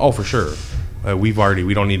 Oh, for sure. We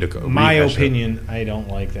don't need to. My opinion, I don't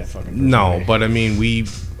like that fucking. No, but I mean,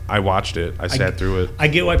 I watched it. I sat through it. I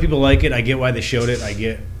get why people like it. I get why they showed it.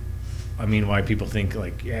 I mean, why people think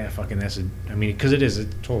like, yeah, fucking because it is a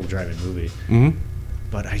total drive-in movie. Mm-hmm.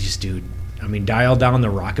 But I just, dude. I mean, dial down the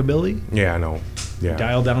rockabilly. Yeah, I know. Yeah.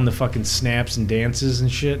 Dial down the fucking snaps and dances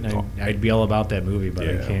and shit. And I'd be all about that movie, but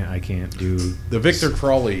I can't do. The Victor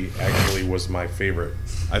Crowley actually was my favorite.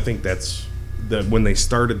 I think that's when they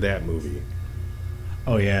started that movie.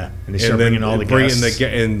 Oh yeah, and they start bringing all the guests,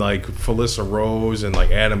 and like Felissa Rose and like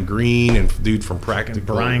Adam Green and dude from Practical. And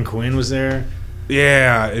Brian Quinn was there.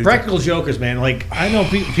 Yeah, Practical Jokers, man. Like, I know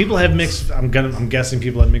people have mixed. I'm guessing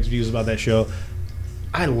people have mixed views about that show.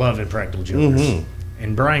 I love Impractical Jokers,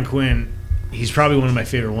 and Brian Quinn. He's probably one of my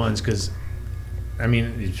favorite ones because, I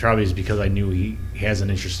mean, it probably is because I knew he has an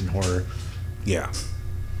interest in horror. Yeah,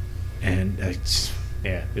 and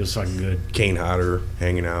it was fucking good. Kane Hodder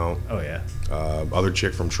hanging out. Oh yeah. Other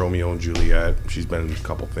chick from Romeo and Juliet. She's been in a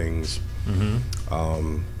couple things.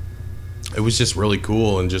 Mm-hmm. It was just really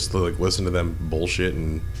cool, and just to like listen to them bullshit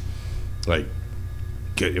and like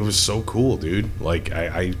it was so cool, dude. Like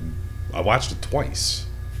I watched it twice.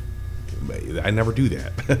 I never do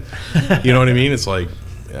that. You know what I mean? It's like,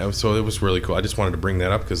 so it was really cool. I just wanted to bring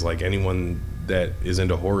that up because like anyone that is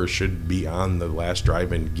into horror should be on the last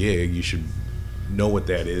drive-in gig. You should know what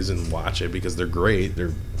that is and watch it because they're great.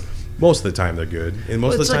 Most of the time they're good, and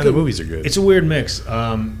most of the time the movies are good. It's a weird mix.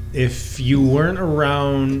 If you weren't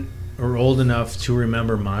around or old enough to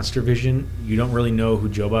remember Monster Vision, you don't really know who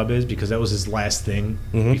Joe Bob is because that was his last thing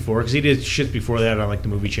before. Because he did shit before that on like the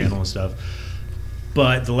movie channel and stuff.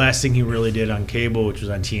 But the last thing he really did on cable, which was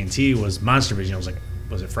on TNT, was Monster Vision. I was like,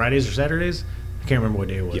 was it Fridays or Saturdays? I can't remember what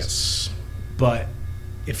day it was. Yes. But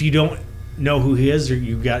if you don't know who he is,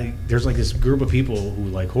 there's like this group of people who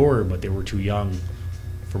like horror, but they were too young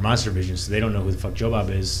for Monster Vision, so they don't know who the fuck Joe Bob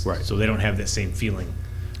is. Right. So they don't have that same feeling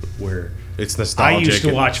where it's nostalgic. I used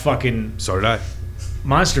to watch fucking So did I.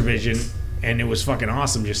 Monster Vision, and it was fucking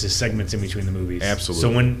awesome just as segments in between the movies. Absolutely.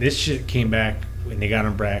 So when this shit came back, when they got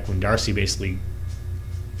him back, when Darcy basically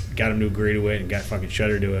got him to agree to it and got fucking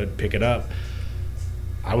Shudder to pick it up,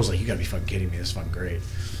 I was like, you gotta be fucking kidding me, this is fucking great.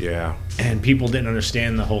 Yeah. And people didn't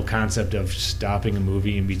understand the whole concept of stopping a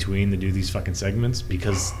movie in between to do these fucking segments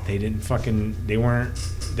because they weren't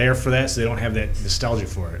there for that, so they don't have that nostalgia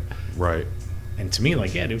for it. Right. And to me,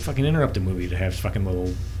 like, yeah, dude, fucking interrupt a movie to have fucking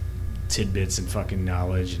little tidbits and fucking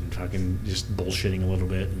knowledge and fucking just bullshitting a little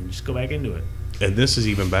bit and just go back into it. And this is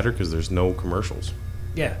even better because there's no commercials.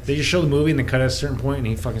 Yeah, they just show the movie and then cut at a certain point and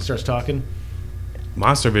he fucking starts talking.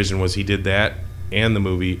 Monster Vision was he did that and the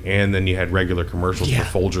movie, and then you had regular commercials for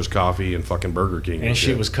Folgers Coffee and fucking Burger King. And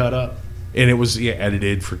shit was cut up. And it was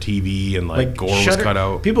edited for TV and like gore Shudder, was cut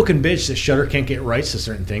out. People can bitch that Shudder can't get rights to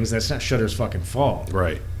certain things. That's not Shudder's fucking fault.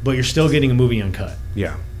 Right. But you're still getting a movie uncut.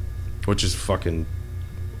 Yeah. Which is fucking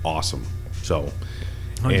awesome. So,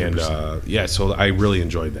 100%. And so I really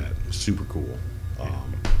enjoyed that. Super cool.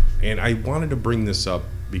 And I wanted to bring this up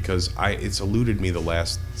because it's eluded me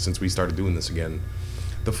since we started doing this again.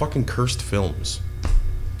 The fucking cursed films.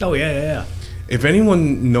 Oh, yeah. If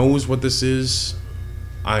anyone knows what this is,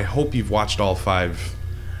 I hope you've watched all 5.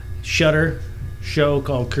 Shudder show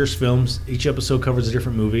called Cursed Films. Each episode covers a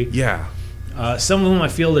different movie. Yeah. Some of them I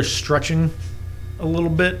feel they're stretching a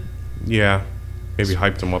little bit. Yeah. Maybe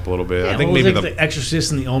hyped them up a little bit. Yeah, I think maybe maybe the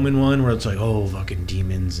Exorcist and the Omen one where it's like, oh, fucking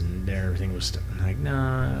demons and everything was like,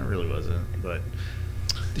 nah, it really wasn't. But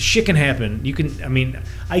the shit can happen.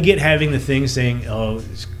 I get having the thing saying, oh,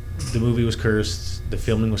 the movie was cursed, the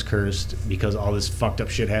filming was cursed because all this fucked up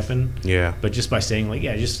shit happened. Yeah. But just by saying, like,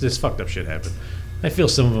 yeah, just this fucked up shit happened, I feel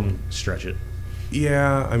some of them stretch it.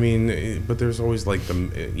 Yeah, I mean, but there's always like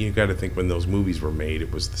you got to think when those movies were made,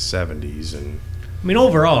 it was the 70s, and I mean,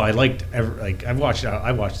 overall, I watched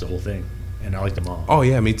the whole thing, and I liked them all. Oh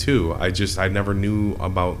yeah, me too. I never knew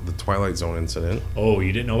about the Twilight Zone incident. Oh,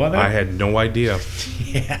 you didn't know about that? I had no idea.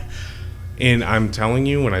 Yeah. And I'm telling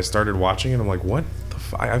you, when I started watching it, I'm like, what the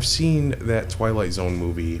I've seen that Twilight Zone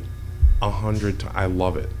movie 100 times. I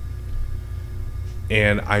love it.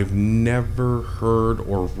 And I've never heard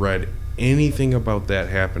or read anything about that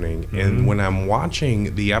happening. Mm-hmm. And when I'm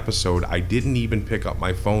watching the episode, I didn't even pick up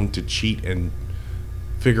my phone to cheat and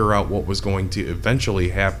figure out what was going to eventually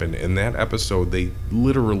happen. In that episode, they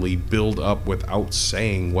literally build up without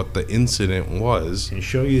saying what the incident was. And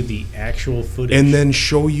show you the actual footage. And then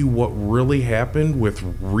show you what really happened with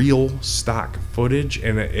real stock footage.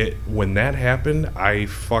 And when that happened,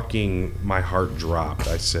 my heart dropped.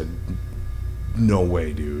 I said, no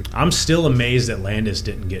way, dude. I'm still amazed that Landis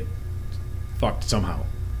didn't get fucked somehow.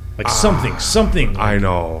 Like something. I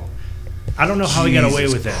know. I don't know how he got away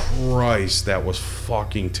with that. Christ, that was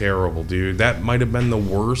fucking terrible, dude. That might have been the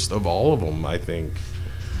worst of all of them, I think.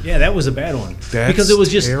 Yeah, that was a bad one. That's because it was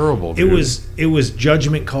just terrible, dude. It was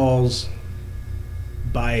judgment calls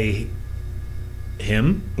by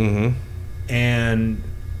him. Mm-hmm. And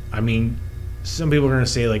I mean, some people are going to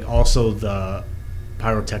say like also the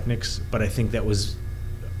pyrotechnics, but I think that was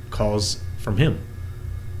calls from him.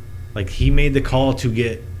 Like he made the call to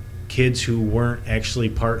get kids who weren't actually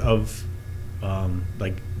part of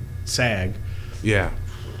like SAG, Yeah.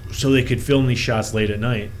 so they could film these shots late at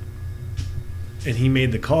night. And he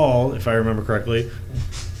made the call, if I remember correctly,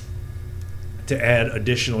 to add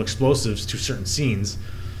additional explosives to certain scenes,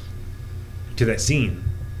 to that scene.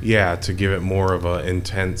 Yeah, to give it more of a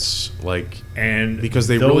intense, like... And because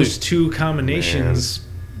they those two combinations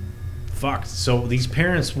fucked. So these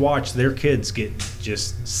parents watch their kids get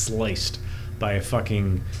just sliced by a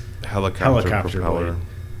fucking helicopter propeller. blade.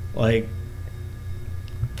 Like,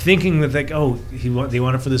 thinking that like, they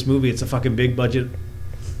want it for this movie, it's a fucking big budget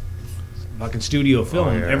fucking studio film.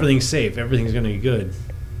 Oh, yeah. Everything's safe, everything's gonna be good.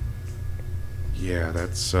 Yeah,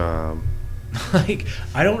 that's... Like,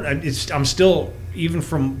 I'm still, even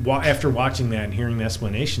from after watching that and hearing the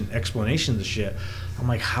explanations of shit, I'm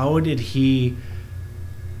like, how did he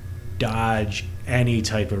dodge any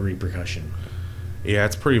type of repercussion? Yeah,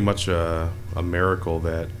 it's pretty much a miracle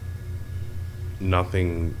that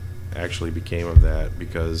nothing actually became of that,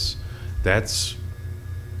 because that's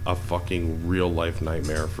a fucking real life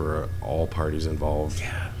nightmare for all parties involved.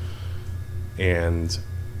 Yeah. And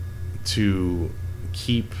to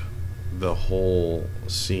keep the whole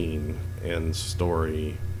scene and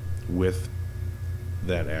story with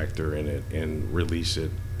that actor in it and release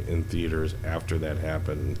it in theaters after that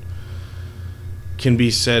happened can be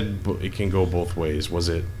said, it can go both ways. Was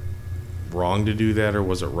it wrong to do that, or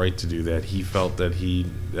was it right to do that? He felt that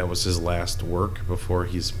that was his last work before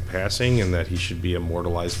he's passing, and that he should be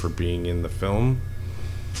immortalized for being in the film.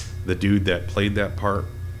 The dude that played that part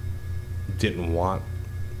didn't want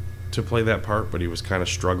to play that part, but he was kind of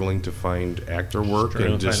struggling to find actor work,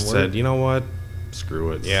 and just said, you know what,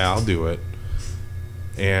 screw it, yeah, I'll do it.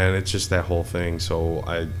 And it's just that whole thing. So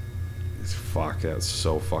that's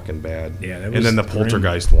so fucking bad. Yeah, that was and then the grim.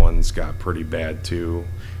 Poltergeist ones got pretty bad too.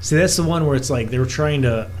 See, that's the one where it's like they were trying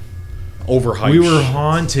to Overhyped. We were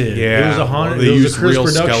haunted. Yeah, it was a haunted. They it was used a Curse real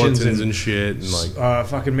Productions skeletons and shit, and like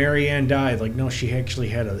fucking Marianne died. Like, no, she actually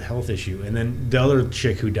had a health issue. And then the other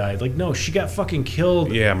chick who died, like, no, she got fucking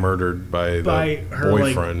killed. Yeah, murdered by her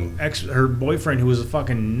boyfriend. Like, her boyfriend, who was a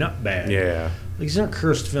fucking nutbag. Yeah, like, these aren't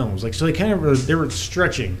cursed films. Like, so they were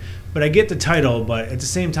stretching. But I get the title, but at the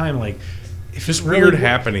same time, like, if just really, weird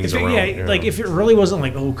happenings around. Yeah, like if it really wasn't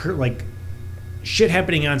like like shit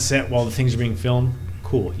happening on set while the things are being filmed.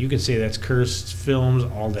 Cool, you can say that's cursed films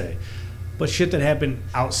all day, but shit that happened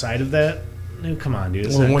outside of that, come on, dude.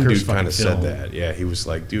 Well, one dude kind of said that. Yeah, he was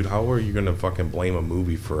like, "Dude, how are you gonna fucking blame a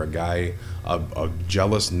movie for a guy, a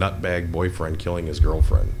jealous nutbag boyfriend killing his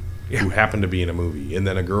girlfriend, who happened to be in a movie, and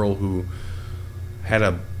then a girl who had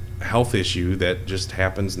a health issue that just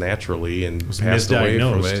happens naturally and passed away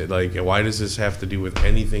from it? Like, why does this have to do with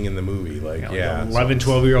anything in the movie? Like, like an 11,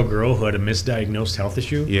 12-year-old girl who had a misdiagnosed health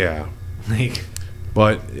issue. Yeah, like."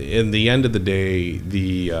 But in the end of the day,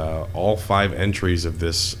 the all 5 entries of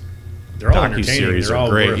this docu-series are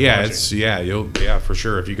great. Yeah, for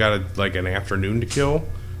sure. If you got like an afternoon to kill,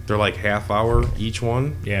 they're like half hour each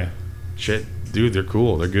one. Yeah. Shit, dude, they're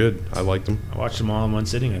cool. They're good. I liked them. I watched them all in one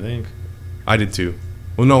sitting, I think. I did too.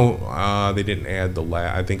 Well, no, they didn't add the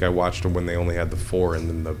I think I watched them when they only had the 4, and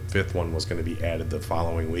then the 5th one was going to be added the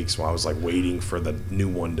following week. So I was like waiting for the new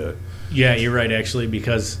one to. Yeah, you're right, actually,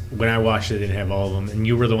 because when I watched it, they didn't have all of them, and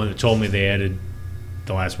you were the one that told me they added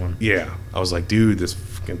the last one. Yeah, I was like, dude, this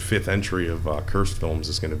fucking 5th entry of Cursed Films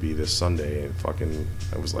is going to be this Sunday, and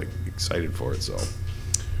I was like excited for it. So,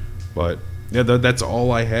 but yeah, that's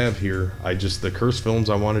all I have here. The Cursed Films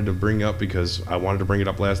I wanted to bring up because I wanted to bring it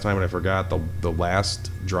up last time and I forgot. The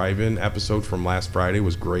last drive-in episode from last Friday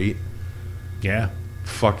was great. Yeah.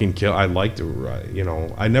 fucking kill. I liked it. You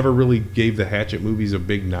know, I never really gave the Hatchet movies a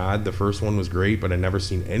big nod. The first one was great, but I never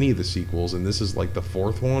seen any of the sequels, and this is like the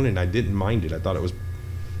fourth one, and I didn't mind it. I thought it was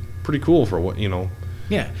pretty cool for what, you know.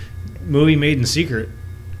 Yeah, movie made in secret.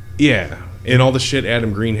 Yeah, and all the shit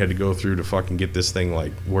Adam Green had to go through to fucking get this thing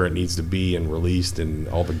like where it needs to be and released, and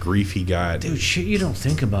all the grief he got. Dude, shit you don't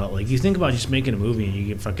think about. Like, you think about just making a movie and you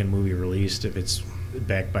get fucking movie released if it's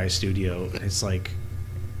backed by a studio. It's like,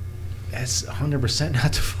 that's 100%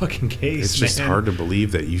 not the fucking case. It's just hard to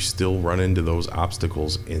believe that you still run into those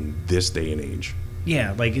obstacles in this day and age.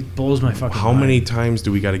 Yeah, like, it blows my fucking How mind. many times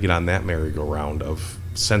do we got to get on that merry-go-round of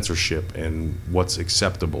censorship and what's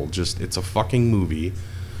acceptable? Just, it's a fucking movie.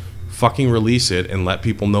 Fucking release it and let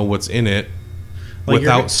people know what's in it, like,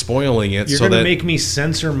 without spoiling it. You're so gonna that make me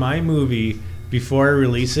censor my movie before I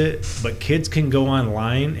release it, but kids can go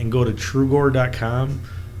online and go to TrueGore.com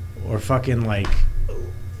or fucking like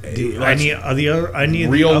any of the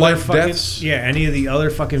real other life fucking, deaths. Yeah, any of the other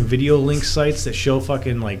fucking video link sites that show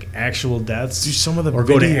fucking like actual deaths. Do some of the or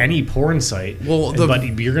go to any porn site. Well, but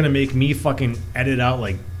you're gonna make me fucking edit out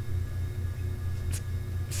like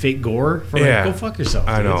fake gore for Yeah. like, go fuck yourself.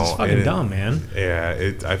 Dude. I know. It's fucking dumb, man.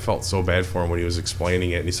 Yeah, I felt so bad for him when he was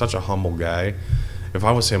explaining it, and he's such a humble guy. If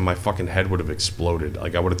I was him, my fucking head would have exploded.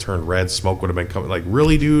 Like, I would have turned red, smoke would have been coming. Like,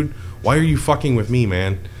 really, dude? Why are you fucking with me,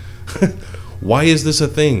 man? Why is this a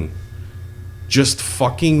thing? Just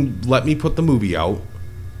fucking let me put the movie out,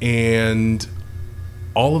 and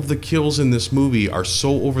all of the kills in this movie are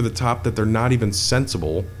so over the top that they're not even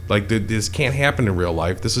sensible. Like, this can't happen in real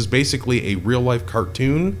life. This is basically a real life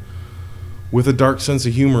cartoon with a dark sense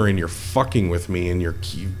of humor, and you're fucking with me, and you're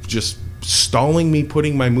just stalling me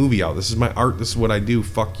putting my movie out. This is my art. This is what I do.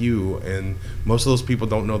 Fuck you. And most of those people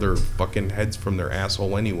don't know their fucking heads from their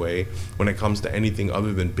asshole anyway when it comes to anything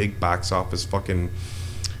other than big box office fucking,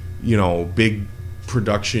 you know, big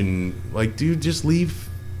production. Like, dude, just leave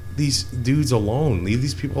these dudes alone. Leave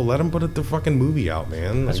these people. Let them put the fucking movie out,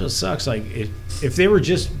 man. That's what sucks. Like, if they were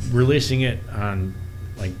just releasing it on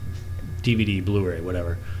like DVD, Blu-ray,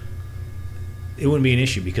 whatever, it wouldn't be an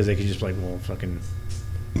issue because they could just be like, well, fucking,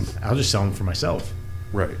 I'll just sell them for myself.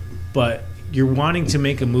 Right. But you're wanting to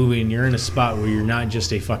make a movie and you're in a spot where you're not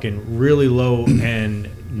just a fucking really low end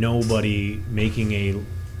nobody making a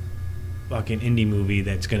fucking indie movie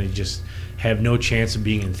that's going to just have no chance of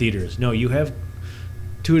being in theaters. No, you have,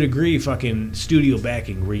 to a degree, fucking studio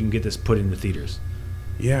backing where you can get this put in the theaters.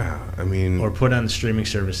 Yeah, I mean... Or put on the streaming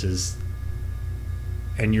services,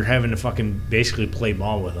 and you're having to fucking basically play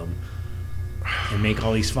ball with them and make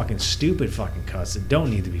all these fucking stupid fucking cuts that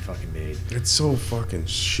don't need to be fucking made. It's so fucking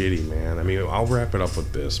shitty, man. I mean, I'll wrap it up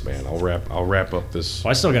with this, man. I'll wrap up this...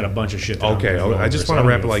 Well, I still got a bunch of shit that Okay, I'm I just want to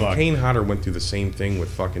wrap it like fuck. Kane Hodder went through the same thing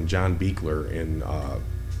with fucking John Beekler in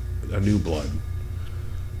A New Blood.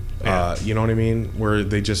 Yeah. You know what I mean? Where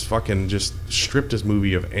they just fucking just stripped his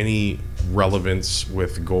movie of any relevance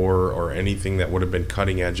with gore or anything that would have been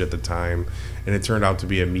cutting edge at the time, and it turned out to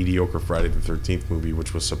be a mediocre Friday the 13th movie,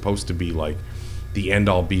 which was supposed to be like the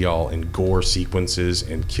end-all be-all in gore sequences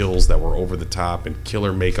and kills that were over the top and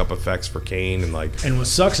killer makeup effects for Kane and like... And what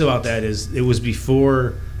sucks about that is it was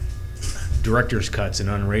before director's cuts and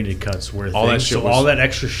unrated cuts where All that shit was- all that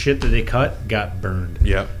extra shit that they cut got burned.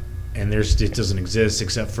 Yep. And it doesn't exist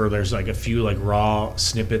except for there's like a few like raw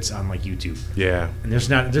snippets on like YouTube. Yeah. And there's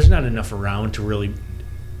not enough around to really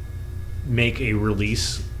make a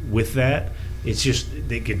release with that. It's just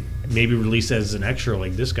they could maybe release that as an extra,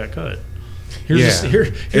 like this got cut. Here's It's a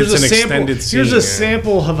an sample. extended scene, Here's a yeah.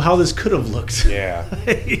 sample of how this could have looked. Yeah.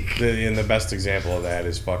 And the best example of that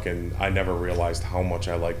is fucking... I never realized how much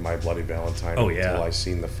I like My Bloody Valentine Oh, yeah. until I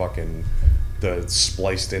seen the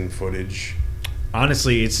spliced in footage.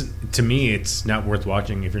 Honestly, to me, it's not worth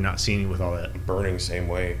watching if you're not seeing it with all that. Burning same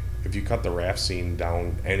way. If you cut the raft scene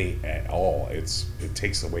down at all, it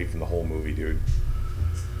takes away from the whole movie, dude.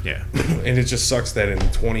 Yeah. And it just sucks that in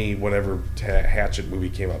 20 whatever Hatchet movie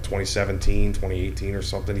came out, 2017, 2018 or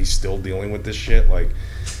something, he's still dealing with this shit. Like,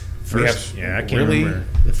 I can't remember.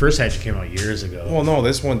 The first Hatchet came out years ago. Well, no,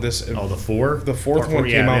 the fourth one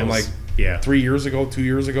came out like 3 years ago, 2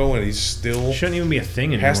 years ago, and he's still shouldn't even be a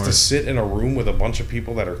thing anymore. has to sit in a room with a bunch of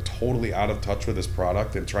people that are totally out of touch with his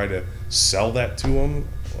product and try to sell that to him.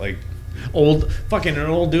 Like, an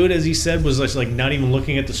old dude, as he said, was just like not even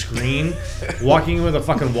looking at the screen, walking with a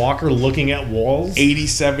fucking walker, looking at walls.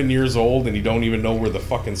 87 years old, and you don't even know where the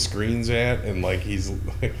fucking screen's at, and like he's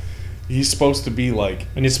supposed to be like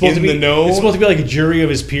and it's supposed to be the know. It's supposed to be like a jury of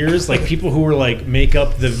his peers, like people who were like make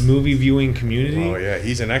up the movie viewing community. Oh yeah,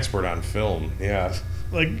 he's an expert on film. Yeah.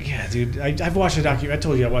 Like, yeah, dude. I've watched a documentary. I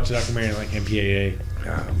told you I watched a documentary on like MPAA,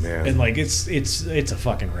 Oh man. and like it's a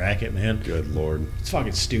fucking racket, man. Good lord. It's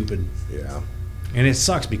fucking stupid, Yeah. and it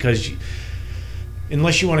sucks because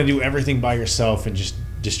unless you want to do everything by yourself and just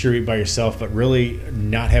distribute by yourself, but really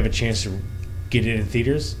not have a chance to get it in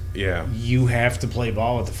theaters, Yeah. you have to play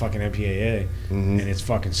ball with the fucking MPAA, Mhm. and it's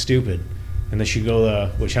fucking stupid. Unless you go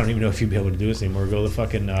which I don't even know if you'd be able to do this anymore. Go the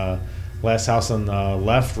fucking Last House on the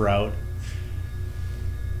Left route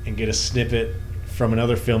and get a snippet from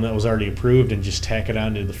another film that was already approved and just tack it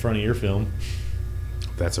onto the front of your film.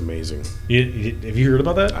 That's amazing. Have you heard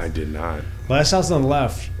about that? I did not. Last House on the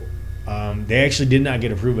Left, they actually did not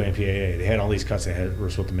get approved by MPAA. They had all these cuts they were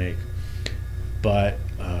supposed to make. But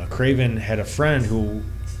Craven had a friend who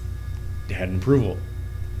had an approval.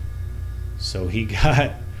 So he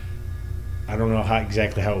got, I don't know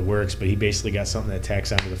exactly how it works, but he basically got something that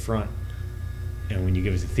tacks onto the front. And when you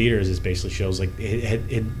give it to theaters, it basically shows like,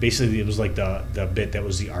 it was like the bit that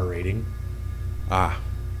was the R rating. Ah.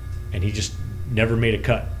 And he just never made a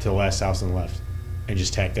cut to the Last House on the Left and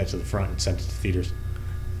just tacked that to the front and sent it to theaters.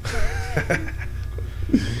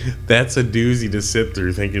 That's a doozy to sit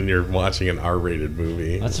through thinking you're watching an R-rated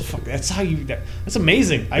movie. That's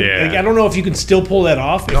amazing. Yeah. I don't know if you can still pull that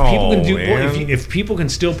off. If No, people can man. if people can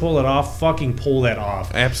still pull it off, fucking pull that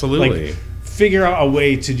off. Absolutely. Like, figure out a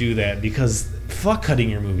way to do that, because fuck cutting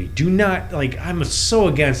your movie. Do not, like, I'm so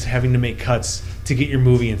against having to make cuts to get your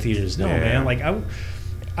movie in theaters. No, Yeah. man. Like,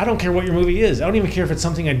 I don't care what your movie is. I don't even care if it's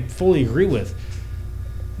something I fully agree with.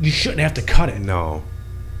 You shouldn't have to cut it. No.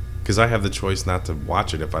 Because I have the choice not to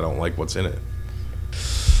watch it if I don't like what's in it.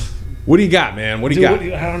 What do you got, man? What do you got?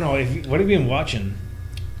 I don't know. What have you been watching?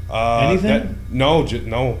 Anything? No.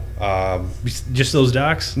 Just those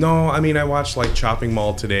docs? No, I mean, I watched like Chopping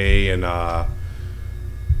Mall today and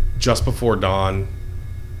Just Before Dawn.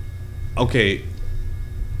 Okay,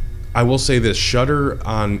 I will say this. Shudder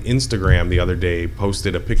on Instagram the other day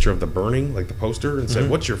posted a picture of The Burning, like the poster, and said,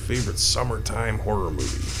 "What's your favorite summertime horror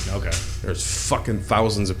movie?" Okay. There's fucking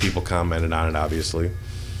thousands of people commented on it, obviously.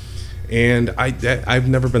 And I've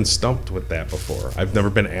never been stumped with that before. I've never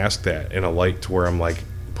been asked that in a light to where I'm like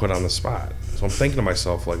put on the spot. So I'm thinking to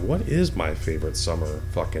myself, like, what is my favorite summer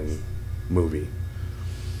fucking movie?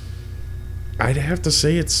 I'd have to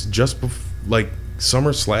say it's like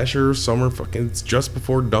summer slasher, it's Just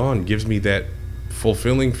Before Dawn gives me that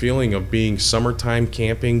fulfilling feeling of being summertime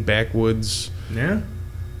camping, backwoods. Yeah?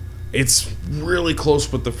 It's really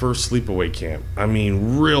close with the first Sleepaway Camp. I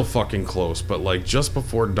mean, real fucking close. But like Just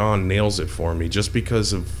Before Dawn nails it for me, just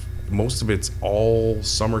because of most of it's all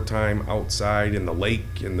summertime outside in the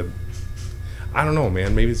lake and I don't know,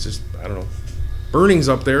 man. Maybe it's just, I don't know. Burning's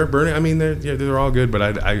up there. Burning. I mean, they're all good,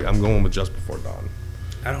 but I'm going with Just Before Dawn.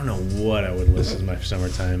 I don't know what I would list as my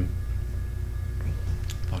summertime.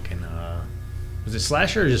 Fucking, was it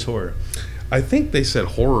slasher or just horror? I think they said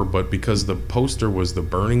horror, but because the poster was The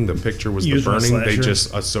Burning, the picture was The Used one Burning, they slasher.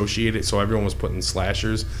 just associated. So everyone was putting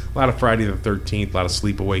slashers. A lot of Friday the 13th, a lot of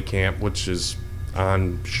Sleepaway Camp, which is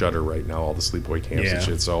on Shudder right now. All the Sleepaway Camps Yeah. and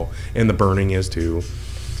shit. So, and The Burning is too.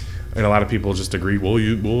 And a lot of people just agree. Well,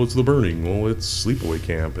 it's The Burning. Well, it's Sleepaway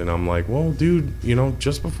Camp. And I'm like, well, dude,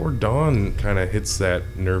 Just Before Dawn kind of hits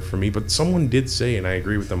that nerve for me. But someone did say, and I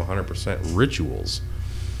agree with them 100%. Rituals.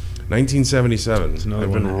 1977. another I've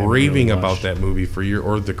one been I haven't raving really about watched. that movie for years.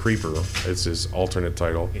 Or The Creeper. It's his alternate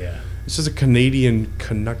title. Yeah. This is a Canadian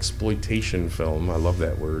Canucksploitation film. I love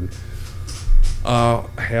that word.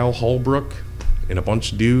 Hal Holbrook and a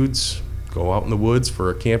bunch of dudes go out in the woods for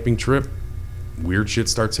a camping trip. Weird shit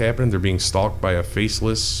starts happening. They're being stalked by a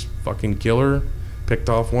faceless fucking killer, picked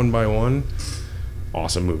off one by one.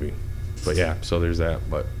 Awesome movie. But yeah, so there's that.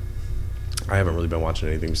 But I haven't really been watching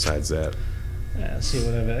anything besides that. Let's see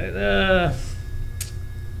what I've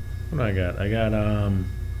what do I got? I got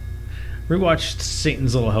rewatched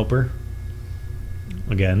Satan's Little Helper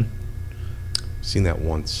again. Seen that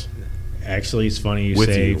once. Actually, it's funny you With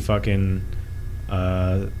say you. fucking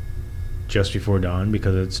Just Before Dawn,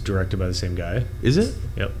 because it's directed by the same guy. Is it?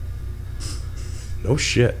 Yep. No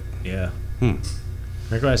shit. Yeah. Hmm.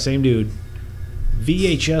 Same dude.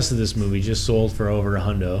 VHS of this movie just sold for over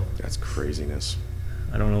 $100. That's craziness.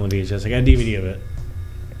 I don't own the VHS. I got a DVD of it.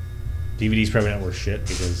 DVD's probably not worth shit,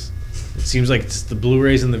 because it seems like it's the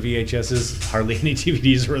Blu-rays and the VHSs. Hardly any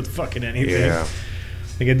DVDs worth fucking anything. Yeah.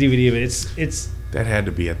 I got a DVD of it. It's That had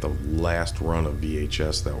to be at the last run of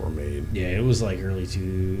VHS that were made. yeah. It was like early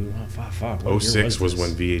fuck. What year 06 was this?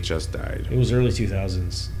 when VHS died. It was early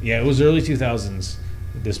 2000s. Yeah, it was early 2000s.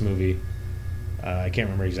 This movie. I can't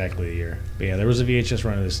remember exactly the year, but yeah, there was a VHS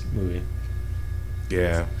run of this movie.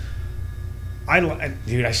 Yeah.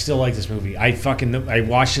 Dude, I still like this movie. I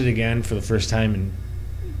watched it again for the first time in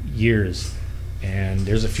years, and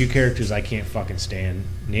there's a few characters I can't fucking stand.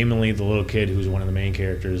 Namely, the little kid who's one of the main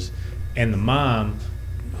characters, and the mom,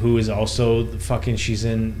 who is also she's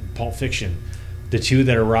in Pulp Fiction. The two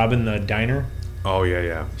that are robbing the diner. Oh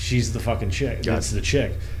yeah. She's the fucking chick. That's the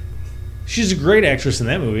chick. She's a great actress in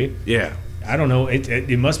that movie. Yeah. I don't know.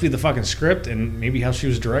 It must be the fucking script and maybe how she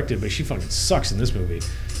was directed, but she fucking sucks in this movie.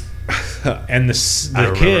 And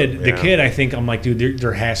the kid, I think I'm like, dude,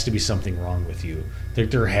 there has to be something wrong with you.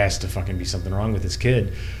 There has to fucking be something wrong with this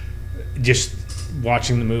kid. Just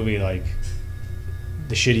watching the movie, like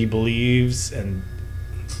the shit he believes, and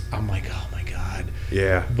I'm like, oh my god.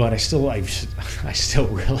 Yeah. But I still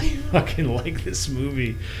really fucking like this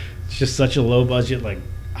movie. It's just such a low budget, like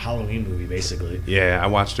Halloween movie, basically. Yeah, I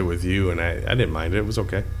watched it with you, and I didn't mind it. It was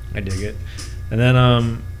okay. I dig it. And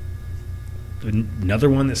then another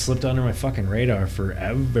one that slipped under my fucking radar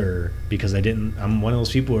forever because I'm one of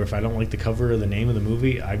those people where if I don't like the cover or the name of the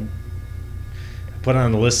movie, I put it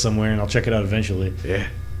on the list somewhere and I'll check it out eventually. Yeah.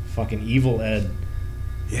 Fucking Evil Ed.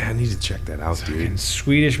 Yeah, I need to check that out, dude.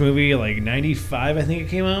 Swedish movie, like 95, I think it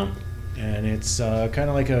came out. And it's kind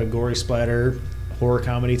of like a gory splatter horror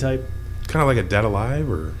comedy type. Kind of like a Dead Alive,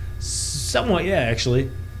 or somewhat, yeah. Actually,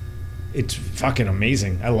 it's fucking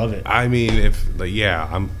amazing. I love it. I mean,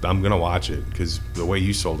 I'm gonna watch it because the way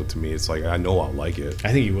you sold it to me, it's like I know I'll like it.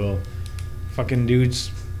 I think you will. Fucking dude's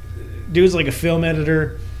like a film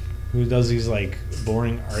editor who does these like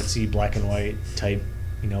boring, artsy, black and white type,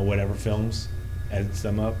 whatever films, edits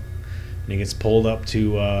them up, and he gets pulled up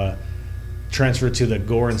to transfer to the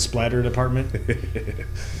gore and splatter department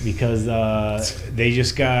because they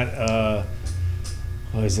just got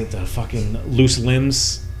what is it, the fucking Loose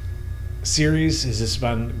Limbs series is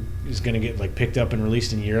going to get like picked up and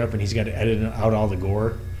released in Europe, and he's got to edit out all the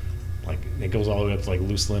gore, like it goes all the way up to like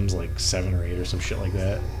Loose Limbs like 7 or 8 or some shit like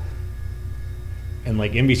that. And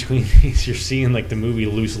like in between these, you're seeing like the movie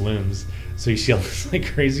Loose Limbs, so you see all this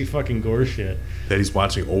like crazy fucking gore shit that he's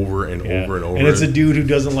watching over and over and over. And it's a dude who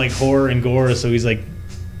doesn't like horror and gore, so he's like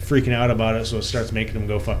freaking out about it, so it starts making him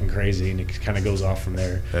go fucking crazy, and it kind of goes off from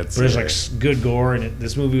there. But there's like good gore, and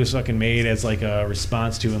this movie was fucking made as like a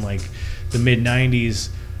response to in like the mid 90s.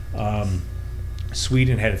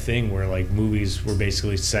 Sweden had a thing where like movies were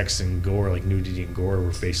basically sex and gore, like nudity and gore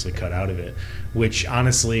were basically cut out of it, which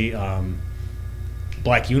honestly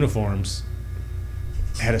Black Uniforms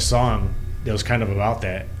had a song that was kind of about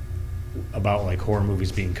that, about like horror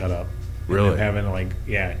movies being cut up. Really? Having like,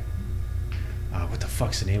 yeah. What the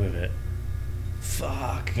fuck's the name of it? Fuck,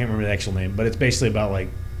 I can't remember the actual name, but it's basically about like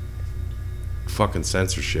fucking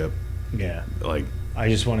censorship. Yeah. Like, I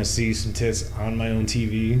just want to see some tits on my own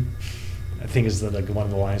TV. I think is like one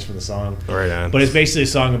of the lines from the song. Right on. But it's basically a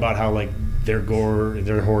song about how like their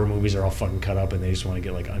horror movies are all fucking cut up, and they just want to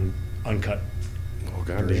get like uncut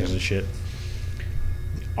versions of shit.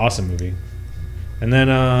 Awesome movie. And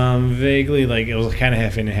then vaguely, like it was kind of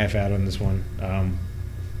half in and half out on this one.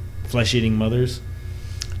 Flesh Eating Mothers.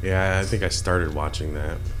 Yeah, I think I started watching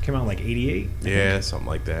that. Came out in like 88? Yeah, something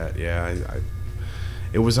like that. Yeah,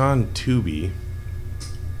 it was on Tubi,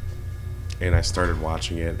 and I started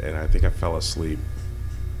watching it, and I think I fell asleep.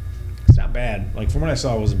 It's not bad. Like, from what I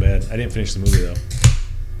saw, it wasn't bad. I didn't finish the movie, though.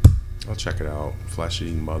 I'll check it out. Flesh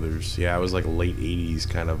Eating Mothers. Yeah, it was like late 80s,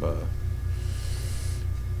 kind of a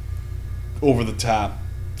over-the-top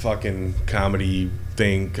fucking comedy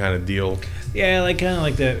thing kind of deal. Yeah, like kind of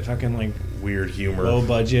like that fucking like weird humor, low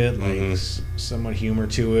budget, like somewhat humor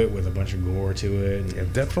to it with a bunch of gore to it. Yeah,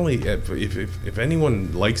 definitely. If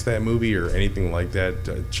anyone likes that movie or anything like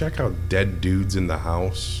that, check out Dead Dudes in the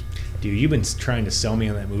House. Dude, you've been trying to sell me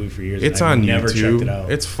on that movie for years. It's on on never YouTube. Checked it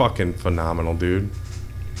out. It's fucking phenomenal, dude.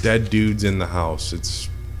 Dead Dudes in the House.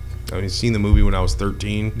 I've seen the movie when I was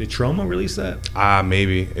 13. Did Troma release that?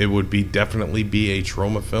 Maybe it would definitely be a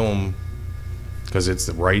Troma film. Because it's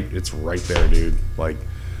right there, dude. Like,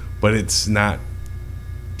 but it's not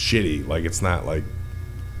shitty. Like, it's not like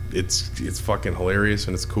it's fucking hilarious,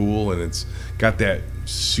 and it's cool, and it's got that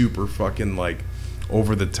super fucking like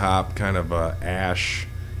over the top kind of Ash,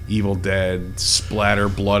 Evil Dead, splatter,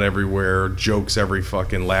 blood everywhere, jokes every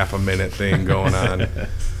fucking laugh a minute thing going on.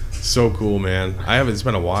 So cool, man. It's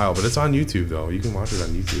been a while, but it's on YouTube though. You can watch it on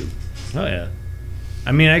YouTube. Oh yeah.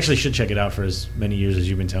 I mean, I actually should check it out for as many years as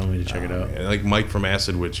you've been telling me to check it out. Man. Like Mike from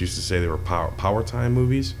Acid Witch used to say, they were power time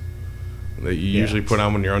movies that you usually put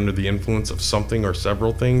on when you're under the influence of something or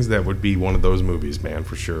several things. That would be one of those movies, man,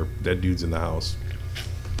 for sure. Dead Dudes in the House.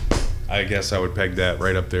 I guess I would peg that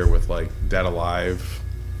right up there with like Dead Alive,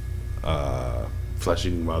 Flesh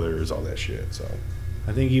Eating Mothers, all that shit. So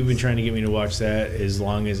I think you've been trying to get me to watch that as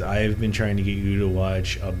long as I've been trying to get you to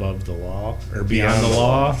watch Above the Law or Beyond the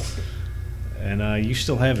Law, and you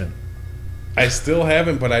still haven't. I still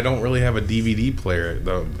haven't, but I don't really have a DVD player.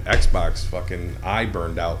 The Xbox fucking eye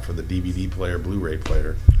burned out for the DVD player, Blu-ray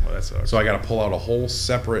player. Oh, that sucks. So I got to pull out a whole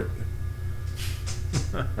separate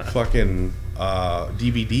fucking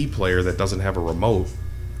DVD player that doesn't have a remote.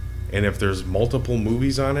 And if there's multiple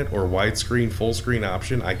movies on it or widescreen, full screen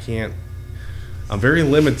option, I can't. I'm very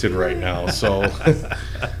limited right now, so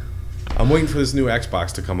I'm waiting for this new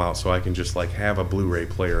Xbox to come out so I can just like have a Blu-ray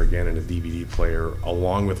player again and a DVD player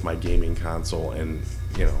along with my gaming console, and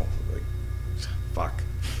like fuck.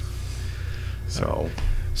 So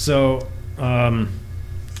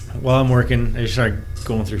while I'm working, I just started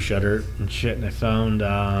going through Shudder and shit, and I found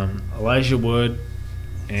Elijah Wood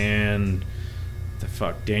and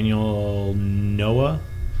Daniel Noah.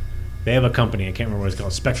 They have a company, I can't remember what it's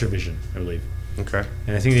called, SpectraVision, I believe. Okay.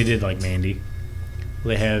 And I think they did like Mandy.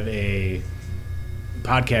 They have a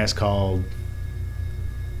podcast called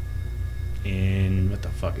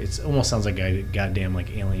it almost sounds like a goddamn like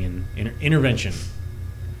alien intervention.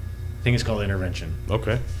 I think it's called Intervention.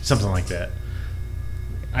 Okay. Something like that.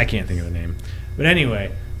 I can't think of the name. But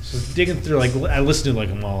anyway, so digging through, like, I listened to like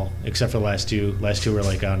them all except for the last two. Last two were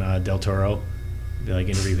like on Del Toro. They like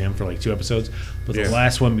interviewed him for like 2 episodes. But the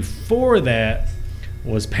last one before that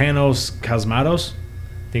was Panos Cosmatos.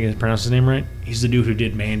 I think I pronounced his name right. He's the dude who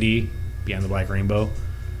did Mandy, Beyond the Black Rainbow.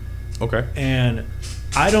 Okay. And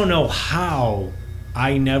I don't know how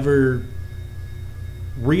I never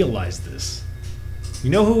realized this. You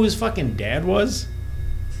know who his fucking dad was?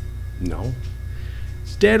 No.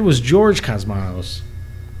 His dad was George Cosmatos,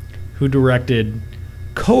 who directed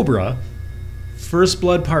Cobra, First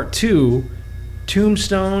Blood Part 2,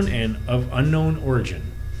 Tombstone, and Of Unknown Origin.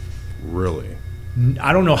 Really?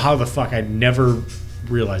 I don't know how the fuck I'd never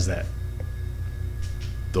realized that.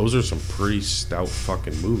 Those are some pretty stout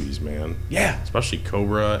fucking movies, man. Yeah. Especially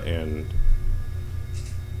Cobra and...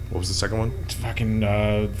 What was the second one? It's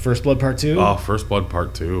fucking First Blood Part 2. Oh, First Blood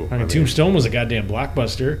Part 2. Tombstone was a goddamn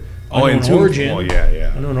blockbuster. And Origin. Oh,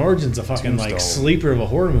 yeah. Unknown Origin's a fucking Tombstone. like sleeper of a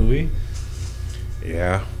horror movie.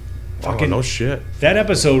 Yeah. Fucking no shit. That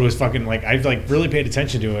episode was fucking like, I've like really paid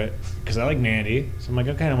attention to it because I like Mandy. So I'm like,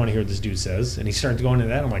 okay, I want to hear what this dude says. And he started going into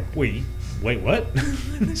that. I'm like, wait, what?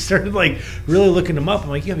 And I started like really looking him up. I'm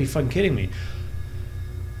like, you gotta be fucking kidding me.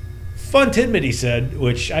 Fun tidbit, he said,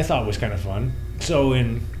 which I thought was kind of fun. So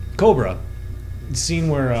in Cobra, the scene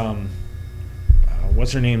where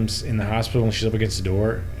what's her name's in the hospital and she's up against the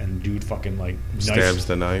door and dude fucking like stabs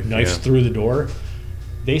the knife through the door.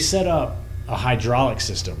 They set up a hydraulic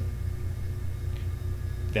system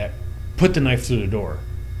that put the knife through the door.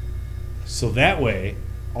 So that way,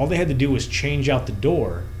 all they had to do was change out the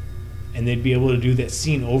door and they'd be able to do that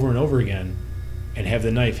scene over and over again and have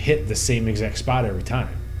the knife hit the same exact spot every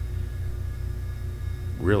time.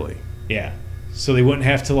 Really? Yeah. So they wouldn't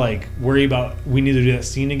have to like worry about, we need to do that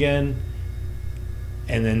scene again,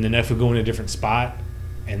 and then the knife would go in a different spot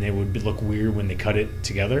and they would look weird when they cut it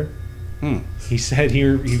together. He said he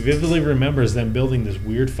vividly remembers them building this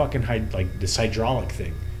weird fucking this hydraulic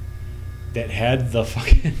thing that had the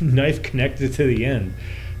fucking knife connected to the end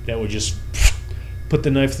that would just put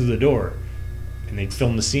the knife through the door. And they'd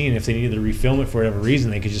film the scene. If they needed to refilm it for whatever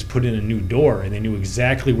reason, they could just put in a new door and they knew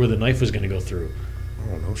exactly where the knife was going to go through.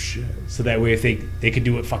 Oh, no shit. So that way if they could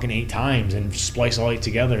do it fucking 8 times and splice all 8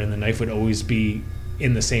 together and the knife would always be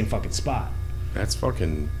in the same fucking spot. That's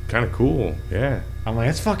fucking kind of cool. Yeah. I'm like,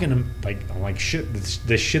 that's fucking shit.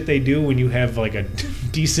 The shit they do when you have like a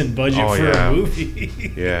decent budget for a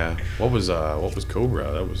movie. Yeah. What was Cobra?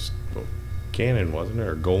 That was Canon, wasn't it?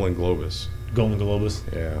 Or Golden Globus? Golden Globus.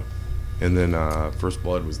 Yeah. And then First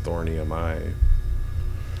Blood was Thorn EMI.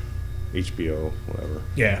 HBO, whatever.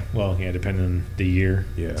 Yeah. Well, yeah, depending on the year.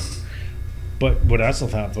 Yeah. But what I also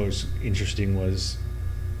thought was interesting was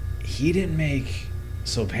he didn't make.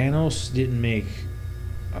 So Panos didn't make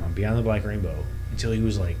Beyond the Black Rainbow until he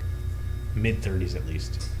was like mid-30s at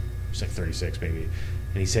least. He was like 36 maybe.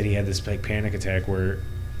 And he said he had this like panic attack where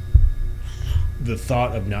the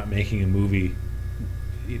thought of not making a movie,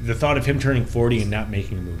 the thought of him turning 40 and not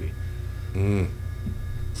making a movie.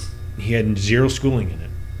 He had 0 schooling in it.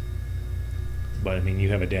 But I mean, you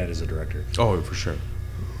have a dad as a director. Oh, for sure.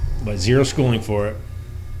 But 0 schooling for it.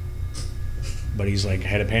 But he's like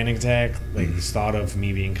had a panic attack. Like this thought of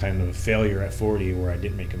me being kind of a failure at 40, where I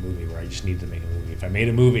didn't make a movie, where I just needed to make a movie. If I made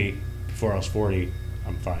a movie before I was 40,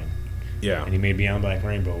 I'm fine. Yeah. And he made Beyond Black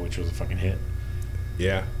Rainbow, which was a fucking hit.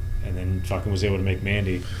 Yeah. And then fucking was able to make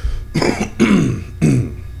Mandy.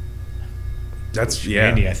 That's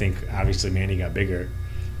Mandy, I think obviously Mandy got bigger,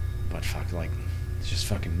 but fuck, like it's just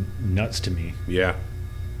fucking nuts to me. Yeah,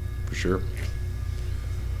 for sure.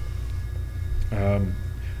 I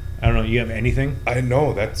don't know. You have anything? I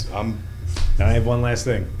know that's I have one last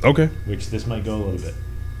thing, okay. which this might go a little bit,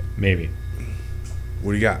 maybe.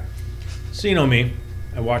 What do you got? So you know me,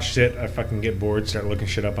 I watch shit. I fucking get bored, start looking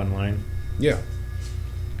shit up online. Yeah.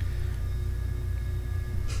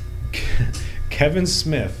 Kevin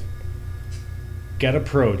Smith got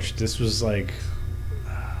approached. This was like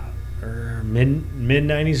mid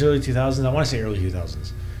 90s, early 2000s. I want to say early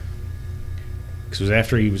 2000s. Because it was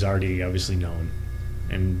after he was already obviously known.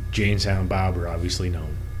 And Jay and Silent Bob were obviously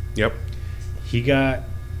known. Yep. He got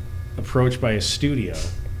approached by a studio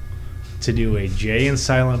to do a Jay and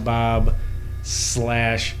Silent Bob /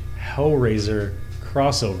 Hellraiser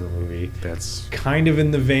crossover movie. That's kind of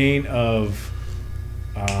in the vein of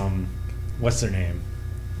what's their name?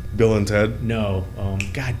 Bill and Ted. No,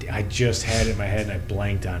 God, I just had it in my head and I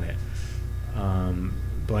blanked on it.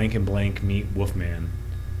 Blank and Blank meet Wolfman.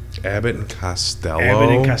 Abbott and Costello. Abbott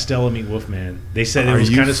and Costello meet Wolfman. They said it was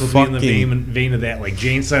kind of supposed to be in the vein of that, like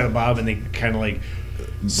Jane, Silent Bob, and they kind of like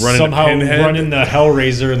somehow run in the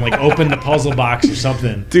Hellraiser and like open the puzzle box or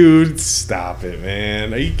something. Dude, stop it,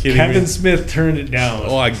 man! Are you kidding me? Kevin Smith turned it down.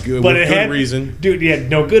 Oh, but it had reason, dude. Yeah,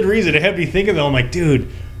 no good reason. It had me thinking though. I'm like, dude,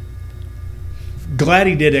 glad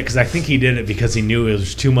he did it because I think he did it because he knew it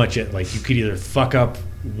was too much. Like you could either fuck up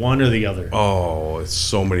one or the other. Oh,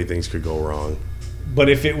 so many things could go wrong. But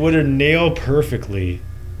if it would have nailed perfectly,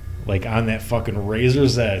 like on that fucking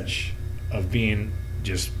razor's edge of being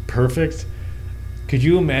just perfect, could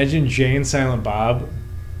you imagine Jay and Silent Bob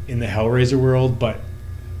in the Hellraiser world, but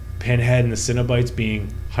Pinhead and the Cenobites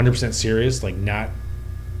being 100% serious, like not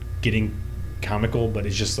getting comical, but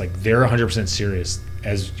it's just like they're 100% serious,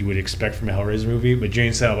 as you would expect from a Hellraiser movie. But Jay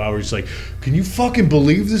and Silent Bob were just like, can you fucking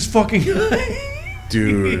believe this fucking guy?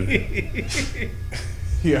 Dude.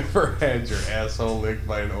 You ever had your asshole licked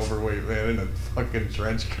by an overweight man in a fucking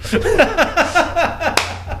trench coat?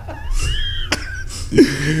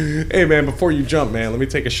 Hey, man, before you jump, man, let me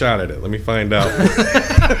take a shot at it. Let me find out.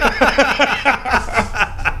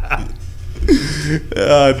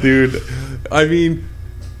 Dude. I mean,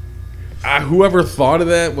 whoever thought of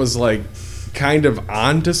that was, like, kind of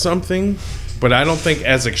onto something. But I don't think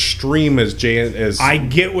as extreme as I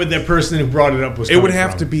get what that person who brought it up was. It would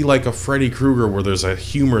have to be like a Freddy Krueger where there's a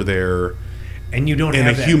humor there, and you don't and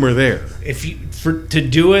have a humor there. If you to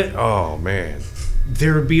do it, oh man,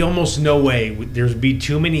 there would be almost no way. There would be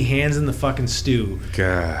too many hands in the fucking stew.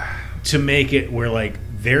 God. To make it where like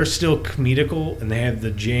they're still comedical and they have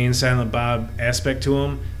the Jay and Silent Bob aspect to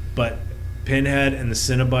them, but Pinhead and the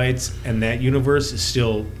Cenobites and that universe is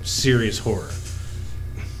still serious horror.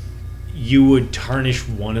 You would tarnish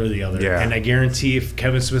one or the other. Yeah. And I guarantee if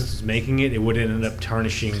Kevin Smith was making it, it would end up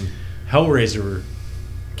tarnishing Hellraiser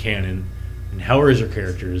canon and Hellraiser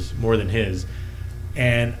characters more than his.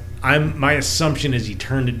 And my assumption is he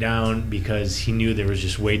turned it down because he knew there was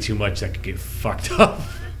just way too much that could get fucked up.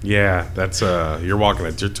 Yeah, that's you're walking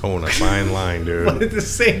at your tone, a fine line, dude. But at the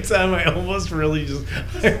same time, I almost really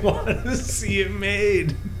I want to see it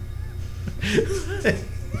made.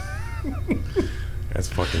 That's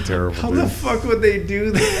fucking terrible. How dude. the fuck would they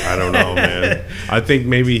do that? I don't know, man. I think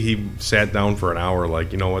maybe he sat down for an hour,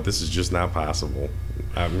 like, you know what, this is just not possible.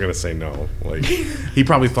 I'm gonna say no. Like, he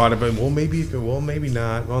probably thought about, maybe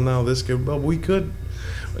not. Well, no, this could. Well, we could.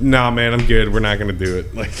 Nah, man, I'm good. We're not gonna do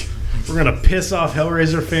it. Like, we're gonna piss off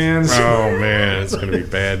Hellraiser fans. Oh man, it's gonna be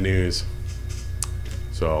bad news.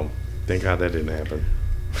 So, thank God that didn't happen.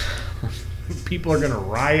 People are gonna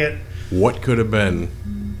riot. What could have been?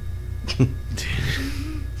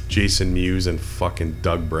 Jason Mewes and fucking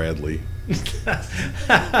Doug Bradley.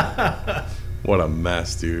 What a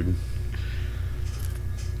mess, dude.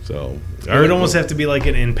 So it would almost have to be like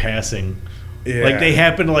an in passing. Yeah. Like they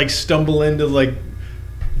happen to like stumble into like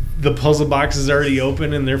the puzzle box is already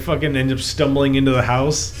open and they're fucking end up stumbling into the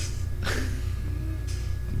house.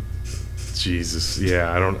 Jesus,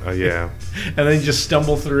 yeah, I don't, yeah. And then just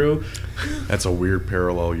stumble through. That's a weird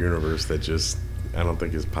parallel universe that just, I don't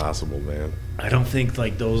think is possible, man. I don't think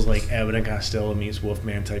like those like Abbott and Costello meets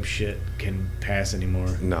Wolfman type shit can pass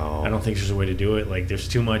anymore. No. I don't think there's a way to do it. Like there's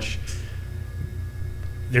too much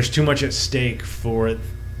at stake for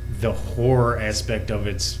the horror aspect of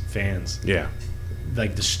its fans. Yeah.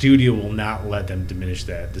 Like the studio will not let them diminish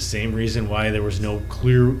that. The same reason why there was no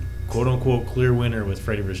clear, quote unquote, clear winner with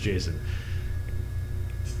Freddy vs. Jason.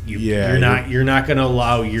 You're not going to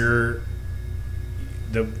allow the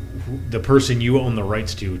person you own the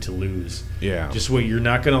rights to lose. Yeah. Just wait. You're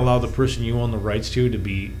not going to allow the person you own the rights to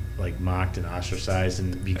be like mocked and ostracized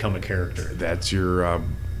and become a character. That's your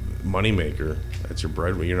moneymaker. That's your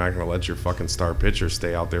bread. You're not going to let your fucking star pitcher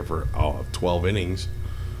stay out there for 12 innings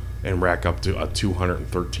and rack up to a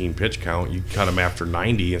 213 pitch count. You cut him after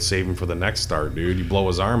 90 and save him for the next start, dude. You blow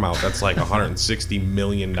his arm out. That's like $160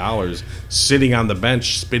 million sitting on the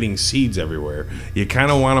bench spitting seeds everywhere. You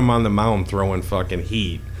kind of want him on the mound throwing fucking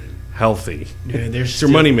heat. Healthy. Yeah, it's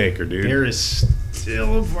your moneymaker, dude. There is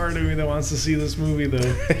still a part of me that wants to see this movie, though.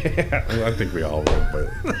 I think we all would,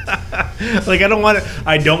 but like I don't want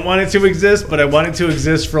it to exist, but I want it to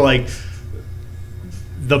exist for like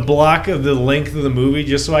the block of the length of the movie,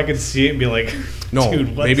 just so I could see it and be like, no,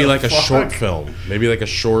 dude, what maybe the like fuck? a short film, maybe like a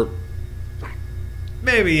short,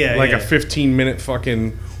 maybe yeah, like yeah. a 15-minute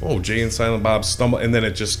fucking Jay and Silent Bob stumble, and then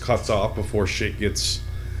it just cuts off before shit gets,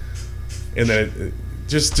 and then it,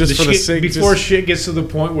 just for the sake before shit gets to the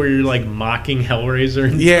point where you're like mocking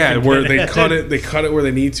Hellraiser. And yeah, where they cut it where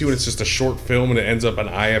they need to, and it's just a short film, and it ends up on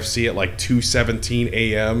IFC at like 2:17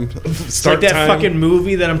 a.m. It's like that fucking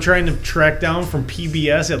movie that I'm trying to track down from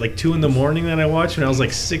PBS at like 2 in the morning that I watched when I was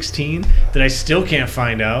like 16 that I still can't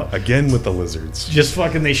find out. Again with the lizards. Just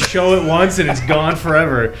fucking, they show it once and it's gone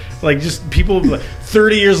forever. Like just people, like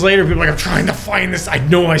 30 years later, people are like, I'm trying to find this. I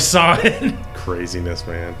know I saw it. Craziness,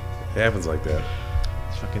 man. It happens like that.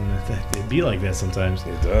 Fucking, it'd be like that sometimes.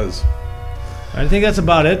 It does. I think that's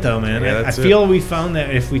about it, though, man. Yeah, I feel we found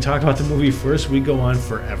that if we talk about the movie first, we go on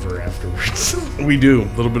forever afterwards. We do.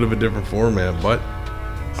 A little bit of a different format, but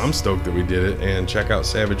I'm stoked that we did it. And check out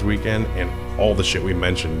Savage Weekend and all the shit we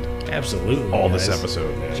mentioned. Absolutely. All guys. this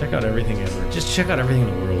episode, man. Check out everything ever. Just check out everything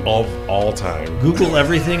in the world. Of all time. Google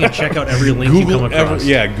everything and check out every link you come across.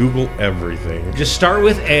 Google everything. Just start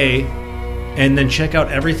with A, and then check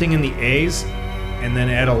out everything in the A's, and then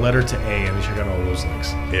add a letter to A, and then check out all those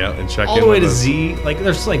links. Yeah, and check all in the way with to us. Z. Like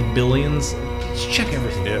there's like billions. Just check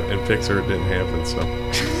everything. Yeah, and Pixar, it didn't happen. So.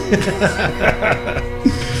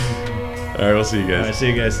 All right, we'll see you guys. All right, see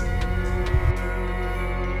you guys.